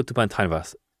ní hé go ban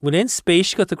tainhas. Bhfuil éon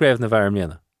spéis go a greibh na bharm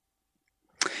líana?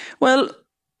 Well,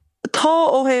 tá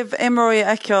ó heh imróí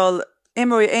eiceáil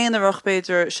imróí éanaach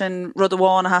beidir sin rud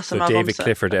amháin hasan So David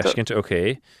Clifford Eshkint,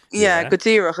 okay. Yeah, go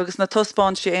dtíireach agus na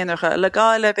tuspáin sé éanacha. Le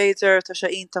gáile beidir tá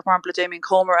sé ionach marpla Jamie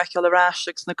Comer eiceáil arás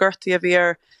agus na gcuirtaí a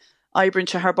bhíar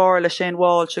aibrinte haar bar le Shane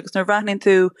Walsh agus na bhreathnaíonn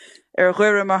tú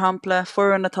ghuiire mar hampla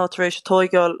fuair na tátaréis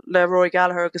tóigeáil le Roy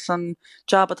Gallagher agus an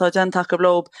jab atá gentach go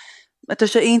blob. Tá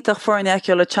sé ionach fuair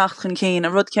eiceáil le teachchan cín a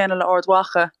rud céanna le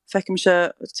ordwacha feicim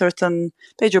se tuirt an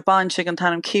beidir bainsigh an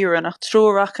tanm círa nach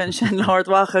trúrachan sin le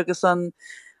ordwacha agus an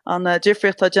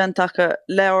difriocht tá gentacha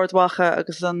le ordwacha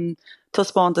agus an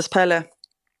tuspáin is pelle.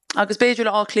 Agus beidir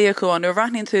le á clia acu an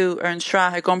bhreathnaíonn tú ar an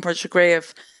srá ag gompar se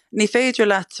gréibh. Ní féidir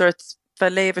le tuirt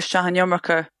bheit léomh stehan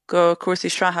jomarcha go cuasaí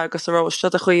sreatha agus ará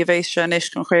stad a chuí a bhéise an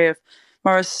isis chun chréibh.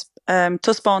 Mar is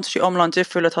tuspáint sí omlan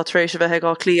difriúil atá trééis a bheit ag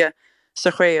á clia sa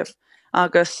chréibh.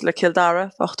 Agus le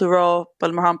Kildare, fachtú rá,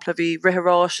 bal mar hampla bhí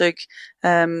ritheráisig,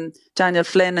 Daniel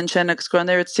Flynn an sin agus gron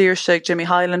éad síirseig, Jimmy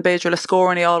Highland beidir le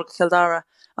scóraní áil Kildare,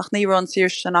 ach ní ran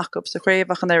síirse an acab sa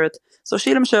chréibh an éad. So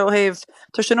sílam se ó heh,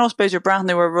 tar sin os beidir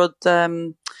brandnú ar rud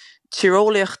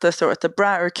tíróliaachta sort a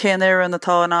bra ar céanar an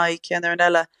atá an ai, céanar an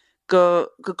eile, go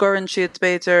gurran siad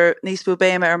beidir níos bú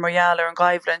béime ar marall ar an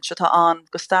gaibhlinn se tá an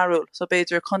go starúil, so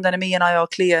beidir chun mí an á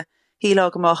clia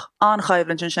híla goach an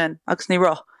chaibhlinn sin agus ní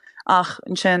rá. Ach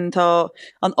an sin tá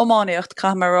an omáíocht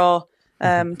camerará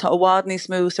tá óhád níos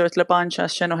mú suirt le bainse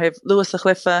sin ó heh luas a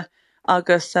chluife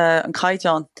agus an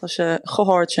caiideán tá se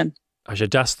choáir sin. A sé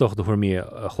destoch do chuirmí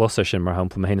a chlosar sin mar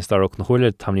hampla héna starach na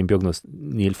chuile tamlín beagnas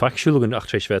níl feicisiúlagan ach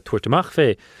trééis bheith tuairteach fé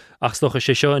ach stocha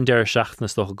sé seo an deir seachna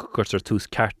stocha chuirtar túús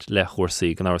ceart le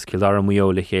chósaí gan áras Kildare muo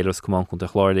le chéile cumán chun de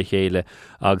chláir le chéile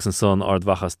agus an son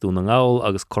ardmhachas dún an gáil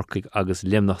agus corcaigh agus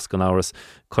limnachs gan áras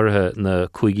chutha na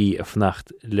chuigí a fnacht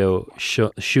le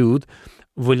siúd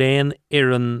bhfuil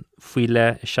ar an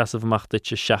fuiile seasamhachta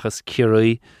te seachas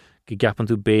ciúraí go gapan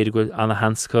tú béidir goil anna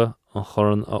hansca an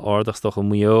choran a ardachstoch a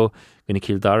muo gona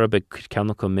Kildare be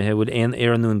ceanna go mithe bhfuil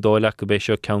ar anún dóileach go bééis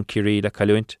seo ceann ciúraí le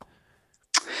caiúint.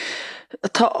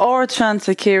 Tá ard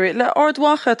seansa céir le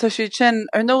ardwacha tá siad sin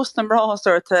ar nós na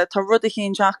mráásirta tá rud a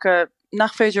chéan deacha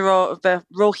nach féidir rá bheith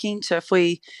rochínte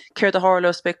faoi céir a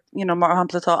hálas be mar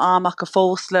hamplatá amach go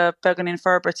fós le began in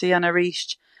ferbertí an a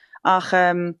ríist. Ach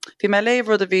bhí me léh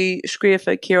rud a bhí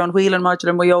scríofa céir an bhuilan maidir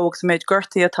an muoog sa méid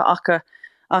gortaí atá acha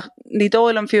ach ní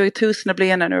dóil an fiú túsna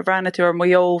bliana ar bhreanna tú ar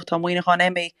muoog tá muoineán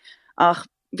éimi ach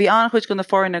bhí anchuid go na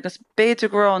fórne agus beidir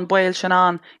go an buil sin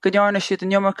an go dearna siad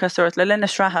an jomarcha suirt le linne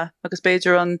sreatha agus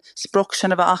beidir an spruch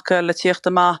sin a bheith acha le tíocht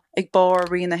amach ag bar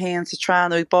rina héan sa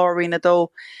trán ag bar rina dó.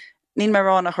 Níl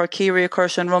mar nach chu cíirí a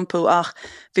chuir sin rumpú ach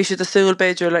bhí siad asúil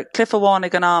beidir le clifahháin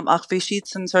ag an am ach bhí siad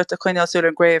san suirt a chuineáilsúil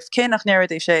an gréibh cé nach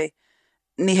neird é sé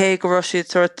ní hé go ro siad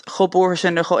suirt chobúir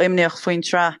sin a chu imneocht faoin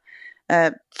tre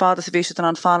fád sa bhí siad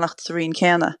an fannacht sa rion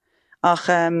céna. Ach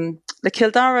le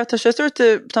Kildare tá sé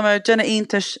suirte tá mar déna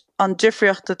iontais an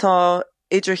difriocht atá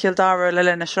idir Kildare le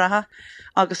lena sreatha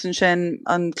agus an sin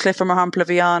an clifa mar hampla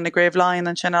bhí an na gréibh lein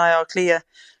an sin á clia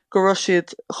go ro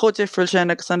siad chodifriil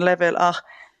sin agus an level ach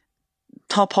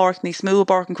tá páirt níos mú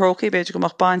bar an crocaí beidir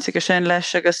gomach bainsigh sin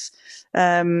leis agus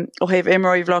ó heh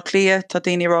imróí bhlá clia tá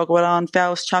daoine rá go bhfuil an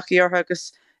fés teachaí ortha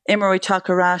agus imróí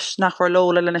teachtarás nach chuir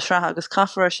ló le lena sreatha agus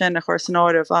caafar sin a chuir san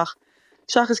áirimh ach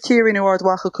seachas cíirí nó ard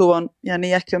wacha cuain ní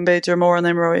ecem beidir mór an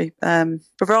imróí.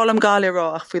 Bhrálam gáile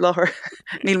rá ach fhí láthair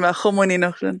níl me chumhaí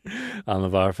nach sin. An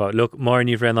bharfa. Look, mar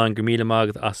ní bhrean an go míle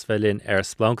mágad as bhelinn ar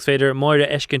splanks féidir máire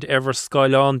eiscint ever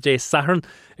Skyláán dé Saturn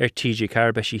ar TG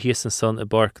Car be si híos an son i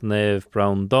barc neh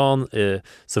Brown Dawn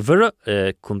sa bhire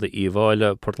chun de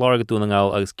íomháile Portlága dún an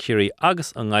gáil agus ciúraí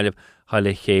agus an gáileh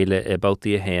haile chéile i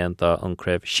bbátaí a héan dá an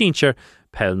creibh síinsear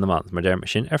Pell na man mar derrma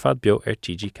sin ar fad beo ar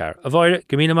TG Car. A bhaire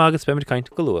go míle mágad spemid caint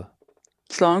go lua.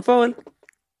 Slán fáil.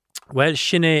 Well,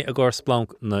 sinné a ggur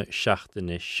splank na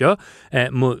seachtainna seo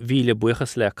mu bhíle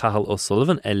buchas le Cathal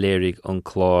O'Sullivan léirigh an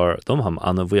chlár domham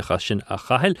anna bhuachas sin a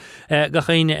chail.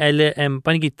 Gachéine eile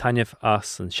banigí taineh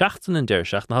as an seachtain an deir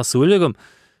seach na hasúlagam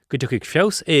go dúigh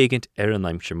feos éigent ar an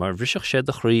aimseir mar bhriseach sé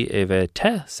de chrí bheith te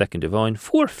second bháin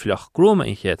fuór fleach groma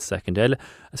in chéad second eile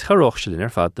as charách se linn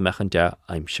ar fad de mechan de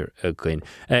aimseir a gcuin.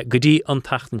 Go dtí an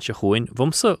tachtain se chuin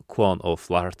bhumsa chuáin ó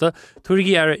flaharta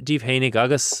tuairigí ar díomh hénig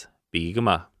agus bí go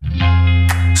maith.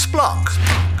 Splunk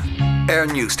Air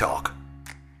News Talk.